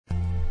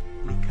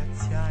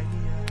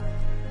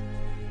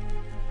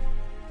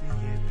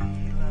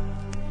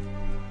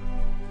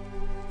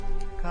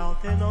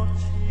te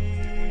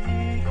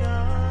noći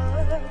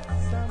kad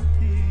sam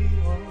ti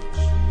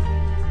oči,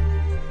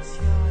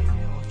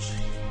 sjajne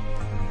oči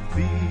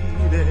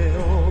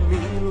video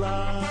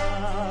mila.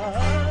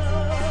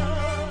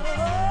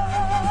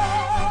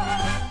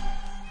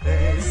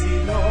 Te si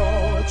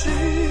noći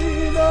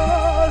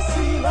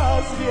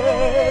nosila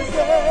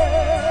zvijezde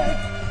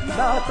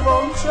na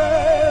tvom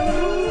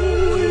čelu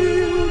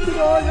i u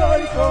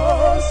tvojoj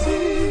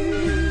kosi.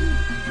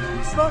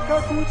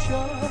 Svaka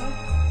kuća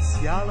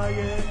sjala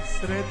je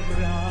sred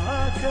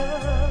mraka,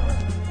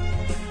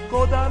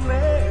 ko da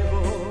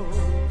nebo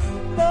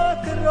na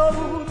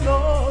krovu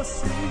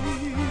nosi.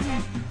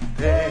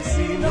 Te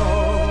si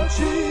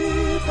noći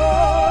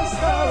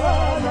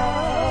postala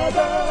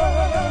nada,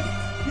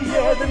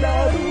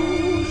 jedna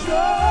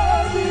ruža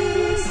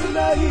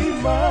mirisna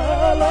i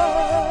mala.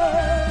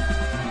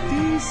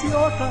 Ti si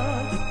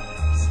otak,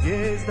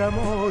 zvijezda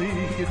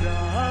mojih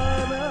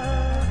dana,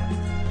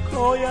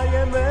 koja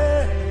je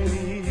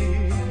meni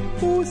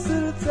u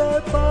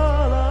srce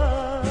pala.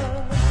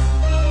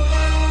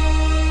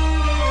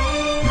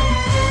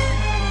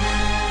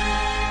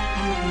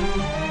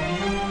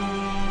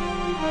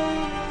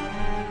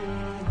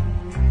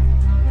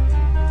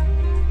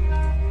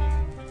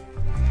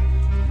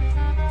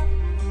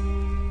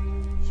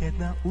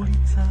 Jedna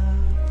ulica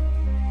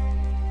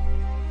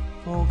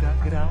moga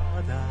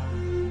grada,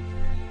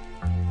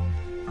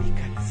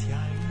 nikad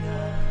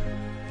sjajna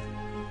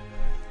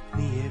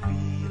nije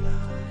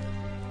bila,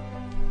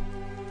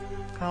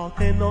 kao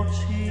te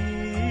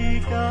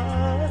noći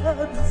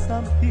kad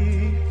sam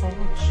ti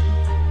oči,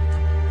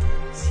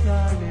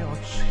 sjajne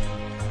oči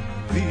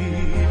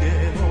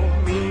video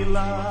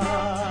mila.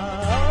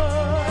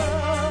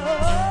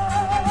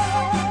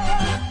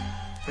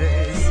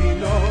 Te si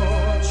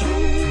noći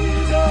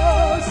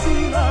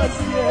nosila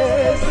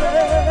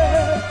zvijezde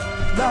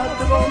na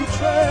tvom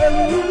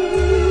čelu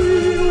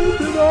i u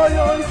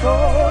tvojoj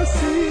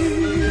kosi.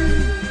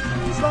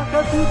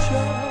 Svaka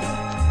kuća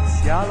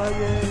sjala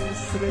je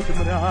sred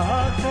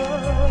mraka,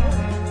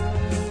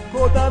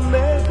 ko da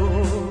nebo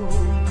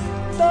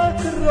na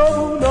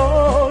krovu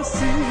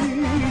nosi.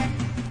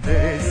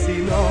 Te si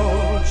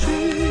noći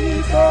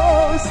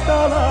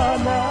postala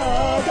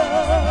nada,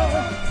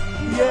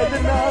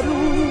 jedna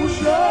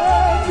ruža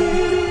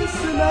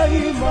mirisna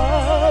i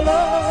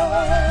mala.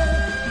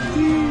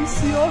 Ti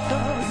si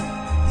otak,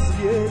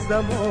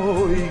 zvijezda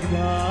mojih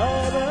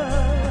dana,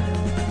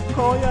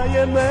 koja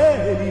je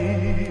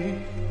meni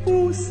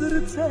u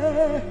srce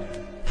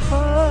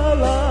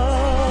pala.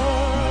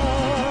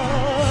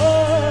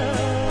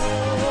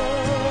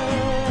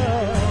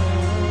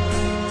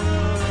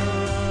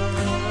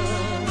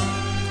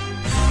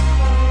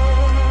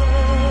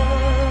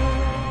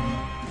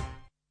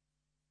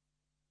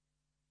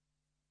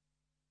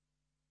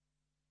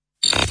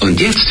 Und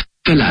jetzt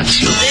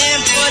Felatio.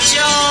 Then put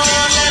your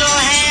little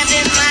hand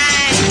in mine.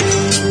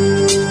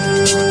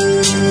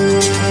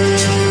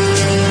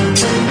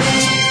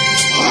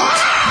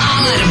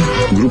 Alarm.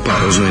 Grupa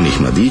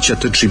rozvojenih mladića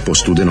trči po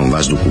studenom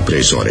vazduhu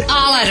pre zore.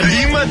 Alarm.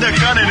 Ima da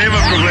kane, nema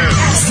problema.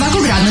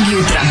 Svakog radnog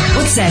jutra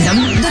od 7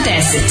 do 10.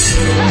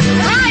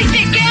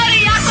 Hajde, Geri,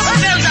 jako se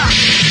velda.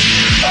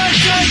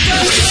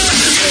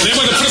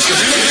 Nema da prska,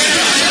 nema da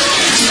prska.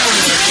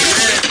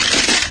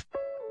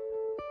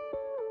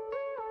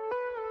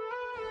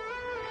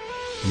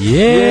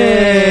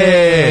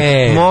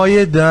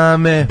 Moje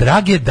dame.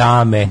 Drage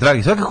dame.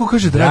 Dragi, svakako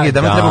kaže drage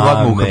dame, treba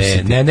odmah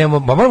uhapsiti. Ne,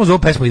 moramo za ovu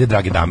pesmu ide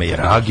drage dame. Jer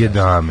drage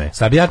dame.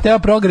 Sad bi ja teo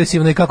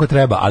progresivno i kako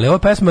treba, ali ova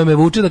pesma me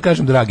vuče da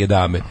kažem drage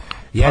dame.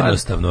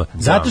 Jednostavno.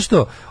 Zato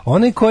što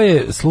onaj ko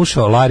je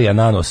slušao Larija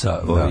Nanosa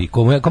i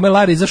kome je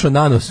Lari izašao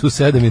Nanos u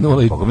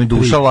 7:03. Boga mi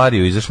duša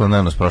Lariju izašla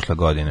Nanos prošle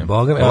godine.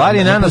 Boga mi,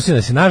 Lari Nanos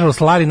nas je,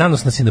 nažalost, Lari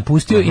Nanos nas je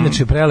napustio,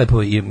 inače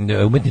prelepo i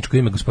umetničko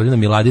ime gospodina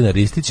Miladina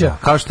Ristića. Da,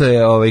 kao što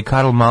je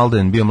Karl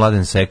Malden bio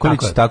Mladen Sekulić,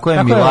 tako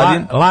je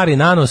Miladin. Lari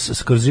Nanos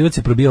skroz život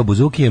se probijao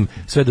buzukijem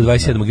sve do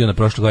 27. juna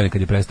prošle godine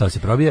kad je prestao se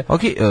probije.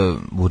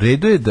 U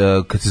redu je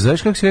da kad se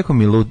zoveš kako se rekao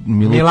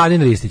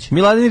Miladin Ristić.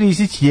 Miladin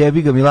Ristić,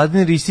 jebi ga,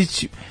 Miladin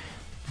Ristić.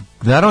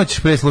 Naravno ćeš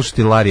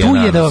preslušati Larija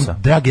Nanosa. Tu je da vam,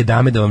 drage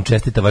dame, da vam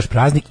čestita vaš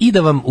praznik i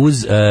da vam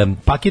uz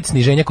paket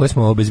sniženja koje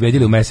smo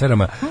obezbedili u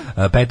Mesarama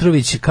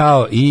Petrović,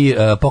 kao i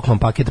poklon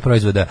paket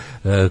proizvoda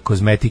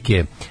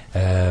kozmetike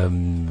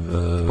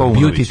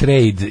Beauty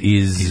Trade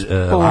iz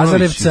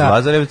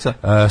Lazarevca,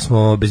 smo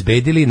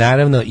obezbedili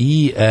naravno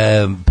i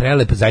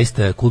prelep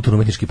zaista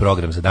kulturno-umetnički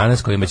program za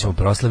danas kojima ćemo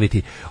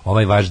proslaviti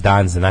ovaj vaš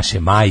dan za naše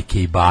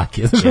majke i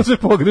bake. Znaš što je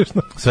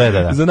pogrešno? Sve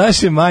da. Za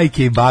naše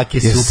majke i bake,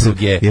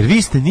 supruge. Jer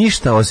vi ste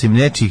ništa osim osim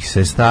nečih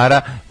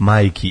sestara,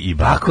 majki i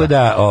baka. Tako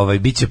da,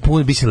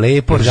 biće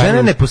lepo.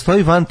 Žena ne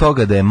postoji van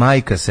toga da je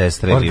majka,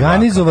 sestra ili baka.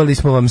 Organizovali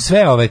smo vam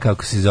sve ove,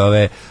 kako se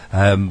zove,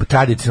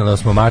 tradicionalno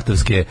smo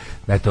martovske,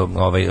 eto,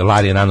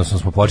 Larije nanosom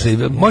smo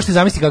počeli. Možete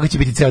zamisliti kako će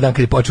biti ceo dan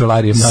kad je počeo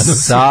Larijem nanosom.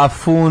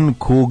 Safun,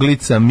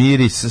 kuglica,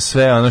 miris,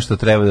 sve ono što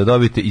treba da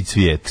dobijete i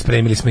cvijet.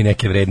 Spremili smo i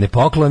neke vredne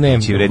poklone,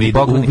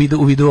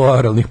 u vidu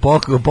oralnih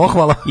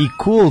pohvala. I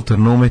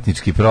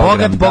kulturno-umetnički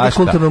program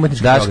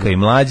Daška i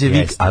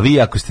Mlađe. A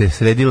vi ako ste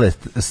sredile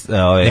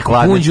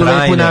hladne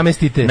trajne,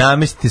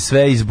 namestite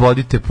sve,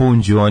 izbodite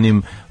punđu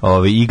onim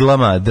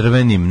iglama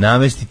drvenim,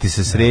 namestite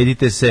se,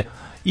 sredite se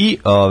i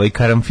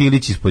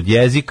karamfilić ispod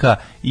jezika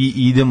i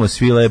idemo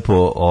svi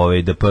lepo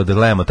da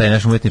gledamo taj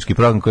naš umetnički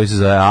program koji se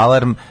zove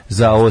Alarm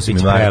za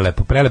 8.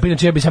 mart. Prelepo.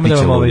 Inače ja bih samo da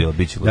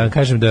vam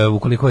kažem da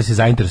ukoliko se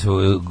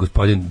zainteresuje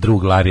gospodin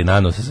drug Larije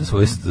Nanos sa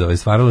svoje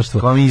stvaralaštvo.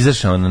 Kom je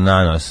izašao na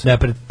Nanos? Da,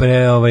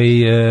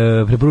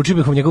 preporučio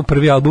bih vam njegov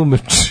prvi album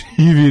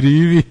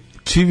Čivirivi.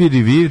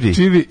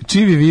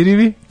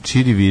 Čirivirivi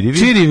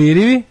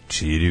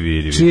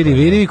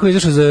koji je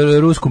izašao za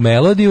rusku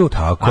melodiju,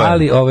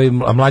 ali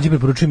mlađi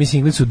preporučuju mi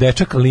singlicu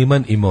Dečak,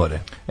 Liman i more.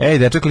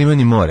 Dečak, Liman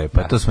i more,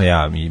 pa to smo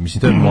ja,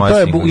 mislim to je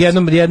moja singlica.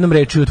 To je jednom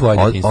rečju tvojeg,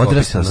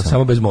 odrastao sam,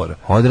 samo bez mora.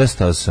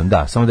 Odrastao sam,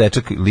 da, samo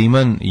Dečak,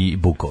 Liman i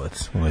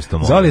Bukovac umjesto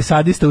mora. Zoli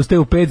sadista ustaje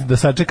u 5 da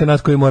sačeka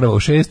nas koji moramo u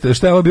 6.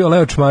 Šta je ovo bio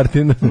Leoč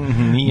Martin?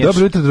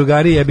 Dobro jutro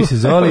drugari, jebi se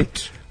Zoli.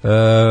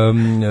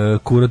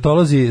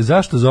 Kuratolozi,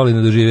 zašto Zoli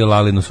ne doživio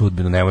Lalinu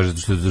sudbinu? Ne može,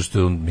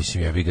 zašto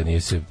mislim, ja bi ga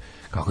nije se,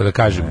 kako da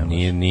kažem,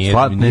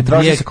 ne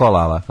troši se kao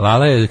Lala.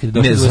 Lala je, kad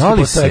je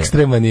došli se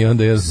ekstreman i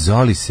onda je...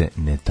 Zoli se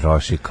ne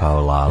troši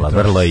kao Lala,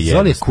 vrlo je jednostavno.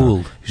 Zoli je cool.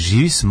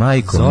 Živi s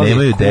majkom,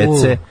 nemaju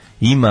dece,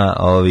 ima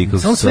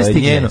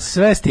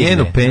sve stigne,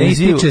 njenu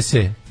penziju, ne ističe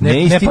se,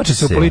 ne pače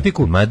se u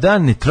politiku. Ma da,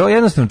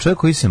 jednostavno čovjek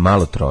koji se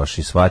malo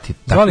troši, shvati.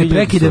 Zoli,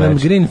 prekide nam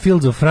Green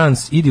Fields of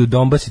France, idi u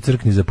Donbass i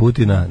crkni za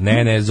Putina.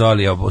 Ne,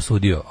 Zoli je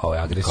osudio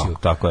agresiju.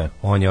 Tako je.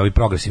 On je ovi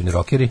progresivni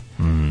rokeri.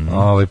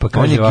 Pa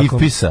on je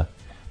gif-pisa.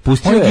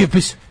 Pustio je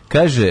gif-pis.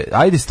 Kaže,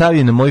 ajde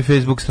stavi na moju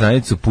Facebook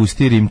stranicu,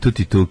 pusti Rim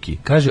Tuti Tuki.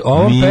 Kaže,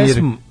 ovom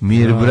pesmu...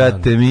 Mir,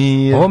 brate,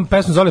 mir. Ovom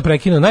pesmu Zoli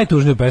prekinuo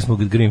najtužniju pesmu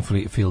Green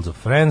Fields of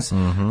France.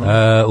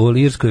 U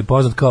Irskoj je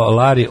poznat kao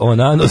Larry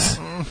Onanos.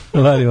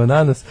 Larry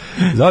Onanos.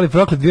 Zoli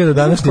proklet bio do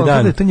današnji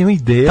dan. To njemu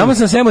ideja. Tamo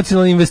sam se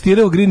emocionalno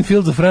investirao u Green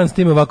Fields of France,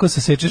 time ovako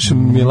se sečeš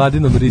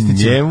Miladinom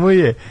Ristićem. Njemu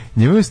je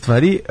u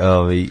stvari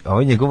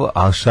ovaj njegovo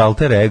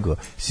alter ego.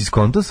 Si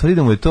skonto stvari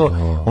da mu je to,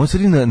 on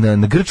stvari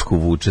na grčku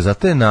vuče,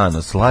 zato je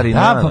Nanos, Larry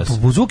Nanos. Da,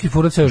 Buzuki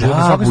fura ceo život,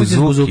 svako se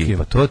Buzuki.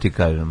 Pa to ti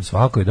kažem.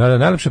 Svako je, da,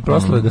 najlepše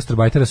proslave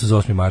gastarbajtera su za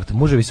 8. marta.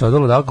 Muževi se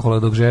odolu od alkohola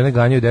dok žene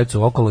ganjaju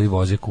decu okolo i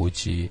voze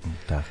kući.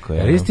 Tako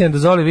je. Istina da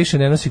Zoli više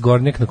ne nosi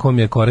gornjak na kom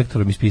je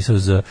korektorom ispisao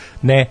Z.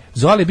 Ne,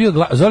 Zoli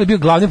bio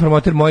glavni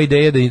promoter moje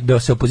ideje da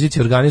se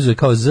opozicija organizuje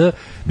kao Z.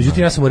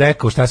 Međutim, ja sam mu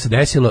rekao šta se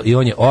desilo i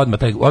on je odmah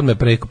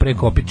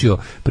preko opičio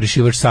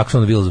prišivač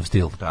Saxon Wheels of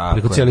Steel.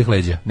 Preko cijelih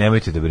leđa.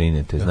 Nemojte da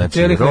brinete.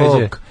 Znači,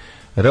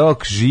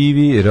 Rok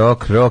živi,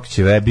 rok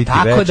će biti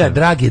večer. Tako da,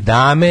 drage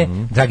dame,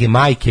 drage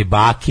majke,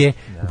 bake,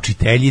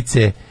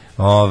 učiteljice,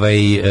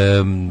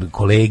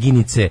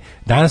 koleginice,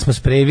 danas smo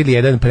spremili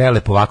jedan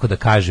prelep, ovako da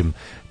kažem,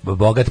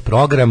 bogat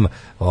program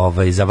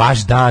za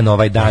vaš dan,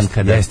 ovaj dan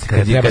kada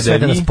treba sve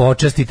da nas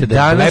počastite,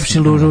 da lepši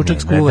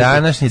ručak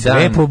skuvate,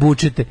 lepo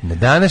obučete. Na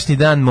današnji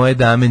dan, moje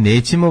dame,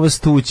 nećemo vas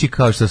tući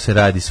kao što se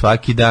radi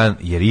svaki dan,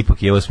 jer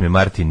ipak je 8.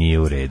 marta nije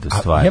u redu,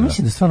 stvarno. Ja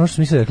mislim da stvarno što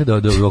smo mislili rekli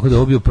da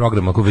ovo bio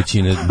program ako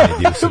većine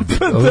medija u Srbiji.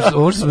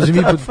 Ovo što smo se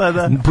mi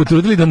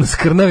potrudili da nas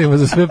krnavimo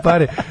za sve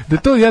pare, da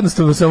to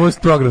jednostavno samo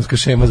programska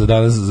šema za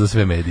danas za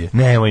sve medije.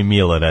 Nemoj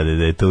Milorade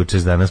da je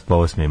tučeš danas po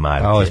 8.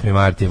 marta. A 8.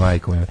 marta je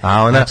majko.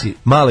 A ona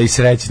malo i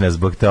srećna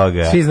zbog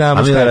toga. Svi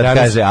znamo šta je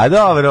danas. Kaže, a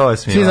dobro, 8.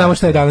 Svi znamo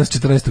šta je danas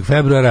 14.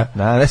 februara.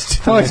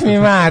 Danas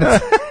 8. mart.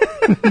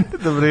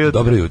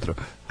 Dobro jutro.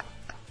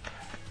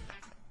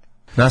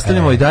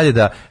 Nastavljamo i dalje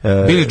da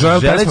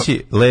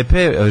želeći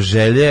lepe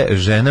želje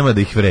ženama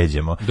da ih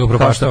vređamo. Dobro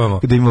paštavamo.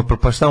 Da im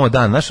propaštavamo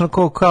dan. Znaš,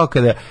 ono kao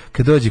kada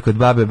dođe kod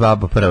babe,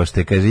 baba prvo što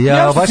je kaže,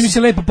 baš si mi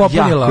se lepo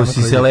popunila. Jako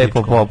si se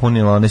lepo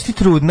popunila. Ona, si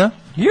trudna?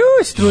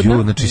 Si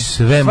trudna? Znači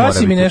sve mora biti.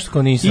 Sva si mi nešto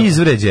ko nisam.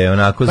 Izvređe je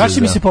onako. Baš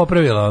si mi se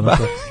popravila.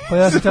 Pa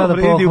ja sam htjela da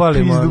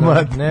pohvalim.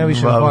 Ne,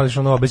 više me hvališ,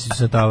 obesiću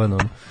se na tavanu.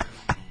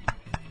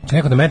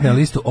 Neko da metne na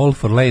listu All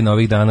for Lane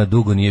ovih dana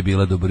dugo nije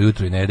bila dobro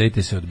jutro i ne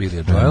dajte se od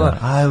Billy Joela.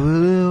 I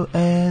will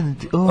end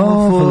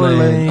all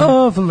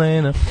for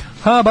lane.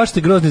 Baš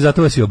ste grozni,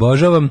 zato vas i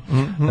obožavam.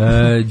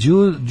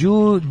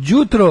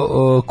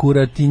 Đutro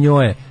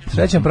Kuratinjoe.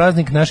 Srećan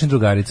praznik našim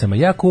drugaricama.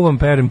 Ja kuvam,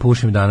 perem,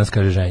 pušim danas,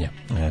 kaže ženja.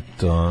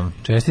 Eto.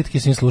 Čestitke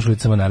svim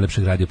slušalicama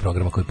najlepšeg radio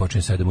programa koji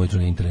počinje 7 ujutru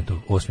na internetu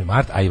 8.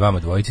 mart, a i vama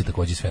dvojici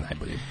također sve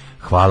najbolje.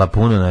 Hvala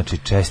puno, znači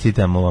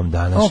čestitamo vam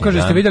današnji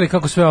kaže, ste vidjeli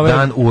kako sve ove...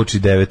 Dan uoči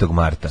 9.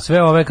 marta.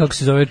 Sve ove, kako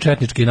se zove,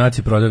 četnički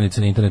naci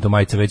prodavnice na internetu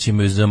majice već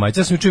imaju Z majice.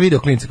 Ja sam jučer video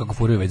klince kako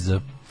furaju već Z.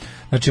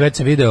 Znači već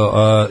sam video,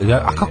 a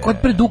kako od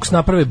preduks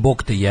naprave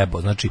bog te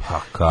jebo. Znači,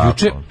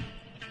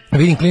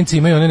 Vidim klinci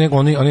imaju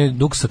one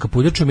duk sa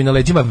kapuljačom i na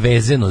leđima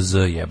vezeno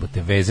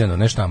jebote, vezeno,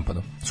 ne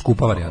štampano.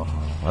 Skupa varijanta.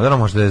 A da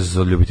možda je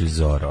ljubitelj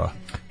Zorova.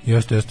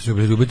 Jeste,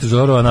 ljubitelj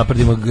Zorova,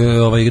 napredimo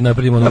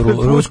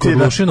rusku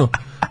orlušinu.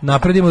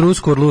 Napredimo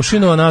rusku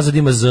orlušinu, a nazad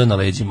ima Z na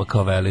leđima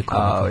kao veliko.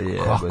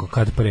 Kako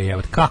kad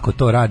prejevati? Kako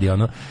to radi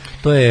ono?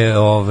 To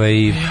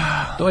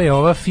je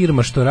ova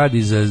firma što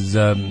radi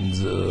za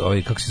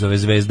kako se zove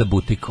Zvezda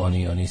butik,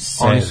 oni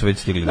su već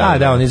stigli.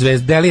 Da, oni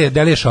Zvezda,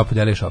 Delije shop.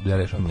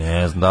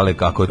 Ne znam da li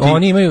kako ti.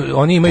 Oni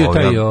imaju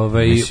taj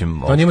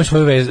oni imaju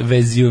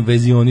svoju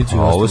vezionicu.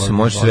 A ovo se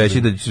može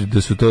reći da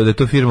je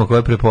to firma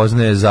koja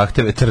prepoznaje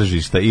zahteve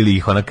tržišta ili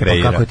ih ona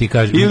kreira. Pa kako ti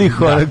kažeš? Ili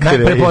ih ona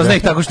kreira. Prepoznaje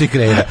ih tako što ih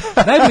kreira.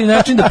 Najbolji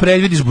način da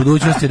predvidiš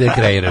budućnost je da je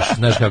kreiraš.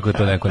 Znaš kako je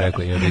to neko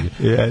rekao?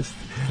 Jeste.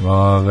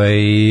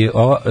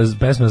 Ova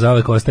pesma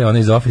zauvek ostaje ona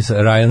iz Office,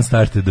 Ryan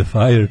started the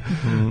fire.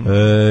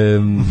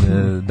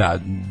 Da,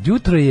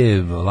 jutro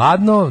je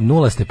ladno,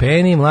 0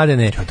 stepeni,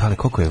 Mladene. Da li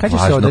koliko je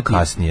važno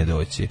kasnije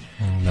doći?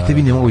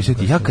 Tebi ne mogu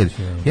vidjeti.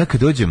 Ja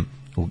kad dođem,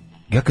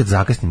 ja kad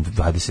zakasnim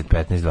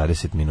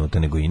 20 minuta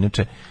nego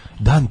inače,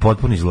 dan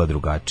potpuno izgleda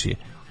drugačije.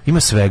 Ima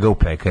svega u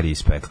pekari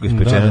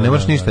ispečeno, ne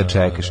možeš ništa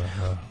čekaš.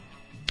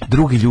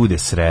 Drugi ljude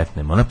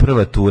sretnem, ona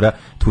prva tura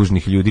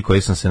tužnih ljudi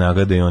koji sam se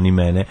nagledao i oni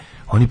mene,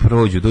 oni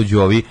prođu, dođu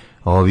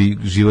ovi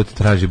život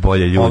traži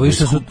bolje ljude. Ovi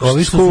što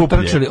su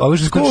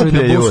trčali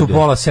na busu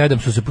pola 7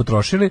 su se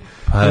potrošili,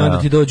 i onda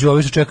ti dođu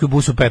ovi što čekaju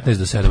busu 15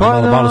 do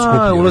 7, malo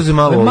skuplji. Ulaze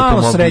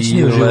malo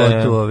srećniji u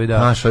životu, ovi,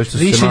 da.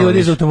 Više ljudi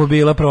iz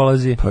automobila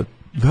prolazi.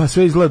 Da,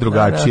 sve izgleda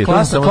drugačije.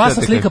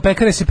 Klasna slika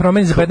pekare se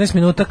promeni za 15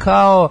 minuta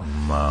kao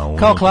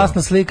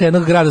klasna slika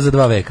jednog grada za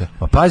 2 veka.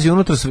 Pa pazi,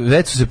 unutra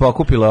već su se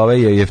pokupila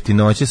ove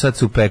jeftinoće, sad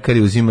su u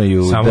pekari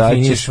uzimaju samo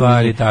finije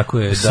stvari, tako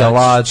je.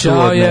 Salatu,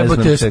 čao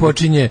jebote,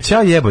 počinje.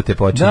 Čao jebote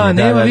počinje. Da,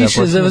 nema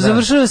više,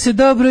 završava se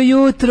dobro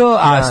jutro,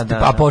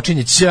 a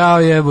počinje čao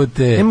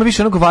jebote. Nema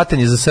više onog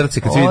vatanja za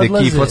srce kad se vide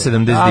kif od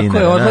 70 dinara. Tako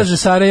je, odlaže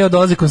Sarajevo,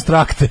 dolaze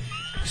konstrakte.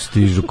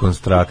 Stižu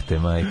konstrakte,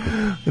 majko.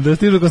 Da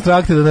stižu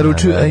konstrakte da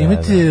naručuju. A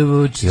imate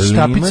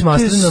štapić s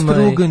maslinama?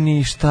 Imate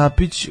strugani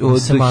štapić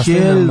od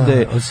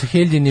Helde. Od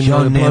Heldinim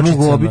ja ne pločicama.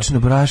 mogu obično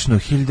brašno.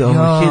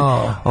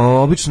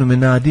 Obično me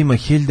nadima.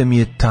 Hilda mi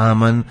je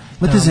taman.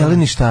 Imate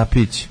zeleni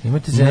štapić?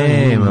 Imate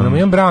zeleni.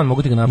 Imam brown,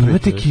 mogu ti ga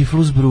napraviti. Imate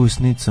kiflu s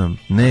brusnicom?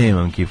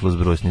 Nemam kiflu s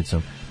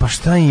brusnicom. Pa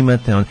šta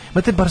imate?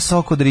 Imate bar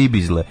sok od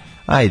ribizle.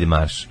 Ajde,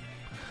 marš.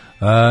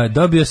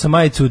 Dobio sam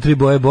majicu u 3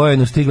 boje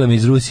bojenu, stigla mi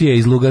iz Rusije,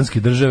 iz Luganske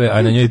države,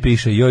 a na njoj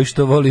piše joj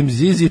što volim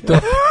Zizi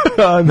Top.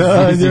 A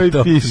na njoj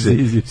piše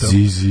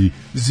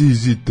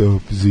Zizi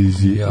Top.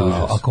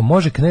 Ako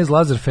može knez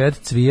Lazar Fed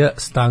Cvija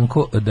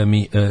Stanko da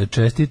mi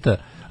čestita,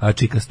 a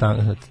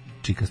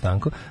Čika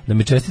Stanko, da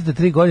mi čestita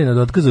 3 godine od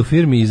otkaza u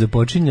firmi i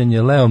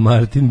započinjanje Leo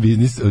Martin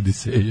biznis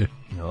Odiseje.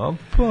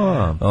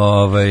 Opa.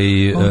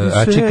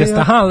 A Čika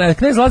Stanko,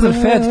 knez Lazar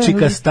Fed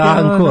Čika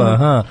Stanko,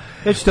 aha.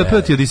 Ja ću te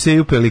otpevati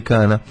Odiseju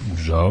Pelikana.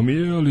 Žao mi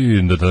je,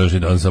 ali na današnji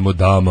dan samo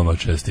damama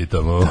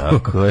čestitamo.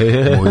 Tako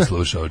je. Moj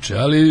slušaoče,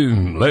 ali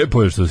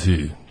lepo je što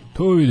si...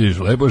 To vidiš,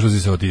 lepo što si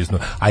se otisnuo.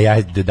 A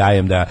ja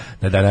dajem da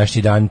na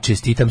današnji dan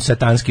čestitam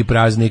satanski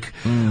praznik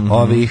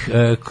ovih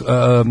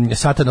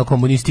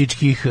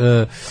satano-komunističkih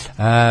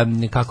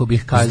kako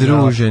bih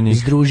kazao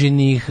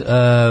združenih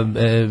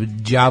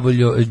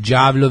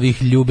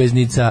đavlovih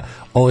ljubeznica.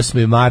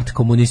 8. mart,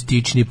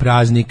 komunistični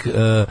praznik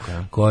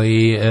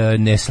koji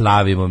ne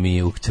slavimo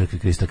mi u crkvi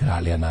Krista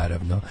Kralja,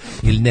 naravno.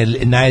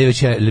 Ili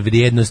najveća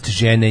vrijednost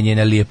žene,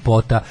 njena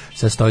ljepota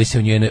sastoji se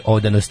u njenoj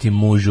odanosti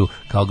mužu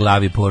kao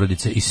glavi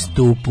porodice i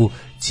stupu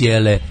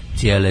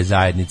cijele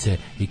zajednice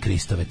i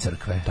Kristove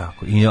crkve.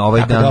 Tako. I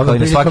ovaj dan koji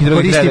na svaki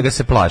drugi treba da ga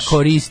se plaši.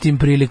 Koristim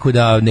priliku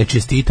da ne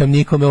čestitam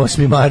nikome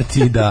 8.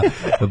 marti, da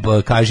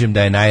kažem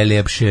da je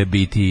najljepše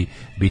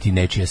biti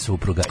nečija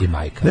supruga i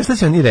majka. Znaš šta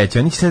će oni reći?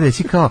 Oni će sad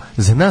reći kao,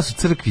 za nas u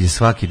crkvi je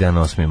svaki dan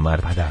 8.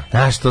 mart. Pa da.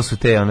 Znaš, to su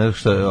te, ono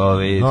što,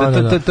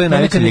 to je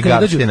najveća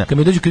ljegavština. Kad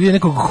vidi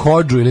nekog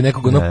hodžu ili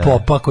nekog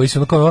popa koji se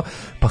ono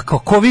pa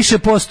ko više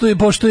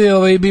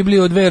poštuje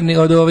Bibliju od verni,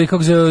 od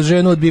kako se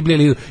ženu od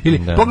Biblije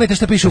ili pogledajte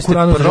šta piše u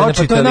Kuranu za žene,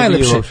 pa to je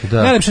najlepše.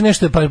 Najlepše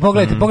nešto je, pa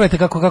pogledajte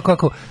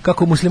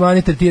kako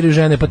muslimani tretiraju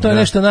žene, pa to je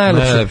nešto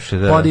najlepše.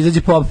 Pa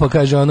izađe pop pa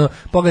kaže ono,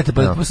 pogledajte,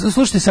 pa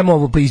slušajte samo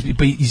ovo,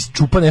 pa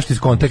isčupa nešto iz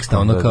konteksta,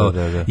 ono kao,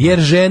 jer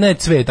žena je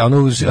cvet, a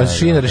ono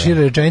šira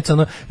rečenica,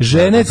 ono,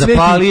 žena je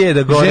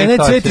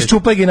cvet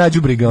iščupa ga i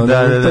nađu briga, ono,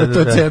 to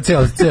je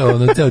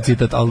ceo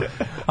citat,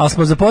 ali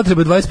smo za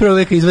potrebe 21.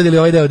 veka izvedili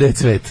ovaj deo da je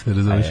cvet,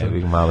 razumiješ?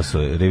 Malo su,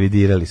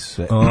 revidirali su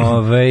sve.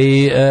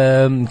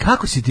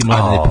 Kako si ti,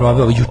 Mladene,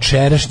 proveo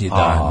jučerašnji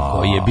dan,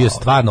 koji je bio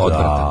stvarno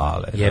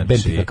odvratan,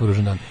 jebem ti kakav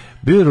ružan dan.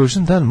 Bio je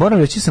ružan dan, moram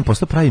reći sam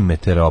postao pravi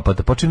meteoropat,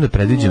 da počnem da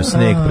predviđam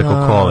sneg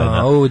preko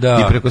kolena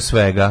i preko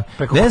svega.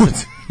 Ne znam,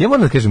 ja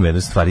moram da kažem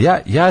jednu stvar, ja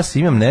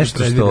imam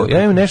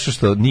nešto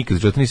što nikad u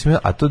životu nisam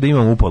imao, a to da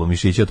imam upalu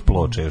mišića od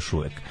ploča još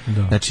uvek.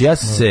 Znači ja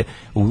sam se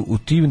u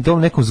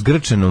tom nekom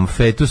zgrčenom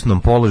fetusnom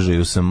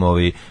položaju sam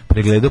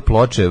pregledao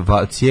ploče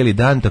cijeli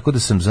dan, tako da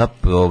sam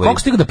Koliko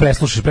stigao da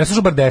preslušaš?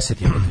 Preslušao bar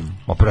 10 je.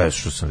 Ma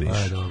preslušao sam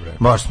više.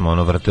 Baš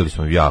smo vrteli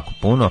smo jako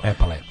puno.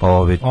 Pa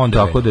lepo.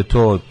 Tako da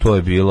to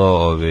je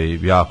bilo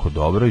jako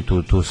dobro i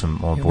tu sam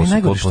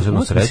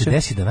posebno srećan. Se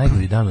desi da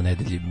najgori dan u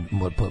nedelji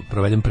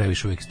provedem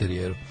previše u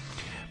eksterijeru.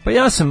 Pa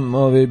ja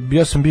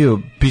sam bio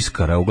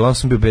piskara, uglavnom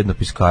sam bio bedno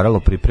piskaralo,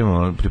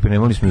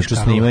 pripremali smo juče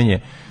snimanje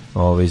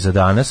za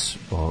danas,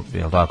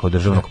 jel tako,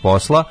 državnog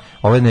posla.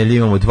 Ove nedelje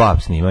imamo 2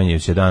 snimanja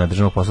juče dana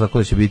državnog posla, tako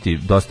da će biti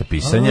dosta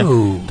pisanja.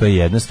 To je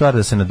jedna stvar,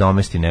 da se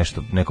nadomesti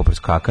neko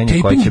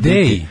preskakanje koje će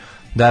biti.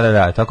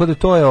 Da, tako da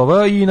to je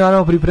ovo i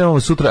naravno pripremamo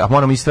sutra, a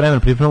moramo istovremeno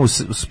pripremamo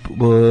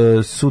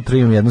sutra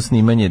imam jedno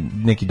snimanje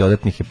nekih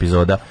dodatnih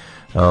epizoda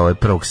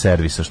prvog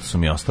servisa što su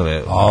mi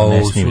ostale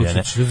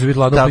nesnimljene.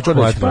 Tako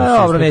da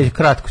dobro,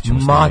 kratko ćemo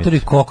snimiti. Matori,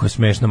 koliko je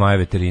smešna Maja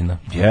veterina.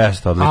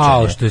 Jeste,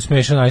 odličan je. Što je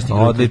smešan najsni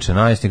grupi. Odličan,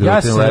 najsni grupi.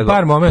 Ja sam na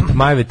par momenta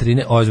Maja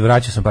veterine,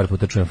 vraćao sam par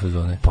puta čujem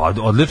fazone. Pa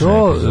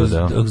odlična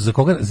epizoda. Za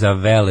koga? Za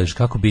Velež,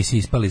 kako bi si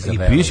ispali za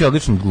Velež. I piše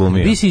odlično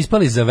glumio. Bi si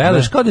ispali za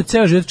Velež, kao da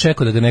ceo život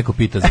čekao da ga neko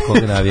pita za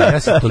koga navija. Ja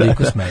se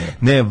toliko smejem.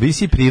 Ne,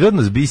 BC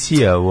prirodnost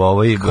BC-a u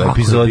ovoj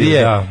epizodi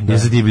je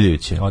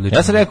zadivljujuće.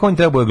 Ja sam rekao on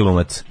treba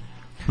glumac.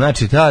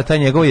 Znači, ta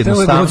njegova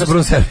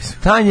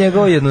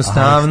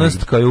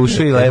jednostavnost koja je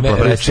ušao i lepo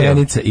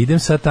rečenica, idem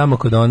sad tamo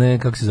kod one,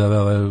 kako se zove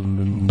ove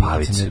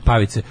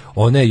pavice,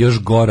 ona je još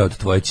gora od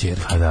tvoje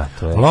ćerke. Pa da,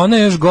 to je. Ona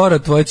je još gora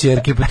od tvoje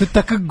ćerke, pa to je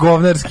tako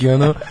govnarski,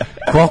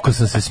 koliko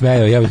sam se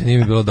smejao, ja bih nije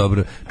mi bilo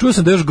dobro. Čuo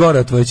sam da je još gora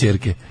od tvoje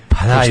ćerke.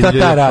 Pa da, šta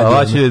ta radi?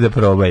 Hoće ljudi da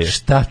probaju.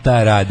 Šta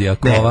ta radi?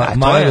 Ako ova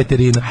Maja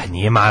veterina. A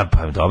nije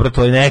pa dobro,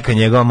 to je neka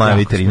njegova Maja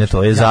veterina,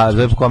 to je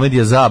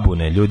komedija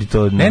zabune. Ljudi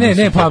to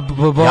ne, pa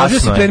položio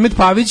si predmet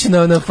Pavić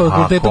na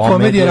fakultetu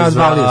komedije,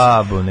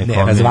 razvalio.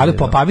 Ne, razvalio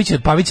pa Pavića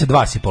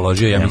 2 si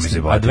položio, ja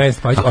mislim.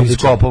 Advanced Pavić, odlično.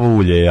 Iskopovo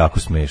ulje je jako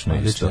smešno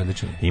isto.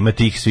 Ima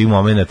tih svih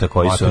momenata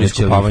koji su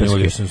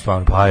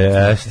pa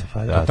jeste,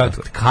 pa da.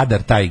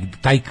 Kadar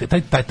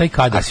taj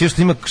kadar. A sve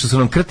što su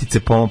nam krtice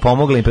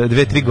pomogle,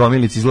 2-3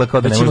 gomilice izgleda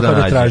kao da ne može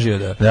da nađe.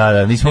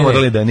 Da, nismo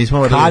morali da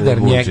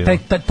vučemo.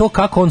 To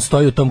kako on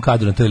stoji u tom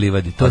kadru na toj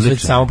livadi, to je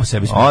već samo po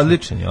sebi smiješno.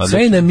 Odličan.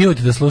 Sve na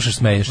mute da slušaš,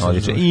 smeješ se.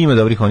 Odličan. I ima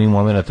dobrih onih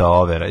momenata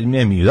overa.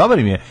 Dobar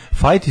im je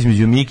fajt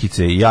između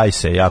Mikice i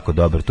Jajse je jako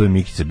dobar. Tu je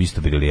Mikica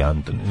isto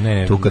briljantan.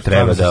 Tu kad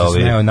treba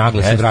da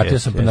naglas se vratio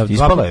sam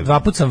dva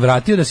put sam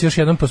vratio da se još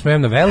jednom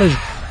posmejem na Velež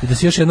i da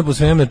se još jednom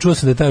posmejem na čuo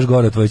sam da je ta još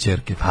gore tvoje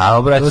ćerke. Pa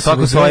obrati,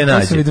 svako svoje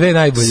nađe. To su mi dve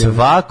najbolje.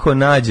 Svako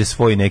nađe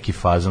svoj neki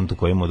fazon tu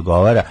koji mu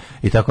odgovara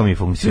i tako mi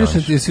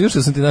funkcioniše.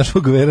 Svišao sam ti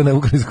našao gvera na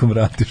ukrajinskom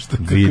ratištu.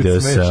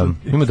 Video sam.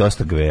 Ima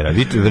dosta gvera.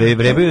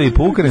 Vrebaju i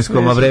po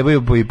ukrajinskom, a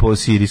vrebaju i po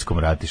sirijskom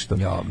ratištu.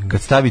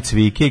 Kad stavi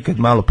cvike i kad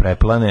malo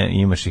preplane,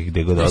 imaš ih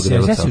gde god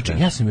odgrelo.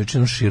 Ja sam juče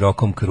u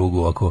širokom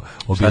krugu ako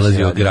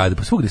obilazio grad.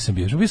 Pa svugde sam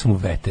bio. Bio sam u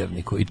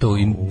Veterniku i to u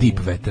Deep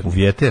Veterniku. U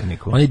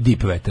Vjeterniku? On je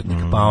Deep Veternik.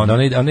 Pa onda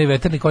onaj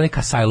Veternik, on je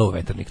Kasajlov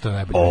Veternik. To je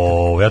najbolje.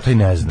 Ja to i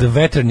ne znam. The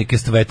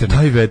Veternikest Veternik.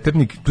 Taj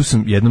Veternik, tu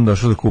sam jednom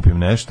došao da kupim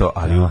nešto,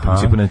 ali u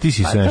principu ne, ti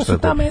si sve nešto. To su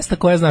ta mesta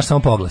koja znaš samo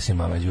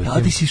poglasima.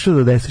 Da, ti si išao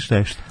da deseš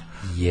nešto.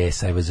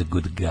 Yes, I was a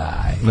good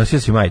guy. Nosio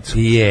si majicu?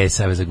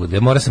 Yes, I was a good guy.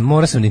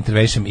 Morao sam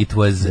intervention, it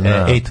was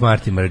 8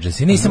 Mart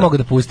emergency. Nisam mogao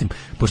da pustim,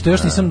 pošto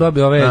još nisam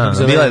dobio ove...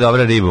 Bila je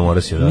dobra riba,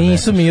 morao si da...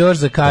 Nisu mi još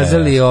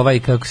zakazali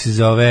kako se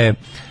zove...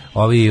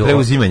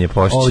 preuzimanje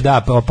pošće.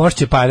 Da,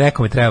 pošće, pa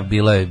rekao mi treba,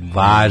 bilo je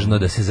važno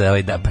da se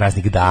zove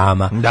praznik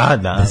dama.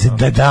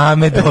 Da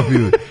dame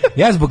dobiju.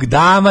 Ja zbog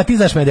dama, ti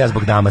znaš me da ja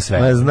zbog dama sve.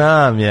 Ma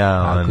znam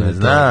ja,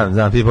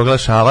 znam, ti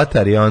pogledaš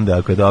avatar i onda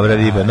ako je dobra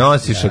riba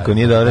nosiš, ako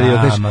nije dobra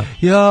riba kažeš,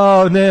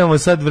 nemamo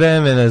sad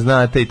vremena,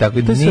 znate, i tako,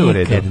 i to je sve u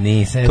redu. Nikad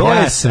nisam. To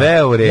je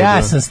sve u redu.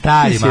 Ja sam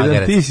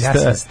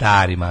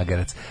stari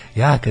magarac.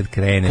 Ja kad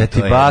krenem, kad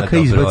ti baka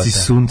izbaci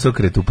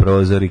suncokret u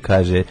prozor i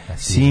kaže,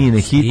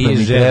 sine, hitno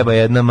mi treba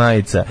jedna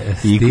majica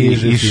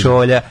i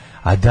šolja,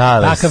 a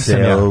dale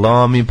se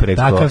lomi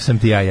preko takav sam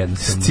ti ja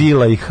jednostavno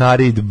Scila i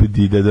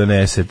Haridbdi da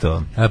donese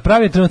to.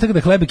 Pravi je trenutak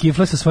da hleb i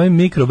kifle sa svojim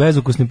mikro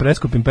bezukusnim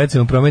preskupim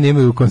pecima promeni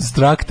imaju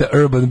Constructa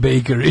Urban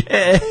Bakery.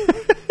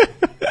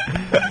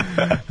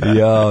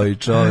 Joj,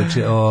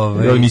 čoveče,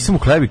 nisam u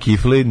hlebi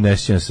kifli, ne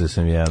sjećam se da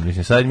sam ja.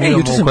 Mislim, sad mi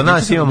imamo, kod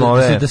nas imamo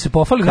ove... Da se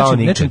pohvali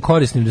nečim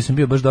korisnim, da sam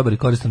bio baš dobar i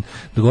koristan.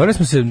 Dogovorili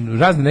smo se,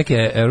 razne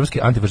neke evropske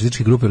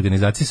antifašističke grupe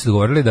organizacije se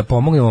dogovorili da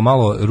pomognemo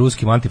malo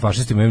ruskim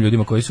antifašistima i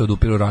ljudima koji se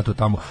odupiru ratu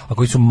tamo, a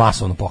koji su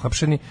masovno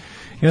pohapšeni.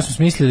 I onda smo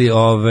smislili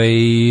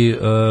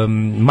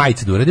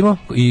majice da uradimo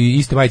i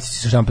iste majice će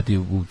se štampati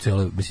u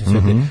celoj, mislim,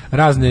 sve te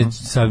razne,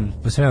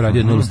 pa sam ja radio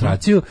jednu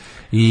ilustraciju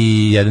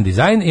i jedan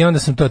dizajn i onda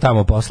sam to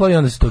tamo poslao i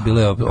onda se to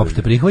bilo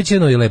opšte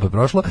prihvaćeno i lepo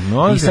prošlo.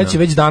 I sad će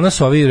već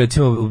danas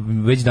recimo,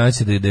 već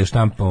danas je da je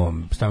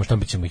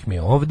štampit ćemo ih mi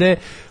ovde,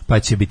 pa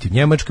će biti u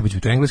Njemačkoj, pa će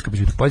biti u Engleskoj, pa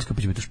će biti u Poljskoj,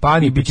 pa će biti u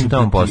Španiji. I bit će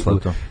tamo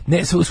poslato.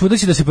 Ne, svuda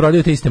će da se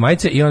prodaju te iste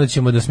majice i onda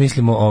ćemo da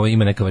smislimo,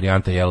 ima neka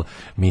varijanta,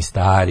 mi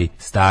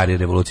stari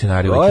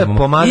revolucionari.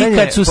 I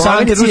kad su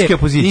sankcije,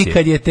 i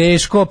kad je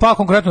teško, pa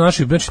konkretno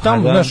naši, znači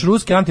tamo naš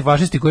ruski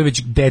antifašisti koji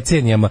već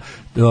decenijama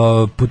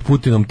pod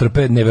Putinom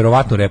trpe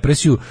neverovatnu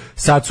represiju,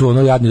 sad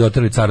su jadni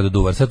doterali cara do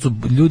duvar. Sad su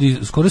ljudi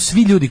skoro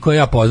svi ljudi koje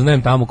ja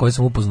poznajem tamo, koje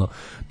sam upoznao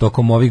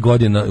tokom ovih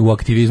godina u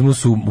aktivizmu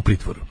su u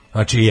pritvoru.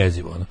 Znači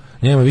jezivo, ono.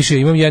 Nema više,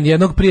 imam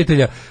jednog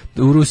prijatelja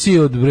u Rusiji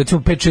od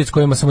recimo 5-6 s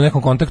kojima sam u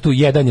nekom kontaktu,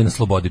 jedan je na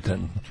slobodi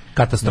trenutno.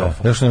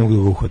 Katastrofa. Još ne mogu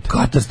da uhvate.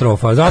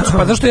 Katastrofa.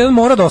 Zašto jedan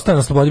mora da ostane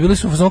na slobodi? Bili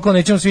su kao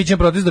nećemo svićen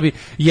protest da bi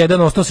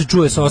jedan ostao se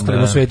čuje sa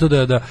ostalim u svetu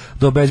da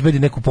obezbedi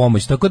neku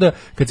pomoć. Tako da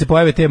kad se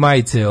pojave te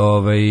majice,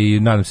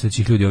 nadam se da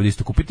će ih ljudi ovdje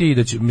isto kupiti i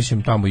da će,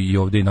 mislim tamo i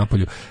ovdje i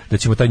napolju, da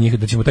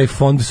ćemo taj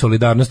fond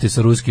solidarnosti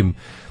sa ruskim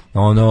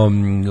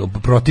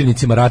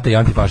protivnicima rata i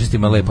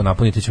antifašistima lepo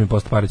napuniti, će mi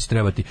posto pare će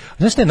trebati.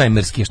 Znaš što je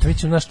najmrskije? Što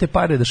vidimo naš te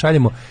pare da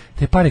šaljemo,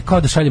 te pare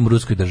kao da šaljemo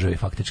ruskoj državi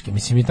faktički.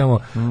 Mislim mi tamo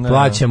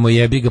plaćamo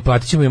jebi ga,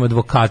 platit ćemo im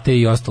advokate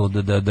i ostalo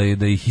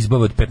da ih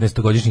izbave od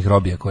 15-godišnjih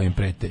robija koji im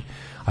prete.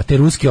 A te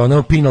ruske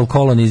penal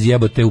colonies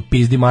jebote u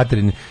pizdi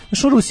materin.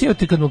 Znaš, u Rusiji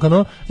ti kad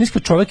niska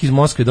čovjek iz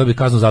Moskve dobije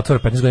kaznu zatvora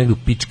 15 godina negdje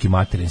u pički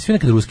materin. Svi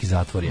nekad ruski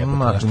zatvor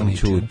jebote, nešto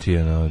liči.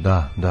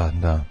 Da.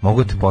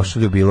 Mogu te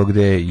pošalju bilo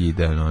gde i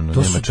da nema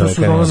čovjeka.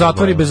 To su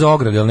zatvori bez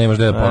ograde, ali nemaš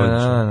da je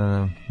poliš.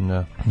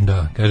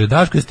 Da. Kaže,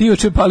 Daško, jesi ti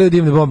juče palio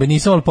dimne bombe?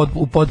 Nisam, ali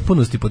u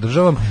potpunosti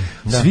podržavam.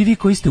 Svi vi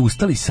koji ste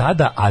ustali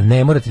sada, a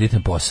ne morate idete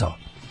na posao,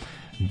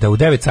 da u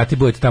 9 sati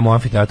budete tamo u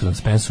amfiteatru na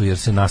Spensu, jer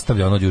se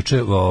nastavlja ono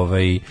juče.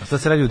 A šta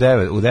se radi u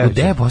 9? U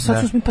 9, pa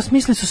sad su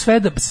smislili su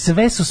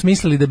sve su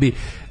smislili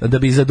da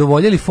bi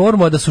zadovoljili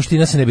formu, a da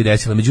suština se ne bi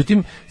desila.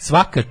 Međutim,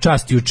 svaka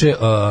čast juče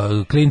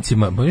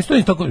klincima,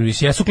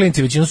 jesu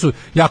klinci, većina su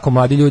jako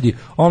mladi ljudi,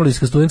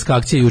 omladinska studentska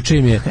akcija juče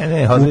im je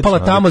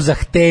upala tamo,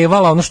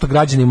 zahtevala ono što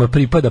građanima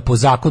pripada po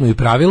zakonu i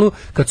pravilu.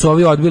 Kad su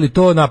ovi odbili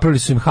to, napravili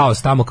su im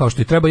haos tamo kao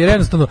što i treba, jer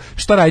jednostavno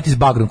šta raditi s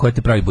bagrom koji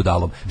te pravi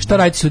budalom? Šta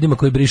raditi s ljudima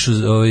koji brišu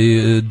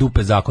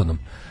dupe zakonom?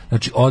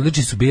 Znači,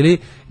 odlični su bili.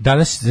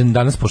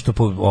 Danas pošto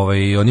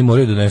oni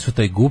moraju da donesu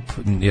taj GUP,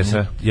 jer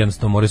se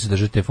jednostavno moraju se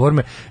držati te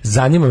forme.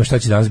 Zanima me šta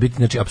će danas biti.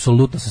 Znači,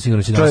 apsolutno sam siguran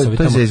da će danas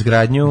to je za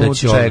izgradnju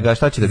čega?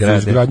 Šta će da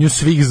grade? Za izgradnju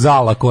svih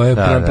zala koje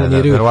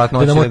planiraju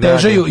da nam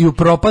otežaju i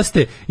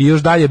upropaste i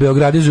još dalje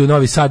beogradizuju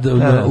Novi Sad po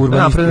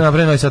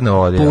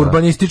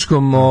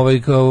urbanističkom,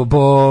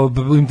 po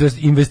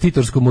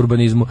investitorskom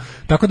urbanizmu.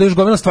 Tako da još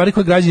gomila stvari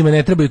koje građanima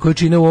ne trebaju i koje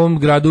čine u ovom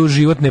gradu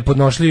život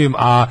nepodnošljivim,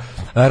 a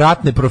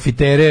ratne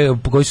profitere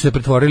koji su se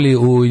pretvorili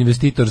u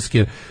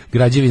investitorske,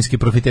 građevinske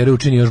profitere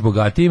učini još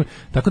bogatijim.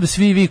 Tako da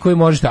svi vi koji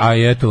možete, a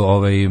i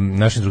eto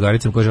našim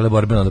drugaricama koji žele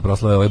borbeno da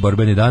proslave ovaj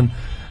borbeni dan,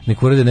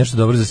 nek urade nešto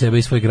dobro za sebe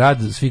i svoj grad.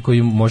 Svi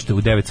koji možete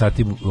u 9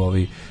 sati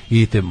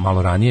idite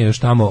malo ranije još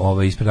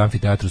tamo ispred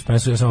amfiteatru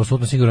Spensu. Ja sam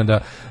apsolutno siguran da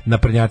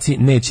naprednjaci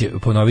neće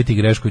ponoviti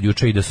grešku od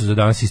juče i da su za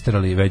danas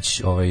isterali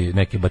već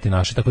neke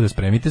batinaše, tako da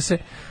spremite se.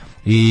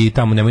 I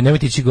tamo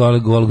nemojte ići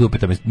gol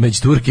gupeta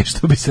među Turke,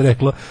 što bi se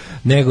reklo,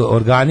 nego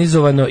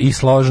organizovano i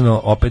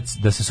složno opet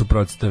da se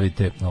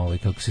suprotstavite,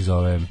 kako se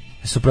zove,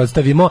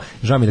 suprotstavimo.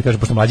 Žao mi da kažem,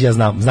 pošto Mlađi ja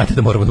znam, znate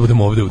da moramo da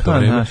budemo ovdje u to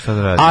vreme,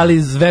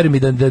 ali veruj mi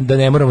da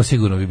ne moramo,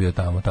 sigurno bi bio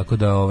tamo, tako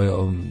da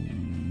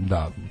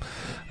da.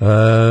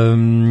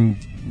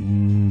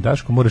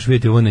 Daško, moraš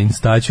vidjeti ovo na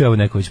Instaću, evo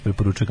neko već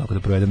preporučuje kako da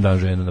provedem dan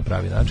ženu na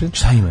pravi način.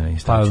 Šta ima na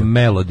Instaću? Pa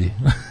Melody.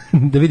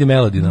 Da vidi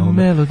Melody na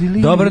ovome.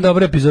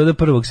 Dobra epizoda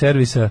prvog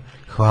servisa.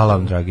 Hvala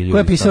vam, dragi ljudi. Ko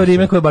je pisao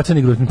rime koje baca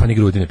ni Grutin? Pa ni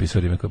Grutin je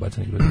pisao rime koje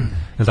baca ni Grutin. Je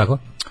li tako?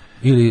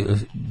 Ili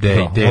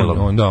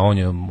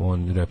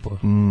on je repo.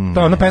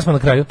 To ona pesma na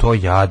kraju. To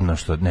jadno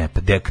što ne,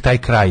 taj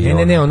kraj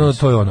je. Ne,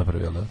 to je ona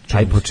prvi, da.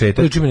 Taj početak.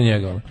 Pričaj mi na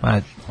njega.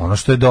 Ono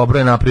što je dobro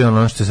je napravio,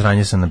 ono što je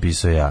sranje sam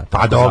napisao ja.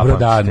 Pa dobro,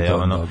 da,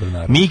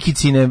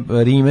 Mikicine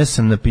rime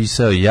sam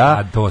napisao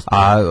ja,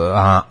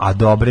 a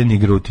dobre ni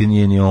Grutin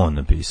nije ni on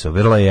napisao.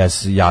 Vrlo je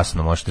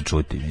jasno, možete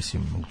čuti,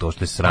 mislim, to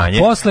što je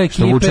sranje.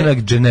 Što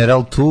učenak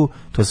General 2,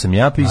 to sam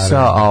ja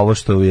pisao, a ovo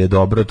što je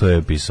dobro, to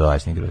je pisao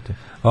Asni Grutin.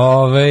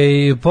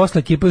 Posle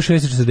ekipa u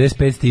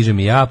 6:45 stižem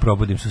i ja,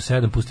 probudim se u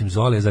 7, pustim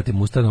Zole,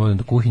 zatim ustanem, odem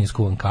do kuhinje,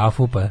 skuvam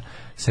kafu, pa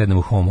sednem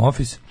u home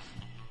office,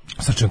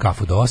 srčam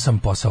kafu do 8,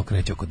 posao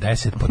kreće oko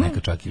 10,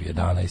 ponekad čak i u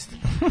 11.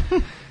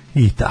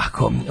 I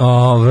tako.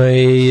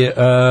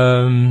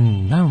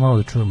 Dajmo malo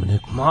da čujemo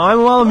neku.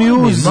 Ajmo malo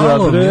mjuza,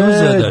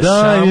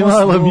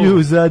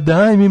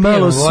 daj mi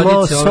malo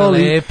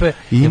soli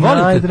i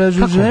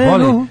najdražu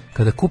ženu.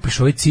 Kada kupiš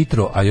ovaj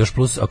citro, a još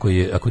plus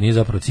ako nije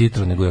zapravo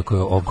citro, nego ako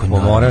je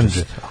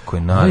pomoranđe, ako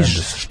je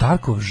naranđe,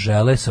 štarkov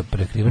žele sa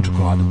prekriven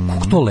čokoladom,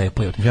 kako to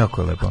lepo je.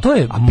 Jako je lepo.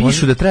 A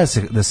pišu da treba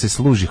da se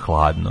služi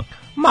hladno.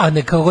 Ma,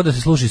 nekako god da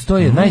se služi, to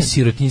je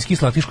najsirotinjski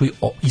slatkiš koji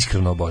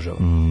iskreno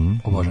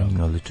obožavam.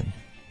 Odličan.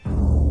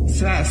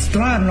 Sve,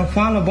 stvarno,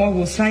 hvala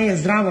Bogu, sve je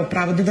zdravo,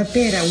 pravo da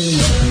pere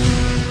umo.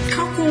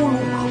 Kako umo?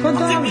 Pa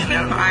dobro.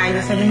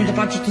 Ajde, sad mi da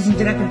plaćaš, to sam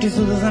ti rekao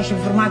čisto da znaš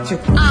informaciju.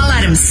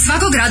 Alarm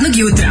svakog radnog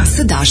jutra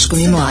sa Daškom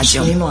i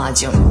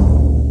Mlađom.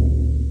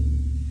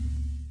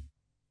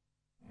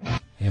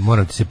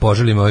 Moram ti se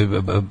poželim, ovaj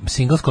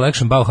Singles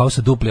Collection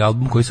Bauhausa dupli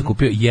album koji sam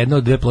kupio, jedna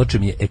od dve ploče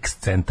mi je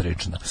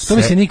ekscentrična. To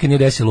mi se nikad nije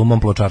desilo u mom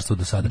pločarstvu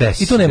do sada.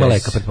 I to nema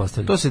leka,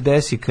 pretpostavljam. To se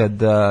desi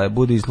kada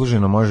bude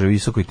izloženo može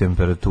visokoj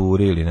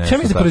temperaturi ili nešto.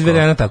 Čemu je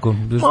proizvedena tako?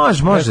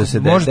 Može da se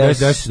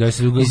desi.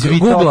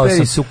 Googlao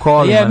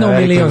sam. Jedno u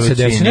milion se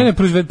desi. Ne,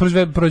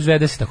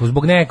 proizvede se tako.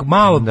 Zbog nekog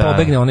malo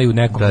pobegne onaj u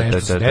nekom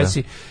nešto se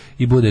desi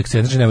i bude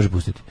ekscentričan, ne može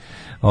pustiti.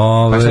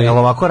 Pa šta, jel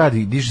ovako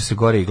radi, diže se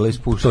gore i gleda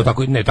ispušta? To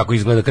tako, ne, tako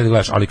izgleda kad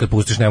gledaš, ali kad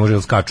pustiš ne može,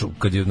 ili skaču,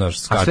 kad je, znaš,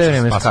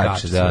 skače, pa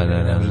skače,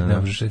 ne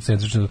može,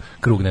 ekscentrični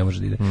krug ne može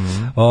da ide.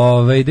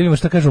 Da vidimo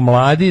šta kažu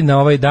mladi na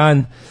ovaj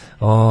dan.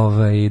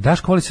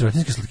 Daško voli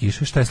sirotinjske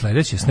slatkiše, šta je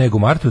sledeće? Sneg u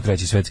martu,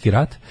 3. svetski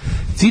rat.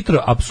 Citro,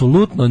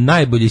 apsolutno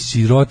najbolji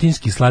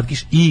sirotinjski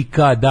slatkiš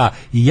ikada.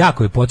 I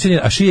jako je pocenjen,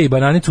 a šije i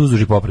bananicu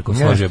uzduži popreko.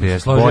 Složio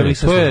bih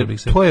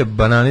se. To je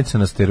bananica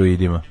na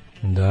steroidima.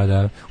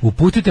 Da.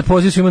 Uputite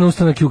poziv svima na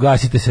ustanak i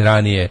ugasite se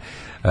ranije.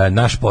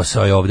 Naš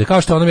posao je ovde.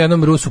 Kao što onom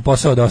jednom Rusu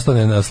posao da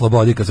ostane na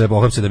slobodi kad sve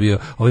pohapse da bi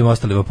ovim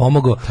ostalima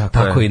pomogao,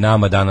 tako i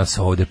nama danas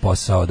ovde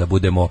posao da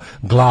budemo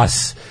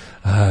glas,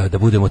 da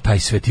budemo taj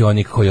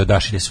svetionik koji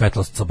odašilje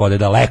svetlost slobode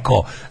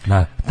daleko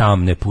na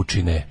tamne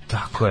pučine.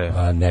 Tako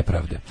je.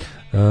 Nepravde.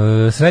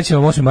 Srećan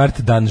vam 8.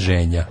 mart, dan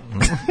ženja.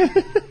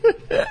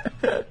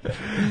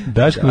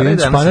 Daško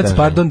Milinović Španac,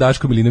 pardon,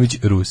 Daško Milinović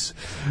Rus.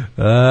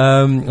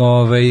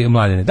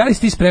 Mladene, da li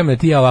si ti spremna,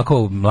 ti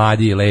ovako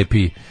mladi,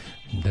 lepi,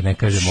 da ne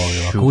kažemo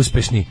ovako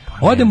uspešni,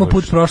 odemo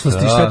put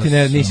prošlosti, šta ti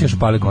nisi još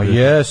upali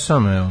kompjuter?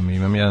 Jesam, evo,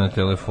 imam ja na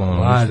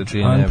telefonu.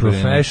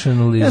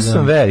 Ja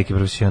sam veliki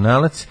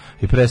profesionalac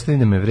i prestani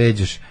da me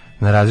vređaš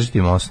na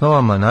različitim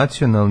osnovama,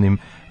 nacionalnim,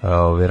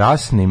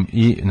 rasnim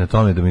i na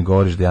tome da mi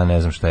govoriš da ja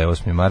ne znam šta je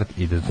 8. mart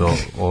i da to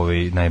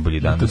najbolji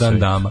dan na dan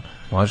dama.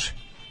 Može?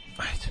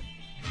 Ajde.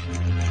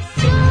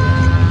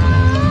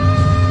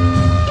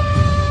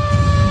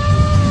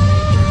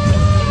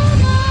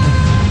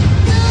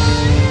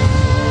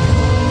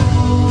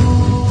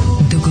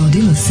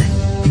 Dogodilo se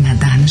na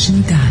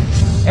današnji dan.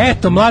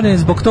 Eto, Mladen,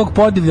 zbog tog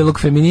podivljelog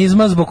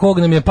feminizma, zbog kog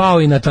nam je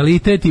pao i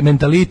natalitet i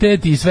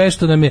mentalitet i sve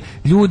što nam je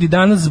ljudi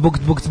danas,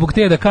 zbog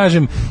te, da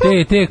kažem,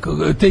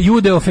 te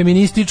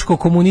judeo-feminističko,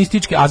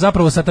 komunističke, a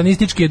zapravo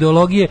satanističke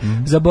ideologije,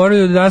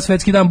 zaboravio da danas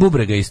svetski dan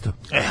bubrega isto.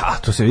 A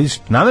to se vidiš,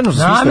 namjerno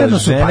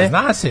su žene. Pa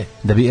zna se.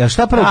 Da bi, a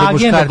šta pravo da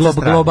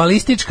muškarci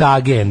globalistička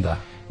agenda.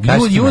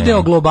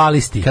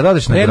 Judeo-globalisti,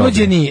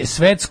 predvođeni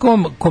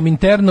svetskom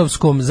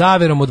kominternovskom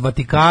zaverom od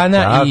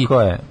Vatikana i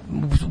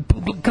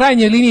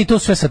krajnje linije to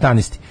sve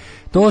satanisti.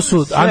 To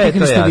su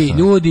antikristovi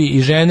ljudi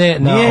i žene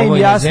na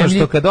ovoj zemlji.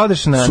 Što kad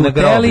odeš na su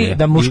hteli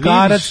da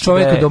muškarac,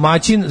 čovjek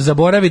domaćin,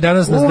 zaboravi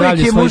danas na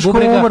zdravlje svojih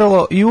bubrega. Uvijek je muško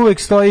umrlo i uvijek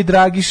stoji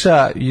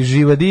Dragiša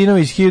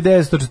Živadinović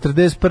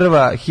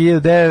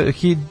 1941.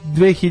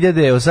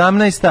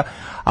 2018.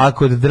 A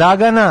kod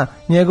Dragana,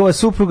 njegova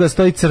supruga,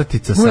 stoji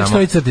crtica samo. Uvijek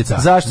stoji crtica.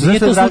 Zašto?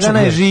 Zato Dragana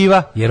je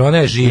živa. Jer ona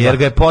je živa. Jer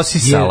ga je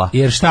posisala.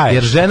 Jer šta je?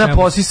 Jer žena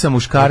posisa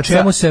muškarca. O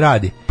čemu se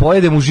radi?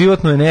 Pojede mu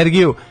životnu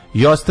energiju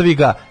i ostavi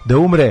ga da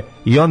umre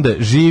i onda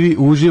živi,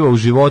 uživa u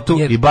životu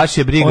i baš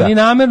je briga. Oni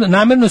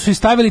namerno su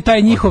istavili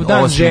taj njihov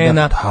dan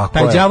žena,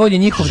 taj đavolji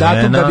njihov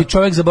datum da bi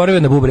čovjek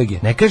zaboravio na bubrege.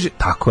 Ne kaže,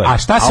 tako je. A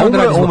šta se onda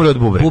radi? Umre od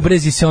bubrega.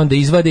 Bubrezi se onda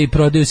izvade i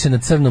prodaju se na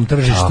crnom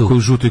tržištu. Tako, u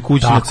žutoj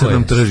kući na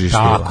crnom tržištu.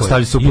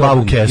 Stavlja se u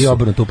plavu kesu.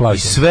 I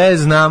sve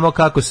znamo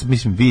kako,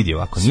 mislim, vidi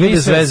ovako.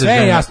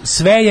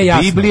 Sve je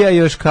jasno. Biblija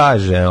još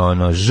kaže,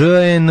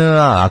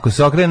 žena, ako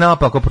se okrene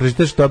naopako, ako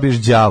pročitaš, dobiješ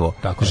đavo.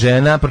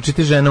 Žena,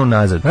 pročiti žena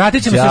unazad.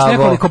 Vratit ćemo se još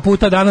nekoliko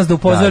puta danas da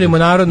upozorimo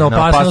narod na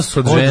opasnost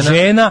od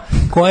žena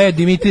koje je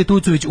Dimitrije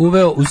Tucović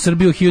uveo u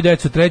Srbiju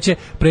 1903.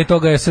 Pre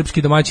toga je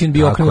srpski domaćin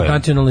bio okrenut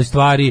nacionalnoj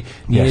stvari,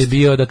 nije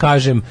bio, da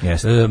kažem,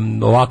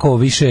 ovako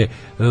više,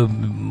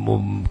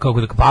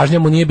 kako da pažnja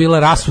mu nije bila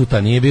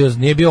rasuta,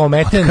 nije bio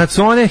ometen. Kad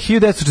su one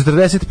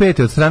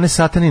 1945. od strane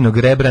sataninog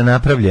rebra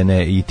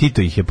napravljene i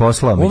Tito ih je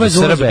poslao među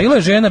Srbe. Bila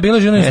je žena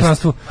u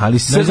inostranstvu.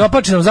 Na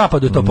izopačenom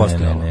zapadu je to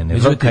postojalo.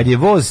 Kad je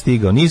voz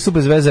stigao, nisu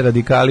bez veze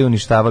radikali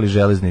uništavali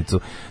železnicu,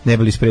 ne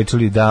bili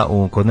sprečili da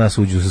kod nas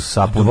uđu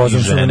sapun i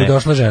žene.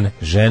 Došle žene.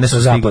 Žene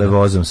su stigle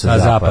vozom sa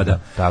zapada.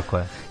 Tako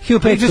je.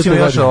 Pričat ćemo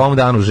još o ovom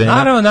danu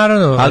žena.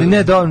 Naravno. Ali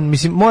ne,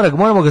 mislim,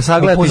 moramo ga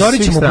sagledati s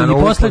svih strana.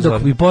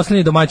 I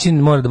posljednji domaćin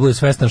mora da bude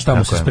svestan šta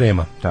mu se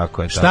sprema.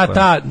 Tako je. Šta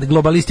ta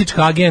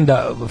globalistička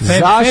agenda,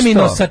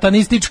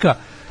 femino-satanistička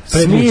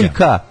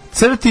Smiljka,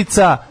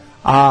 crtica,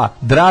 a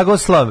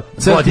Dragoslav,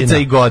 crtica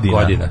i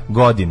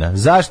godina.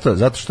 Zašto?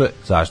 Zašto?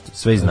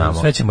 Sve znamo.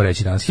 Sve ćemo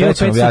reći danas. Sve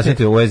ćemo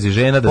objasniti u vezi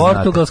žena da znate.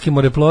 Portugalski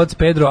moreplovac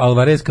Pedro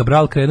Alvarez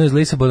Cabral krenuo iz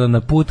Lisabona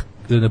na put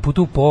na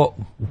putu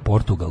u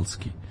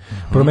portugalski.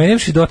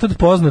 Promenivši dotad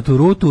poznatu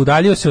rutu,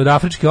 udaljio se od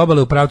afričke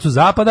obale u pravcu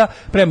zapada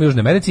prema Južnoj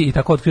Americi i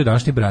tako otkrio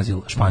današnji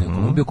Brazil, Španiju,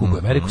 Kolumbiju, Kubu,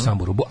 Ameriku,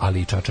 Sambu, Rubu,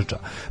 ali i Čačača.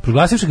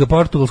 Proglasivši ga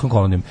portugalskom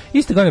kolonijom.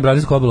 Iste godine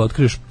brazilsku obalu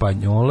otkrio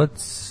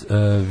Španjolac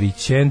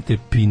Vicente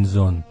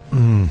Pinzon.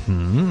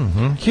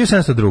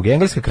 1702.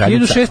 Engleska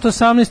kraljica.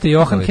 1618.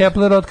 Johann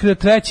Kepler otkrio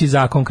treći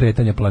zakon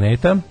kretanja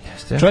planeta.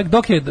 Čovjek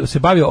dok je se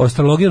bavio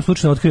astrologijom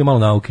slučajno otkrio malo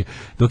nauke.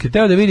 Dok je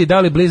teo da vidi da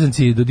li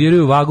blizanci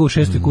dodiruju vagu u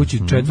šestoj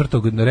kući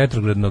četvrtog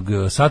retrogradnog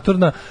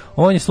Saturna,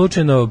 on je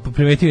slučajno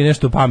primetio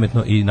nešto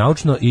pametno i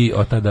naučno i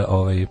od tada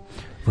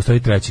postoji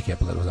treći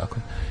Keplerov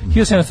zakon.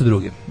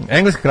 1702.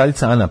 Engleska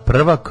kraljica Ana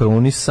I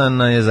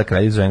krunisana je za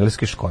kraljicu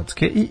Engleske,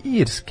 Škotske i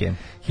Irske.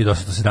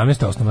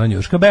 1817. osnovana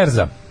njujorška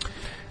berza.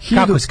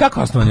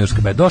 Kako osnovana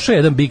njujorška berza? Došao je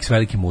jedan bik s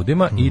velikim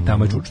udima i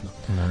tamo je čučno.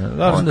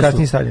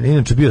 Kasnije stavljen.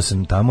 Inače bio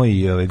sam tamo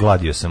i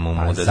gladio sam u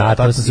mude.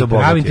 Zato sam se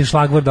pravim ti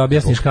šlagvord da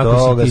objasniš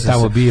kako si ti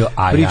tamo bio,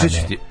 a ja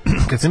ne.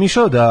 Kad sam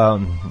išao da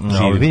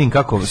vidim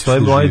kako stoje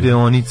moje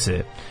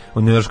deonice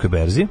u njujorškoj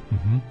berzi.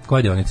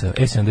 Koja deonica?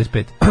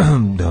 E75.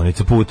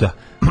 Deonica puta.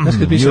 Znaš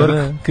kad piše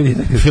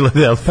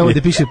Filadelfija. Tamo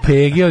gde piše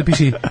PG, ovdje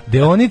piše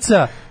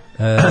deonica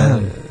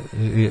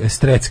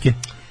Strecke.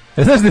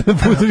 Znaš da na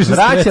putu više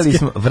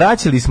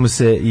vraćali smo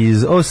se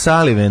iz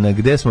O'Sullivana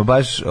gde smo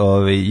baš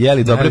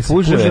jeli dobre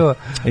puževe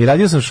i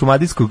radio sam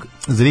šumadijskog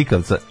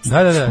zrikavca.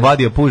 Da.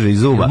 Vadio puže iz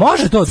zuba.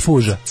 Može to od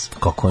puža.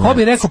 Kako ne? Ko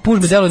bi rekao puž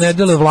mi ne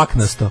deluje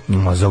vlaknasto?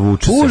 Ma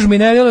zavuče se. Puž mi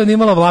ne deluje ni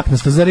malo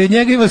vlaknasto. Zar je od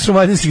njega ima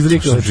šumadijskih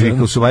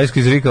zrikavaca?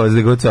 Šumadijski zrikavac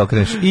da god se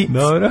okreneš.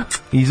 Dobro.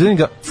 I izvedim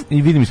ga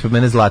i vidim ispred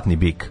mene zlatni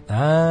bik.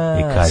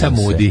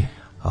 Samudi.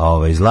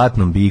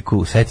 Zlatnom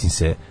biku, setim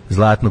se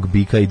zlatnog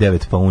bika i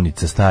 9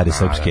 paunica stare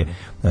srpske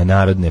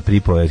narodne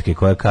pripovetke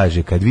koja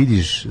kaže kad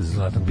vidiš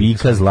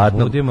bika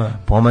zlatnog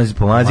pomazi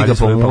ga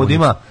po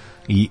mudima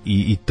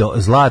i to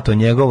zlato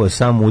njegovo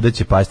samo muda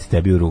će pasti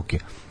tebi u ruke.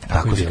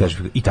 Tako se kaže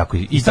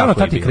i stvarno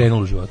tako je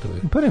krenulo u životu.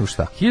 Pa nego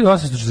šta?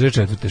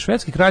 1844.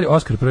 švedski kralj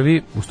Oskar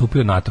I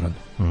ustupio na tron.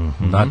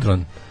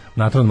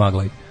 Natron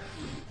Maglaj.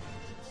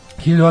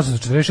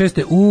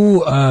 1846.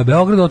 U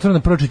Beogradu otvorena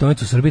prva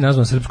čitaonica u Srbiji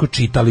nazvana Srpsko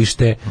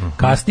čitalište.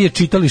 Kasnije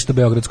čitalište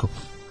beogradsko.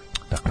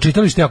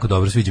 Čitalište jako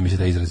dobro, sviđa mi se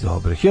taj izraz.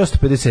 Dobro.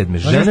 1857.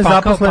 Žene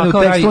zaposlene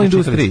u tekstilnoj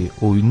industriji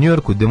u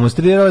Njujorku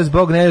demonstrirale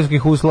zbog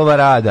neljudskih uslova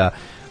rada.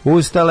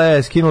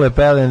 Ustale, skinule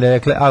pelene,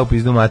 rekle, a u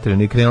pizdu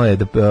materinu i krenule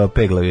da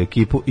peglavi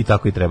ekipu i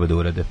tako i treba da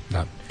urade.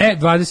 Da.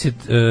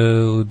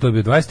 To je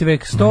bio 20.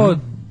 vek,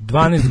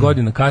 112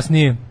 godina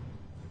kasnije,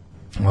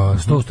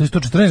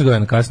 114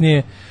 godina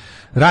kasnije,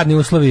 radni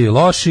uslovi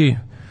loši,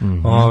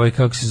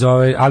 kako se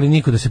zove, ali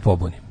niko da se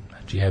pobuni.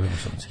 Znači, jebimo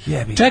sunce.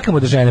 Čekamo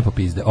da žene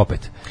popizde,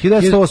 opet.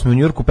 1908. u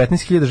Njujorku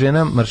 15.000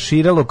 žena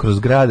marširalo kroz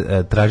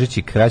grad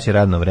tražeći kraće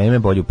radno vreme,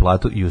 bolju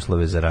platu i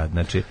uslove za rad.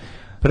 Znači,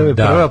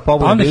 prva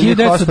pobuna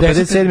bila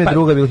 1957,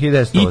 druga bila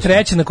 1908. I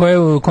treća na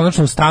kojoj je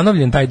konačno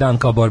ustanovljen taj dan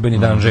kao borbeni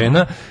dan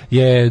žena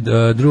je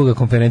druga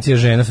konferencija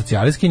žena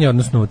socijaliskinja,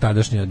 odnosno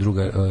tadašnja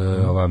druga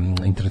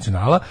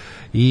internacionala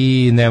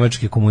i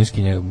nemačke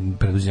komuniskinje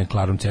predvođene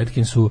Klarom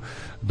Cetkin su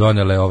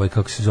donele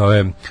kako se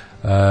zove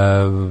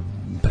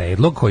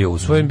predlog koji je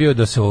usvojen bio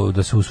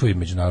da se usvoji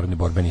međunarodni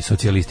borbeni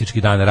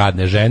socijalistički dan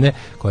radne žene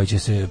koji će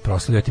se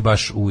proslavljati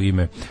baš u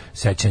ime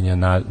sećanja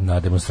na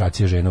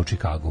demonstracije žena u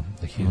Čikagu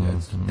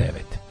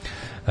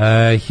 1909.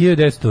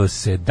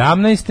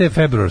 1917.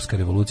 februarska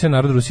revolucija,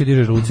 narod Rusije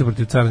diže revoluciju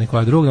protiv cara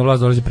Nikolaja II, na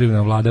vlast dolazi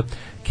privremena vlada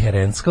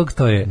Kerenskog,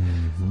 to je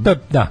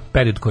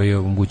period koji je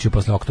omogućio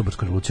posle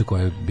oktobarske revolucije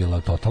koja je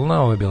bila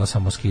totalna, ovo je bila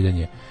samo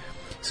skidanje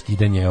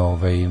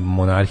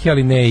monarhije,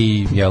 ali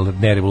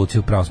ne revolucije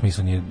u pravom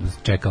smislu, nije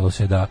čekalo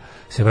se da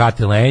se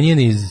vrati Lenin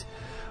iz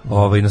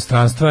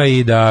inostranstva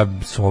i da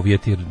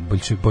Sovjeti,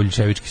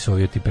 boljševički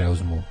Sovjeti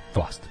preuzmu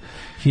vlast.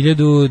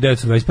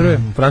 1921.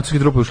 Francuske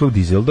trupe ušle u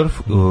Düsseldorf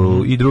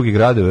i drugi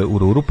gradove u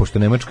Ruru, pošto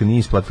Nemačka nije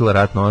isplatila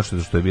ratno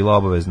odštetu što je bila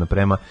obavezna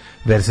prema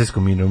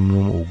Versajskom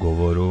mirovnom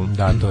ugovoru.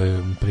 Da, to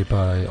je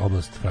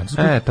oblast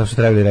Francuske. To su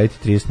trebali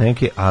raditi 30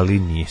 neke, ali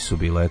nisu,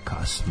 bila je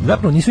kasno.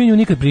 Zapravo nisu nju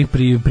nikad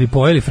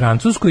pripojili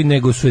Francuskoj,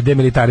 nego su je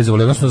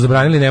demilitarizovali, odnosno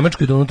zabranili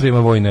Nemačkoj da unutra ima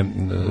vojne,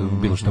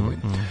 bilo šta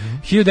vojne.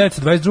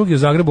 1922. u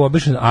Zagrebu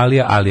obišen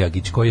Alija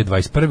Alijagić, koji je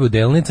 21. u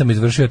Delnicama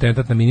izvršio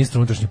atentat na ministra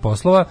unutrašnjih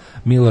poslova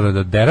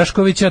Milorada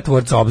Deraškovića,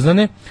 tvorca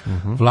obznane,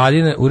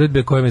 vladine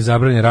uredbe kojom je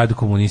zabranjen rad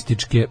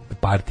komunističke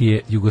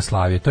partije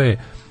Jugoslavije. To je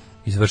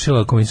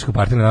izvršila komunistička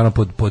partija, naravno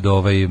pod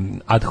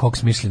ad hoc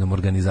smišljenom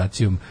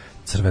organizacijom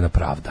Crvena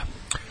pravda.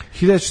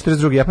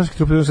 1942. japanske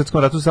trupe u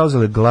Svjetskom ratu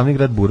zauzele glavni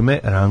grad Burme,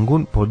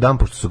 Rangun,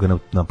 pošto su ga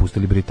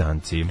napustili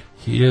Britanci.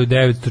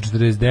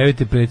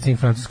 1949. predsjednik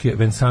Francuske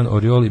Vincent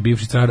Auriol i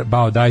bivši car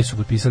Bao Dai su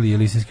potpisali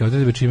Jelisejske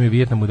odredbe, čime je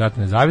Vijetnamu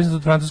data nezavisnost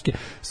od Francuske,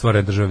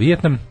 stvorena država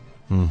Vijetnam,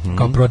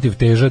 kao protiv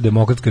teža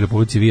Demokratske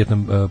republike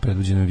Vijetnam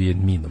predvođenom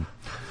Vijetminom.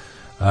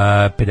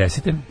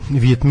 50.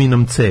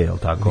 Vijetminom C, je li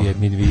tako?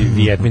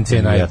 Vijetmin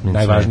C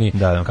najvažniji.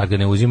 Da. Kad ga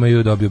ne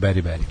uzimaju, dobiju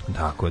beri.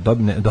 Tako je,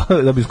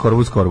 dobiju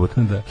skorbut.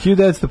 Da.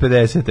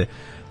 1950.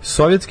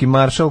 Sovjetski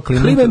maršal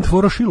Kliment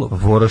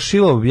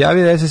Vorošilov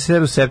objavio da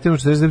SSSR u septembru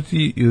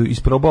 1949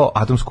 isprobao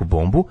atomsku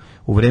bombu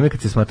u vreme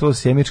kad se smatralo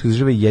sjemenička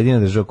država jedina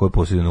država koja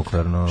posjeduje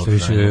nuklearno. Što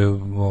više,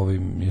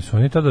 jesu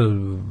oni tada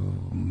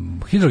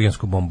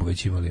hidrogensku bombu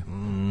već imali?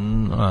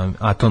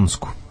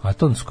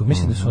 Atonsku,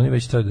 mislim da su oni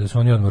već tada, da su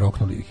oni odmah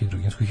roknuli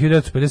hidrogensku.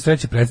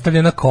 1953.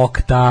 predstavljena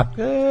kokta.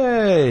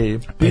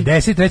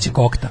 53.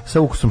 kokta.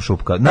 Sa ukusom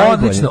šupka.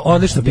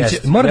 Odlično piće.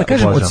 Moram da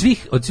kažem,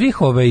 od svih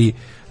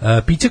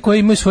pića koje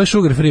imaju svoje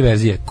sugar free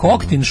verzije,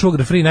 koktin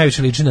sugar free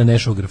najviše liči na ne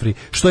sugar free,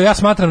 što ja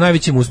smatram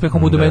najvećim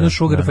uspehom u domenu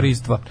sugar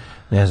freestva.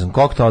 Ne znam,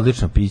 kokta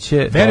odlično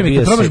piće,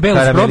 dobije se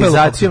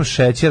karamelizacijom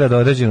šećera do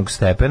određenog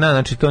stepena,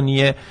 znači to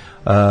nije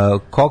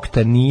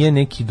kokta nije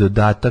neki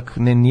dodatak,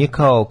 nije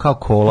kao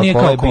kola, nije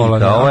kao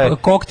kola,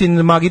 koktin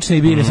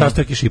magični biljni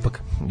sastojak i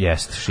šipak.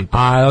 Jeste,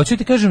 šipak. A hoću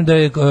ti kažem da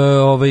je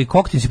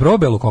koktin, si probao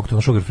belu koktu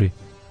na sugar free?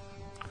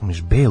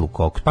 Miš belu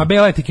koktu. Pa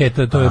bela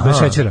etiketa, to je bez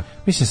šećera.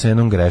 Mislim sa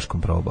jednom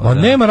greškom probao. Ma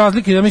nema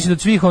razlike, ja mislim da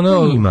svih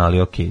ima,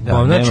 ali okej,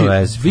 da, znači, nema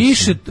veze.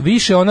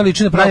 Više ona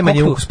liči na pravu koktu.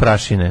 Najmanje ukus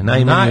prašine,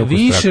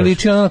 više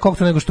liči na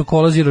koktu nego što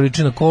Cola Zero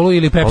liči na kolu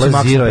ili Pepsi Max.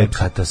 Cola Zero je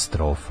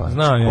katastrofa.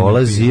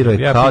 Cola Zero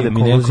je kao da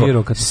mi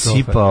neko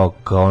sipao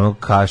kao ono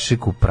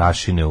kašiku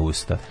prašine u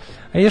usta.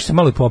 A još se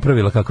malo i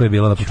popravila kako je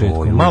bila na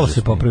početku. Malo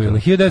se popravila.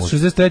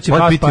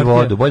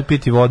 1963. Bolje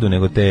piti vodu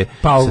nego te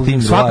sa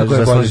tim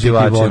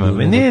zaslađivačima.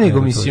 Ne,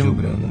 nego mislim,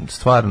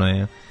 stvarno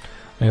je.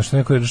 Još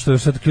neko što je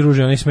sad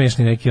kiruži, oni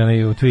smešni neki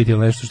onaj u tweet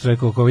ili nešto što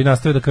rekao, ako vi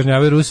nastavite da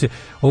kažnjavaju Rusije,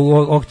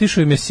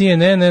 oktišu im je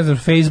CNN, ne znam,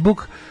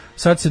 Facebook,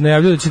 sad se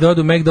najavljuju da će da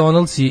odu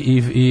McDonald's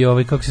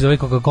i kako se zove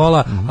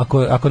Coca-Cola,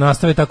 ako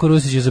nastave tako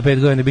Rusi će za 5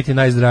 godina biti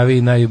najzdraviji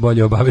i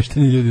najbolje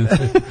obavešteni ljudi na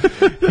svijetu.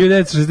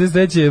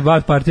 1963. je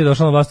Baath partija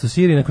došla na vlast u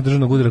Siriji nakon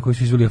državnog udara koji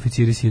su izveli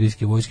oficiri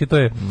sirijske vojske. To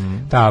je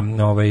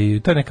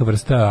to je neka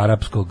vrsta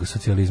arapskog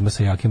socijalizma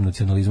sa jakim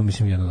nacionalizmom,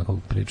 mislim jedna onako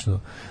prilično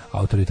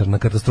autoritarna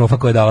katastrofa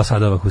koja je dala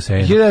Sadama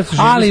Huseina.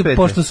 Ali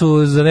pošto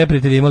su za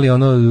neprijatelji imali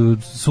ono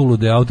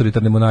sulude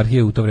autoritarne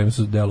monarhije, u to vrijeme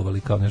su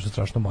delovali kao nešto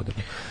strašno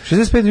moderno.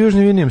 65.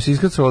 Južni Vijetnam se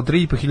iskrcalo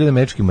 3.500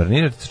 američkih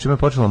marinaca, čime je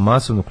počelo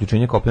masovno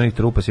uključenje kopnenih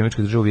trupa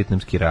sjemeničke države u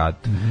vijetnamski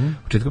rat. U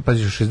početku,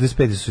 pazi,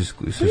 65. su se...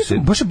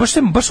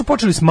 Baš su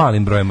počeli s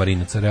malim brojem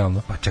marinaca,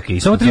 realno. Pa čak i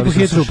samo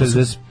 3.500 trupa.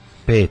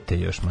 65.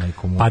 još,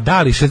 majko mu. Pa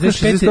da li,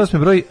 68.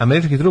 broj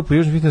američkih trupa u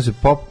Južnom Vijetnamu se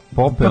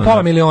popeo.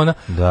 Pola miliona.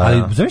 Da.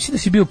 Ali zamisli da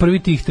si bio prvi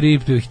tih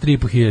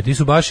 3.500. Ti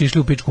su baš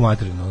išli u pičku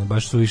materinu.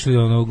 Baš su išli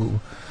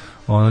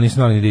nisu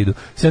znali ni da idu.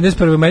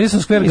 71. Madison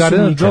Square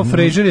Garden, Joe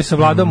Frazier je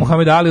savladao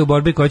Muhammed Ali u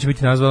borbi koja će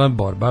biti nazvana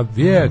borba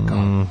vijeka.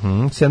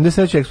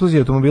 73. eksplozija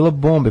automobila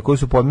bombe koju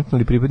su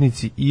podmetnuli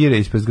pripadnici IRE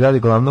ispred zgrade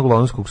glavnog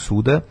londonskog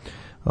suda.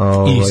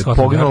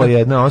 Poginula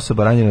jedna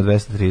osoba, ranjena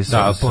 230.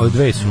 Da,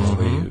 dve su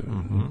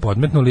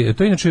podmetnuli.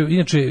 To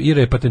inače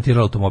IRA je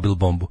patentirala automobil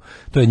bombu.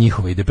 To je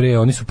njihova ide. Pre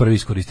oni su prvi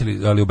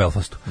iskoristili, ali u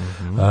Belfastu.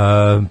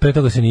 Pre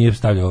toga se nije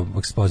stavljao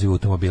eksploziv u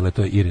automobile,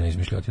 to je IRA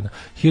izmišljotina.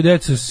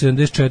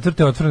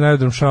 1974. otvoren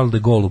aerodrom Charles de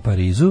Gaulle u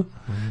Parizu.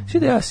 Sve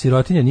da ja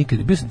sirotinja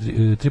nikad, bio sam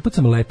 3 puta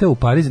sam leteo u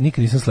Pariz,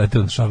 nikad nisam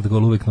sleteo na Charles de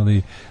Gaulle, uvek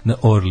na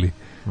Orly.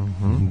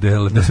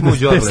 Da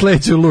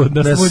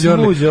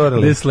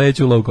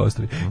sleću low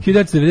costovi.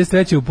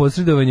 1993. u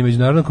posredovanju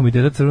Međunarodnog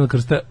komiteta Crvenog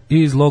krsta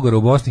iz logora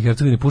u Bosni i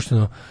Hercegovini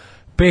pušteno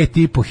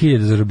 5.500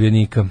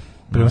 zarobljenika.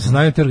 Prema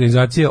saznanju te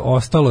organizacije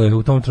ostalo je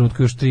u tom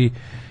trenutku još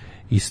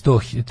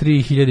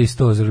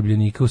 3.100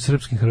 zarobljenika u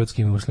srpskim,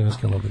 hrvatskim i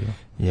muslimanskim logorima.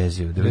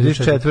 Jezivo.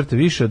 1994.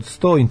 više od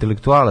 100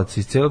 intelektualaca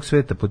iz celog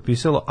sveta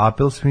potpisalo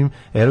apel svim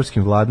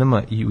evropskim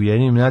vladama i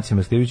Ujedinjenim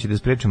nacijama skrivajući da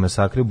spreče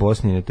masakre u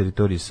Bosni i na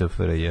teritoriji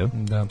SFRJ.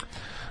 Da.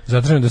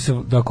 Zatraženo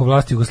da ako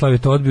vlasti Jugoslavije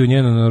to odbiju,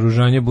 njeno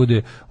naoružanje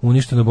bude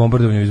uništeno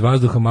bombardovanjem iz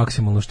vazduha,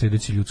 maksimalno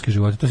štedeći ljudske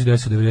živote. To se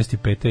desilo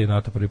 95. je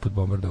NATO prvi put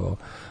bombardovao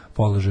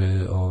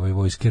položaje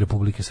vojske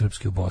Republike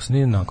Srpske u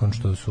Bosni, nakon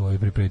što su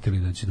pripretili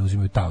da će da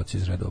uzimaju taoci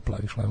iz redova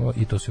plavih šlemova,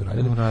 i to su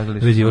uradili.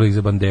 Vezivali ih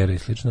za bandere i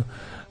slično.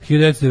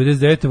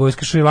 1999.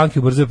 vojska Šrilanke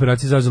u brzoj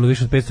operaciji zauzela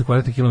više od 500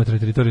 kvadratnih kilometara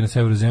teritorije na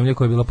severu zemlje,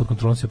 koja je bila pod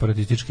kontrolom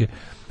separatističke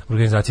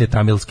organizacije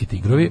Tamilski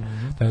tigrovi.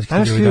 Tamilski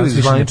tigrovi danas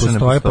više ne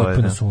postoje,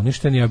 potpuno su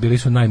uništeni, a bili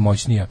su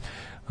najmoćnija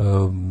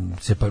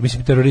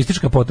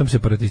teroristička, potom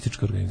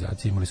separatistička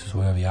organizacija. Imali su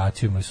svoju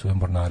avijaciju, imali su svoju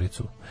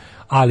mornaricu,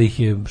 ali ih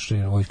je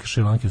vojska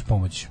Šrilanke uz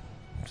pomoć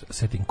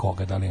setim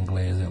koga, da li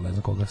Engleze, ne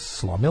znam koga,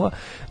 slomila.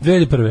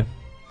 2001.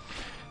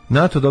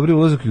 NATO odobrio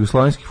ulazak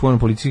jugoslovenskih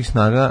vojno-policijskih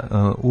snaga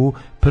u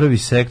prvi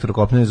sektor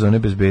kopnene zone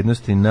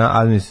bezbednosti na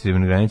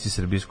administrativnoj granici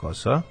Srbije s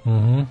Kosova.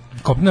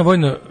 Kopnena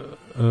vojna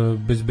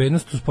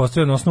bezbednost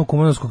uspostavljena na osnovu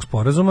Kumanovskog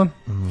sporazuma.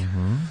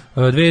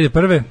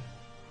 2001.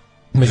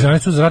 Međunarodni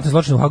sud za ratne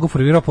zločine u Hagu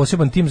formirao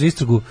poseban tim za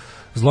istragu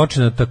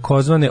zločina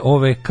takozvane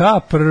OVK.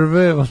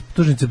 Prve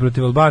optužnice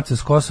protiv Albanaca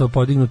s Kosova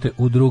podignute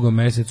u 2.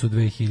 mesecu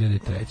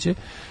 2003.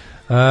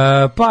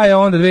 Pa je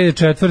onda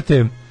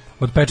 2004.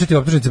 Otpečati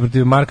optužnice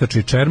protiv Markača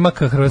i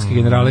Čermaka, hrvatski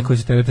generale koji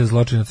se terete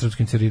zločin nad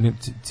srpskim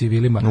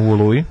civilima. U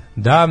Oluji.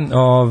 Da,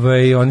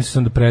 oni su se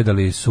onda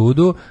predali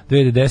sudu.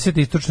 2010.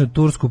 istočnu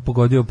Tursku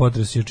pogodio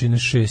potres jačine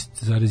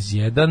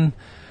 6,1.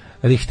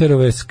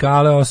 Richterove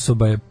skale,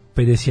 osoba je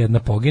 51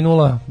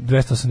 poginula,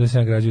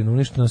 287 građevina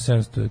uništeno,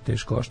 700 je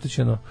teško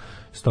oštećeno,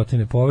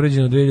 100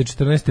 povređeno.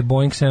 2014.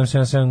 Boeing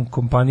 777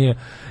 kompanije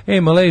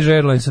Malaysia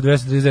Airlines sa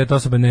 239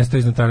 osoba nestao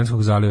iznad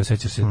Talijanskog zaliva,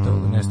 seća se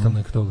tog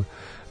nestalnog tog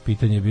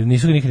pitanja.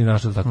 Nisu ga nikad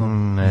našli tako?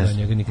 Da,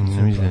 njega nikad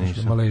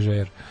nisu. Malaysia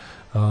Air.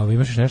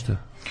 Imaš još nešto?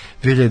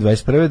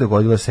 2021.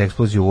 dogodila se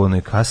eksplozija u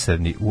vojnoj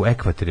kasarni u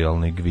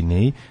ekvatorijalnoj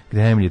Gvineji,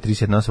 gde najmanje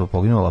 31 osoba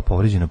poginula, a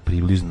povređeno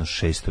približno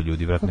 600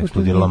 ljudi. Vratno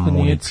eksplodirala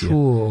municija. Kako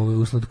to niko nije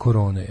čuo usled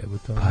korone?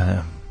 Pa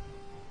ne.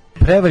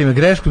 Prevarime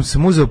greškom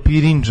sam uzeo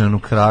pirinđanu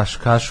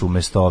kašu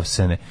umesto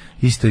ovsene.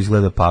 Isto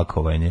izgleda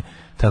pakovanje.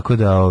 Tako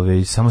da,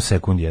 samo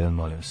sekund jedan,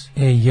 molim vas.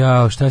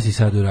 Šta si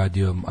sad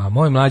uradio? A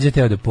moj Mlađa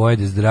teo da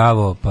pojede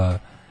zdravo, pa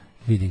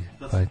vidi.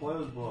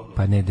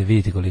 Pa ne, da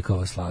vidite koliko je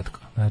ovo slatko.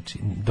 Znači,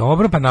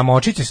 dobro, pa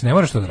namočit će se, ne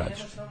moraš to da radiš.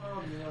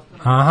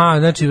 Aha,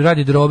 znači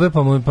radi drobe,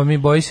 pa mi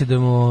boji se da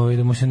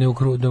mu se ne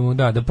ukru,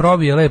 da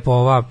probije lepo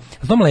ova.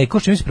 A to mleko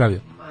što mi si pravio?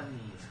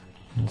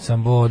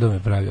 Sam vodom je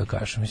pravio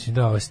kašu. Mislim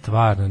da ovo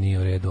stvarno nije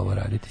u redu ovo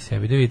raditi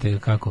sebi. Da vidite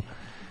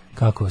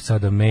kako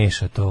sada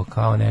meša to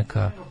kao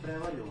neka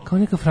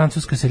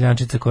francuska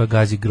seljančica koja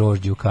gazi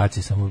grožđe u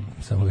kaci,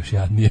 samo još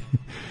jadnije.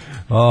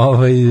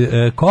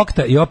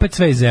 Kokta i opet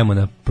sve iz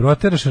Zemuna.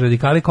 Proteraš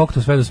radikali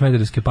koktu sve do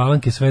Smederevske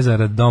Palanke, sve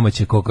zarad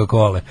domaće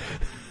Coca-Cole.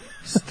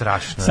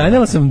 Strašno.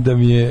 Sanjala sam da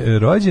mi je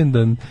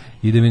rođendan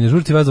i da mi na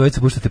žurci vas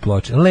dvojica puštate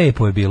ploče.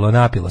 Lepo je bilo,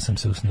 napila sam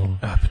se u snu.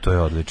 To je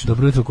odlično.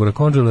 Dobro jutro,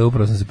 Kurakonđole,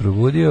 upravo sam se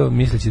probudio,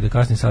 misleći da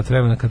kasni sat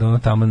vremena kada ono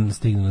taman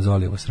stigne na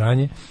Zolijevo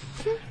sranje.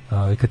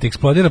 Kad ti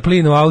eksplodira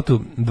plin u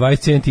autu, 20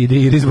 centi ide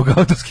iri zbog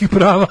autorskih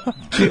prava.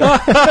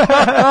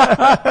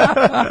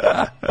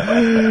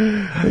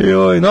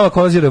 Nova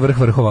Kozira vrh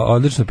vrhova,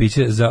 odlično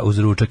piće za uz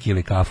ručak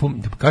ili kafu.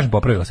 Kažem,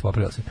 popravila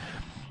se.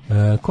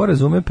 Ko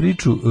razume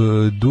priču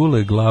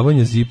Dule,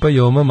 Glavonja, Zipa,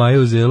 Joma, Maja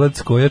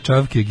Uzelac, Koja,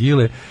 Čavke,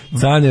 Gile,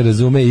 Cane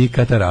razume i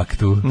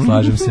kataraktu.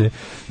 Slažem se.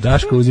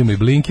 Daško uzima i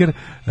blinker.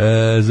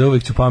 Za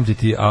uvek ću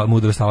pamtiti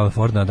mudrost Alana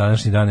Forda. Na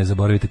današnji dan ne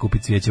zaboravite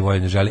kupiti cvijeće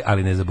voljene želi,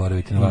 ali ne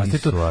zaboravite na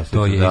vlastitu.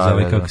 To je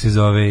kako se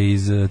zove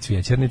iz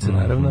cvijećarnice,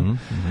 naravno.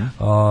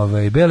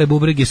 Bele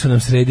bubrege su nam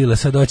sredile,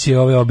 sad oći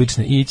ove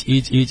obične.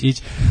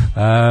 Ić.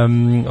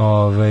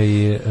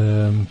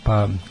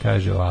 Pa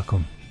kaže ovako.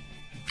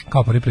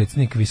 Kao prvi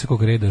predsjednik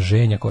visokog reda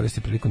ženja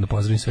koristi prilikom da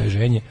pozdravim sve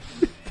ženje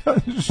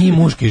i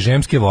muške i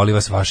žemske, voli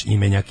vas vaš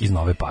imenjak iz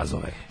Nove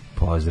Pazove.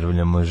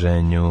 Pozdravljamo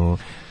ženju.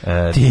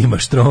 Ti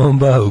imaš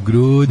tromba u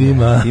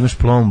grudima. Ti imaš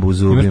plombu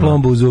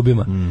u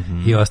zubima.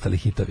 I ostali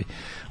hitovi.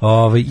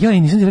 Ja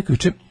i nisam ti rekao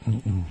juče,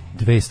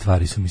 dve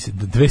stvari su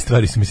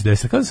mi se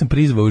desile. Kada sam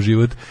prizvao u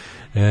život,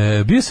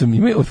 bio sam,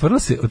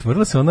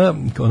 otvorila se ona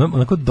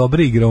onako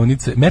dobre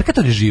igraonice.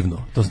 Merkator je živno,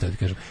 to sam da ti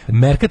kažem.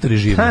 Merkator je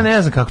živno.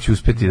 Ne znam kako će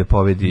uspjeti da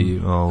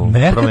pobedi ovu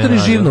promenadu. Merkator je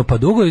živno, pa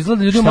dugo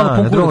izgleda ljudi malo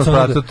punkurac. Na drugom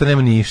spratu to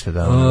nema ništa.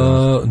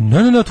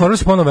 Ne, otvorila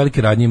se ponovno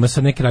velike radnje, ima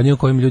sad neke radnje u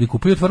kojim ljudi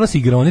kupuju, otvorila se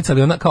igraonica,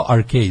 ali ona kao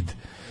arcade.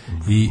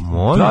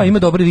 Da, ima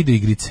dobre video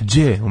igrice.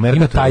 Gdje? U Merkatoru?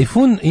 Ima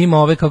Tajfun, ima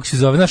ove, kako se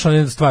zove, znaš,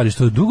 one stvari,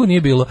 što dugo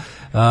nije bilo.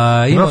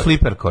 Ima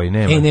fliper koji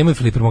nema. Nemaju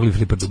fliper, mogli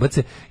fliper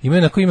dubace. Ima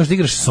na koji imaš da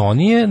igraš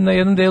Sony-je na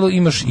jednom delu,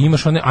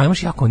 imaš one,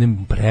 imaš jako one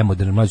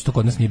premoderne, mlađe, to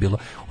kod nas nije bilo.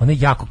 One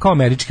jako, kao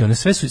američke, one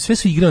sve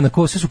su igre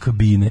onako, sve su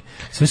kabine,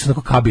 sve su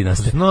onako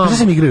kabinaste. Što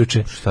sam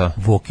igrajuče? Šta?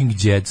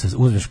 Walking Dead,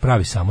 uzmeš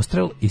pravi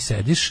samostrel i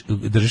sediš,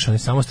 držiš onaj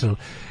samostrel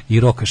i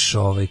rokaš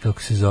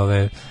kako se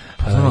zove,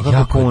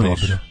 jako je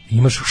dobro.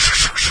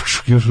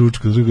 Imaš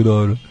ručku, drugo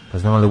dobro. Pa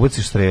znam, ali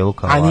ubaciš strelu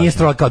kao... A nije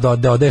strela kao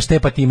da odeš te,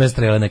 pa ti ima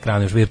strele na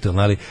ekranu, još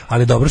virtualno,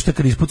 ali dobro što je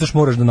kad ispucaš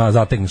moraš da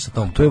zategneš sa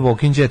tom. To je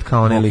Walking Dead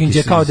kao ne lik. Walking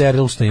Dead kao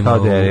Daryl što ima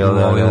u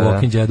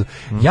Walking Deadu.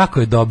 Jako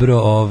je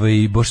dobro,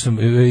 boš sam,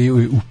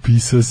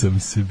 upisao sam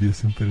se, bio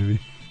sam prvi.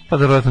 Pa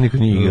da vjerojatno niko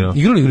nije igrao.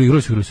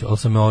 Igrali su, ali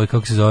sam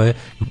kako se zove,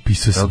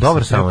 upisao sam se.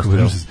 Dobar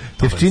samostrel.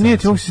 Jeftinije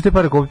ti mogu si te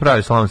pare kupi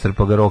pravi samostrel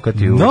pa ga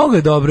rokati u... Mnogo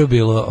je dobro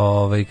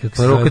bilo, kako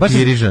se zove.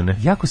 Rokati irižane.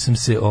 Jako sam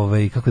se,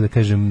 kako da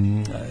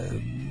kažem,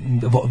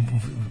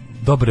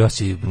 dobro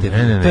osjećaj.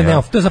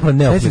 To je zapravo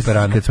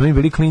neofliperano. Kad smo mi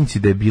bili klinci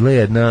da je bila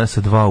jedna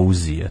sa 2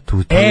 uzija.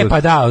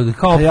 Pa da,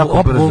 kao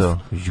Op-Wolf.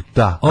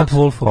 Da,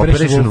 Op-Wolf,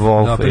 Operation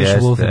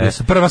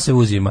Wolf. Prva se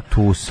uzima.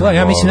 To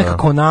ja mislim neka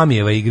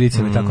Konamijeva igrica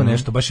ili tako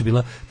nešto. Baš je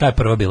bila, ta je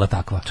prva bila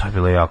takva. Ta je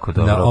bila jako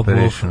dobra,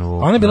 Operation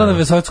Wolf. Ona je bila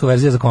na sovjetska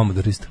verzija za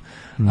Commodore isto.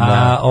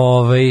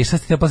 Šta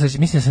ste posle,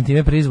 mislim da sam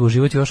time prizvao u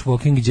život još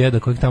Walking Deada,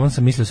 kojeg tamo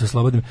sam mislio se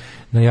oslobodim.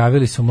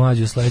 Najavili su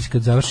Mlađu sledeći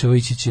kad završe ovo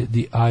ići će The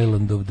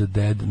Island of the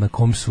Dead, na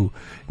kom su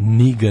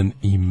Negan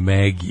i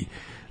Maggie.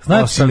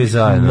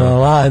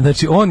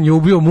 Znači on je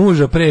ubio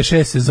muža pre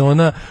 6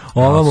 sezona,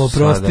 ova mu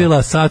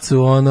oprostila, sad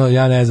su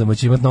ja ne znam,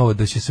 hoće imati novo,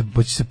 da će se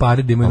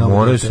pariti da imaju novo.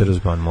 Moraju se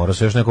razbaviti, mora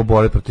se još neko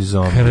boriti protiv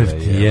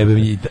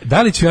zombi.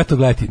 Da li ću ja to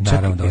gledati?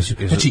 Naravno da hoću.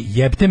 Znači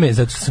jebte me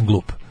zato što sam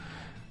glup.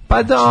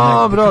 Pa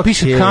dobro,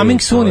 piše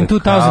coming soon in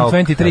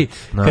 2023.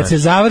 Kad se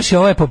završi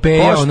ova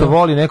epopeja, ono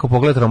voli neko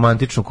pogled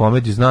romantičnu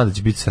komediju, zna da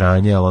će biti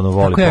sranje, ali ono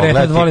voli pogledati. Tako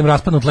ja rekao, volim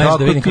raspadnut leš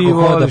da vidim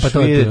kako hoda, pa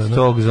to je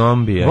tog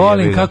zombija.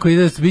 Volim kako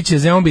ide, biće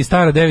zombi,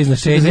 stara devizna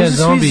štednja,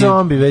 zombi. Svi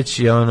zombi već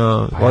je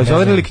ono,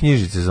 otvorili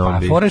knjižice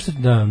zombi. Pa fore što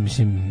da,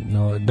 mislim,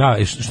 no, da,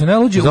 što ne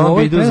luđe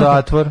zombi idu u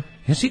zatvor.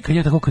 Ja svi kad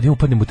ja tako kad ja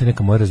upadnem u te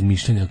neka moja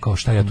razmišljanja kao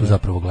šta ja tu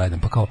zapravo gledam,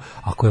 pa kao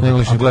ako je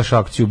ne gledaš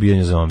akciju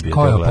ubijanja zombija,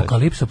 kao je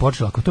apokalipsa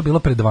počela, ako to bilo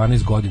pre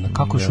 12 godina,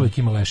 kako još uvijek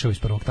ima leševa iz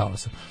prvog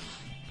talasa?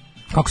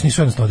 Kako se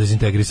nisu jednostavno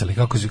dezintegrisali,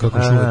 kako još uvijek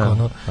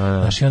ono,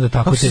 znaš, i onda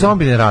tako kako se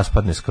zombi ne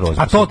raspadne skroz.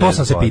 A to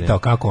sam se pitao,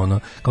 kako ono,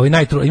 kao i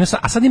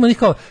a sad ima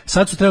kao,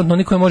 sad su trenutno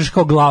niko možeš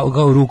kao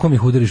rukom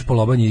ih udariš po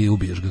lobanji i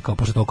ubiješ ga, kao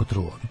pošto toliko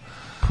truo.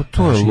 Pa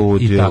to je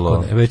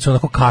ludilo. Već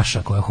onako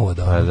kaša koja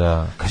hoda. Pa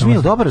da. Kaži mi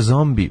je dobar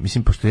zombi,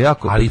 mislim, pošto je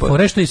jako... Ali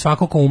fore što i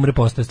svako ko umre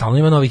postaje, stalno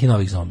ima novih i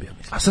novih zombija.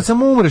 Mislim. A sad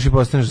samo umreš i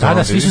postaneš zombi.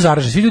 Da, svi su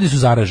zaraženi, svi ljudi su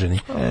zaraženi.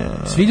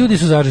 Svi ljudi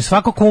su zaraženi,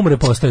 svako ko umre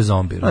postaje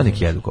zombi. A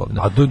neki jedu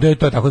govna. A to je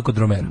tako i kod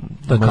Romero.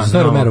 To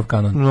je Romerov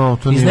kanon.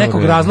 Iz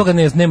nekog razloga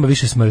nema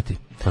više smrti.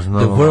 The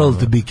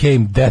world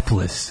became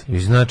deathless. I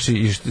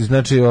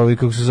znači ovi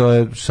kako se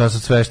zove sad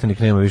sveštenik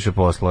nema više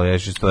posla,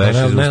 ješi stoješ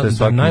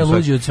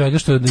najluđi od svega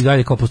što i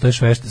dalje kao postoje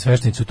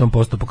sveštenici u tom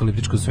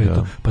postapokaliptičkom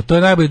svetu. Pa to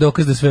je najbolji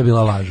dokaz da sve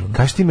bila laž.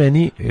 Kaži ti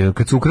meni,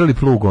 kad su ukrali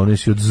plug, oni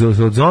su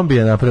od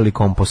zombija napravili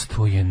kompost.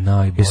 To je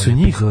najbolje. Jesu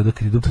njih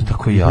kad idu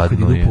tako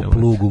jadno po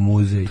plugu u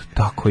muzej.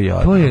 Tako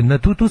jadno.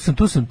 To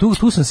je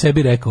tu sam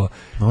sebi rekao.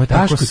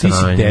 Daško, ti si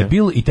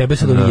debil i tebe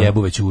sad oni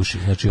jebu već uši.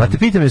 Znači, pa te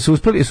pitam, jesu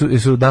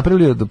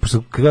napravili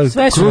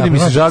krudi mi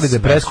se žali da je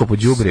preskopo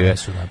đubrive.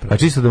 A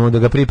čisto da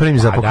ga pripremi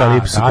za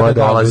apokalipsu koja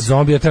dolazi. Od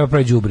zombija treba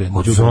pravi đubre.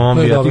 Od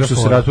zombija, ti što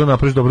se ratuje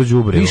napraviš dobro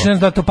đubrivo. Više ne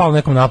da to palo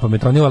nekom na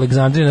pamet. Oni u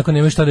Aleksandriji neko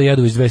nemaju šta da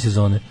jedu iz 2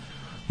 sezone.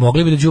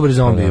 Mogli bi da đubre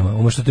zombijima,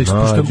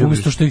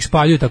 umjesto što ih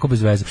spaljuju tako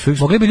bez veze.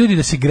 Mogli bi ljudi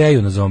da se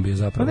greju na zombije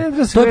zapravo.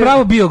 To je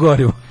pravo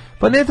biogorivo.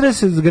 Pa ne treba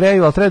se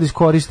zgreju, ali treba da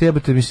iskoristi,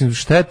 jebate, mislim,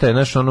 šteta je,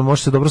 znaš, ono,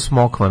 može se dobro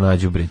smokva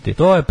nađubriti.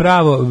 To je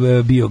pravo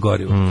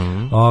biogorivo.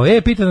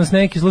 Pita nas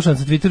neki slušalac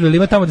na Twitteru, ili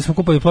ima tamo gde smo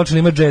kupali ploče, ili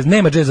ima džez?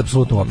 Nema džez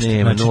apsolutno uopšte.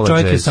 Nema, znači,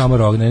 čovjek je samo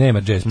rogne,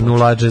 nema džez ploče.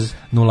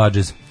 Nula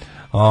džez.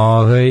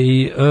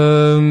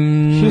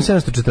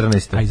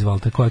 1714. A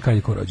izvalite, kad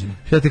je ko rođen?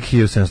 Ja tek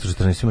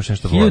 1714, imaš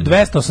nešto voljeno.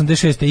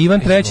 1286.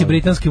 Ivan III.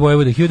 Britanski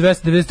vojvode.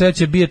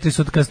 1293.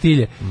 Beatrice od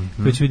Kastilje.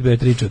 Koji će biti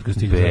Beatrice od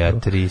Kastilje.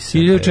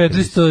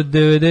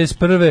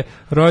 1491.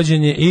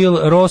 rođen je Il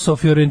Rosso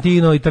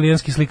Fiorentino,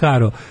 italijanski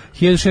slikaro.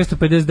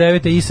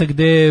 1659. Isaac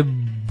de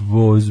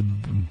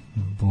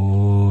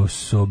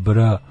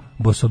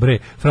Bosobre,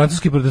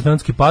 francuski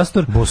protestantski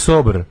pastor.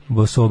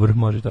 Bosobr,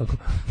 može tako.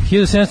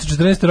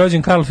 1714.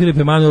 rođen Karl Philipp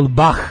Emanuel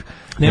Bach,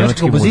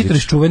 nemački kompozitor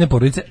iz čuvene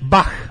porodice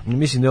Bach.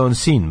 Mislim da je on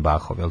sin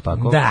Bachov, je li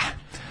tako? Da.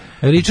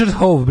 Richard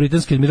Hove,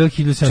 britanski admiral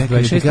 1726.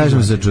 Čekaj, ti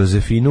kažem za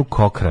Josephinu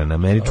Cochrane,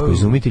 američku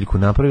izumiteljku,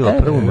 napravila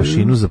prvu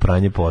mašinu za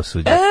pranje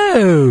posuđa.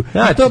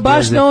 To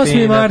baš na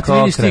 8. mart,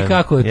 vidiš ti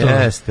kako je to.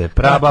 Jeste,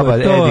 prababa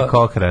Eddie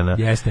Cochrana.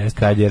 Jeste.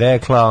 Kad je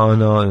rekla,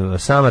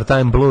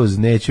 Summertime Blues,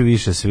 neću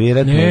više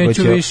svirati.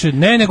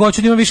 Nego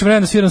hoću da imam više vremena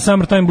da sviram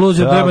Summertime Blues,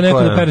 jer treba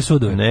neko da pere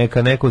sudove.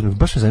 Neko,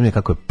 baš me zanima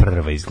kako je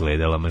prva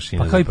izgledala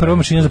mašina. Pa kao i prva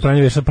mašina za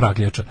pranje veša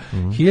prakljača.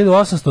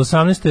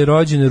 1818. je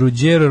rođen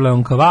Ruggero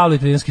Leoncavallo,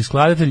 italijanski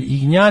skladatelj,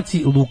 Ignjaci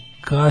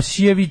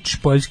Lukasijević,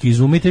 poljski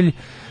izumitelj,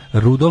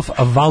 Rudolf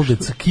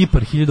Valdec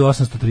Kipar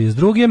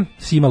 1832.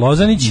 Sima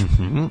Lozanić,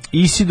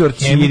 Isidor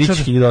Ćirić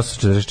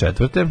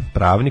 1844.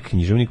 Pravnik,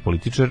 književnik,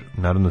 političar,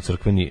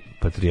 narodno-crkveni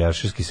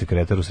patrijaršijski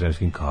sekretar u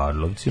Sremskim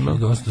Karlovcima.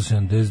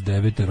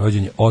 1879.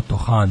 rođen je Otto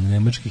Hahn,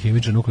 nemački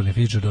hemičar, nuklearni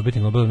fizičar,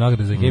 dobitnik Nobelove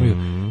nagrade za kemiju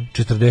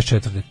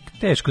 44.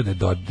 Teško da je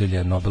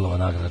dodeljena Nobelova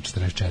nagrada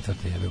 44.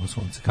 Jebemo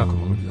sunce. Kako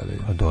mogu da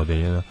dodeljena?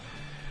 Dodeljena.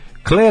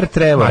 Claire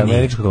Trevor,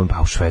 američka,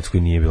 pa u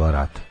Švedskoj nije bila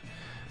rata.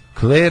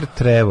 Claire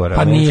Trevor.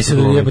 Pa nije se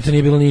dojebate,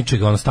 nije bilo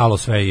ničega, ono stalo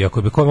sve, i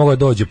ako bi ko mogao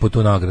dođe po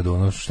tu nagradu,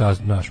 ono šta,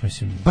 znaš,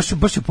 mislim,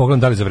 baš je pogledam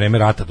da li za vreme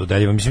rata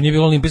dodeljeva, mislim, nije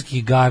bilo olimpijskih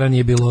igara,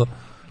 nije bilo,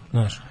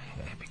 znaš,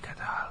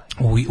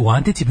 u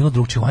Antici je bilo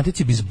drugčije, u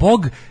Antici bi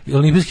zbog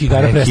olimpijskih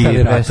igara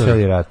prestali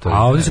ratovi.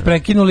 A ovdje su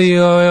prekinuli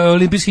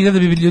olimpijski igara da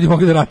bi ljudi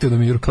mogli da ratuju na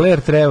miru.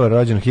 Claire Trevor,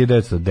 rođen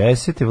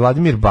 1910.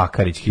 Vladimir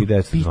Bakarić,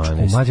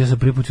 1912. Mađa, ja sam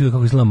prvi put vidio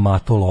kako izgleda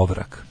Mato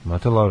Lovrak.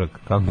 Mato Lovrak,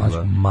 kako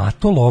izgleda?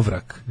 Mato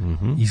Lovrak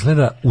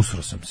izgleda,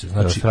 usro sam se.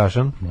 Znači,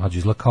 strašan? Mađa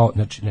izgleda kao,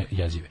 znači, ne,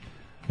 jezive.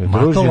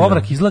 Mato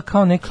Lovrak izgleda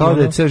kao neki... Kao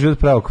da je ceo život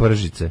pravo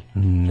kvržice.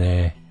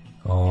 Ne.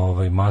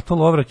 Mato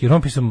Lovrak, jer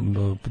on pisam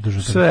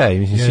sve,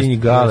 mislim, Sinji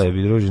Galeb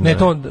i družina. Ne,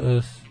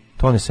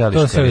 to ne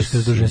Seliška. To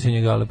je družina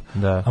Sinji Galeb.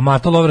 Da. A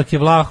Mato Lovrak je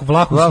vlah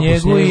u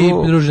snijegu i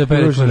družina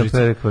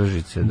Pere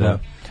Kvržice. Da.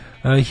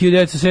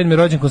 1907.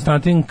 rođen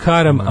Konstantin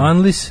Karam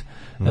Anlis,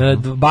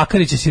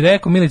 Bakarića si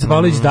rekao, Milica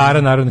Pavlović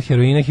Dara, narodna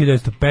heroina,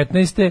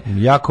 1915.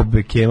 Jakob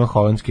Bekema,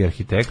 holandski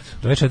arhitekt.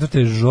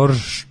 24. George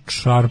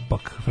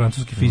Charpak,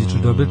 francuski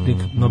fizičar, dobitnik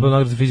Nobel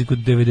nagrade za fiziku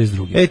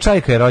 92.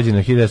 Čajka je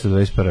rođena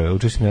 1921.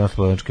 Učesnik na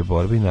slovenačke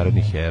borbe i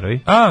narodni heroj.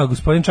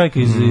 Gospodin Čajka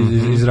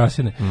iz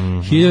Rasine.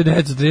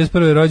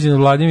 1931. je rođen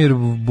Vladimir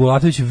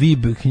Bulatović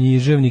Vib,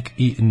 književnik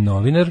i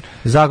novinar.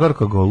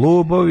 Zagorka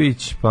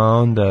Golubović, pa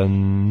onda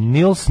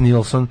Nils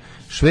Nilsson,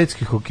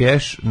 švedski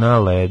hokeš na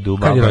ledu,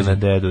 baba na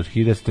dedu,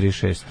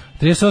 1936.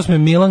 38.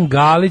 Milan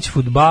Galić,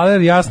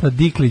 fudbaler, Jasna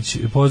Diklić,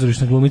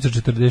 pozorišna glumica,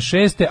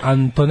 46.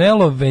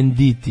 Antonello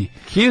Venditti,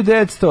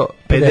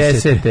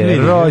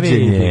 1950.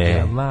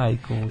 rođenje.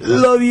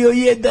 Lovio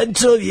jedan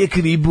čovjek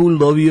ribu,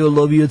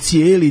 lovio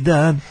cijeli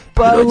dan,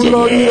 pa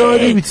ulovio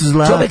ribicu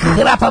zlatu. Čovjek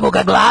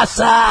hrapavoga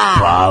glasa,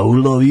 pa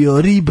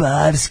ulovio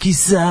ribarski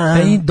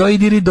san.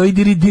 Dojdiri,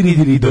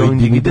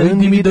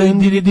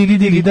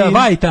 da,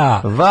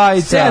 Vajta.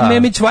 Sead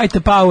Memić, Vajta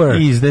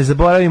Power. I ne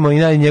zaboravimo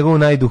i njegovu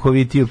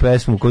najduhovitiju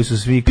pesmu koju su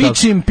svi kao...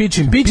 Pičim,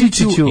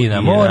 pičiću i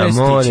na more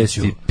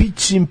stičiću.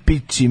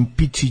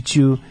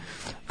 Pičiću.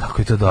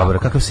 Kako je to dobro,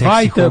 kakav seksi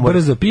Vajta, humor.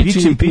 Brzo,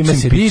 pičim,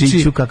 se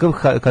diči. Kakav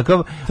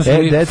to su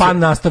fan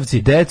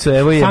nastavci. Deco,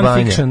 evo je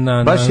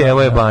banja. Baš je,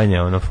 evo je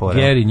banja, ono fora.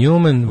 Gary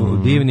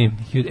Newman, divni.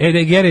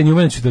 Gary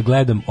Newman ću da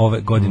gledam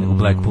ove godine u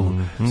Blackpoolu.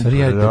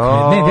 Sorry,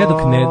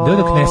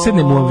 dok ne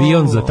sednem u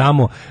avion za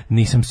tamo,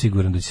 nisam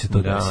siguran da će se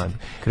to desiti.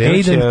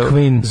 Aidan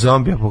Quinn,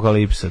 zombi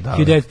apokalipsa.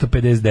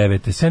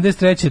 1959.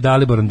 73.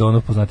 Dalibor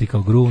Andonov, poznati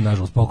kao Gru,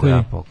 nažalost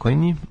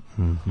pokojni.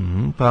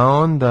 Pa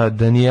onda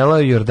Danijela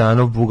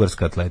Jordanov,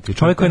 bugarska atletička.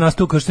 Čovjek koji je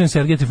nastao krštenjem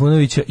Sergeja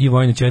Trifunovića i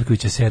Vojina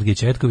Četkovića, Sergej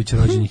Četković,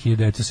 rođen je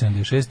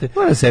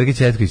 1976. Sergej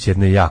Četković je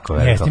jedna jako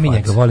velika. Jeste, mi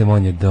njega volimo,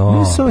 on je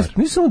dobar.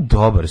 Nisam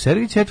dobar.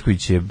 Sergej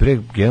Četković je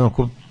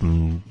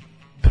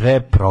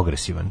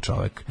preprogresivan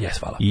čovjek. Jes,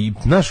 hvala. I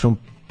znaš,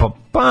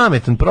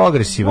 pametan,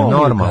 progresivan,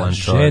 normalan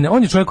čovjek.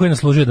 On je čovjek koji je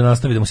naslužio da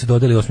nastavi da mu se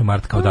dodeli 8.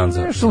 marta kao dan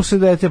za... Nešto mu se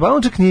dete, pa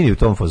on čak nije u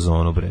tom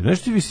fazonu, bre.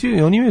 Nešto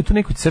oni imaju tu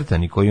neki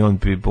crtani koji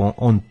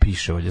on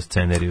piše, valjda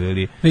scenariju,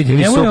 ili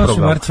njemu je 8.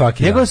 mart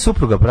svaki dan. Njegova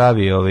supruga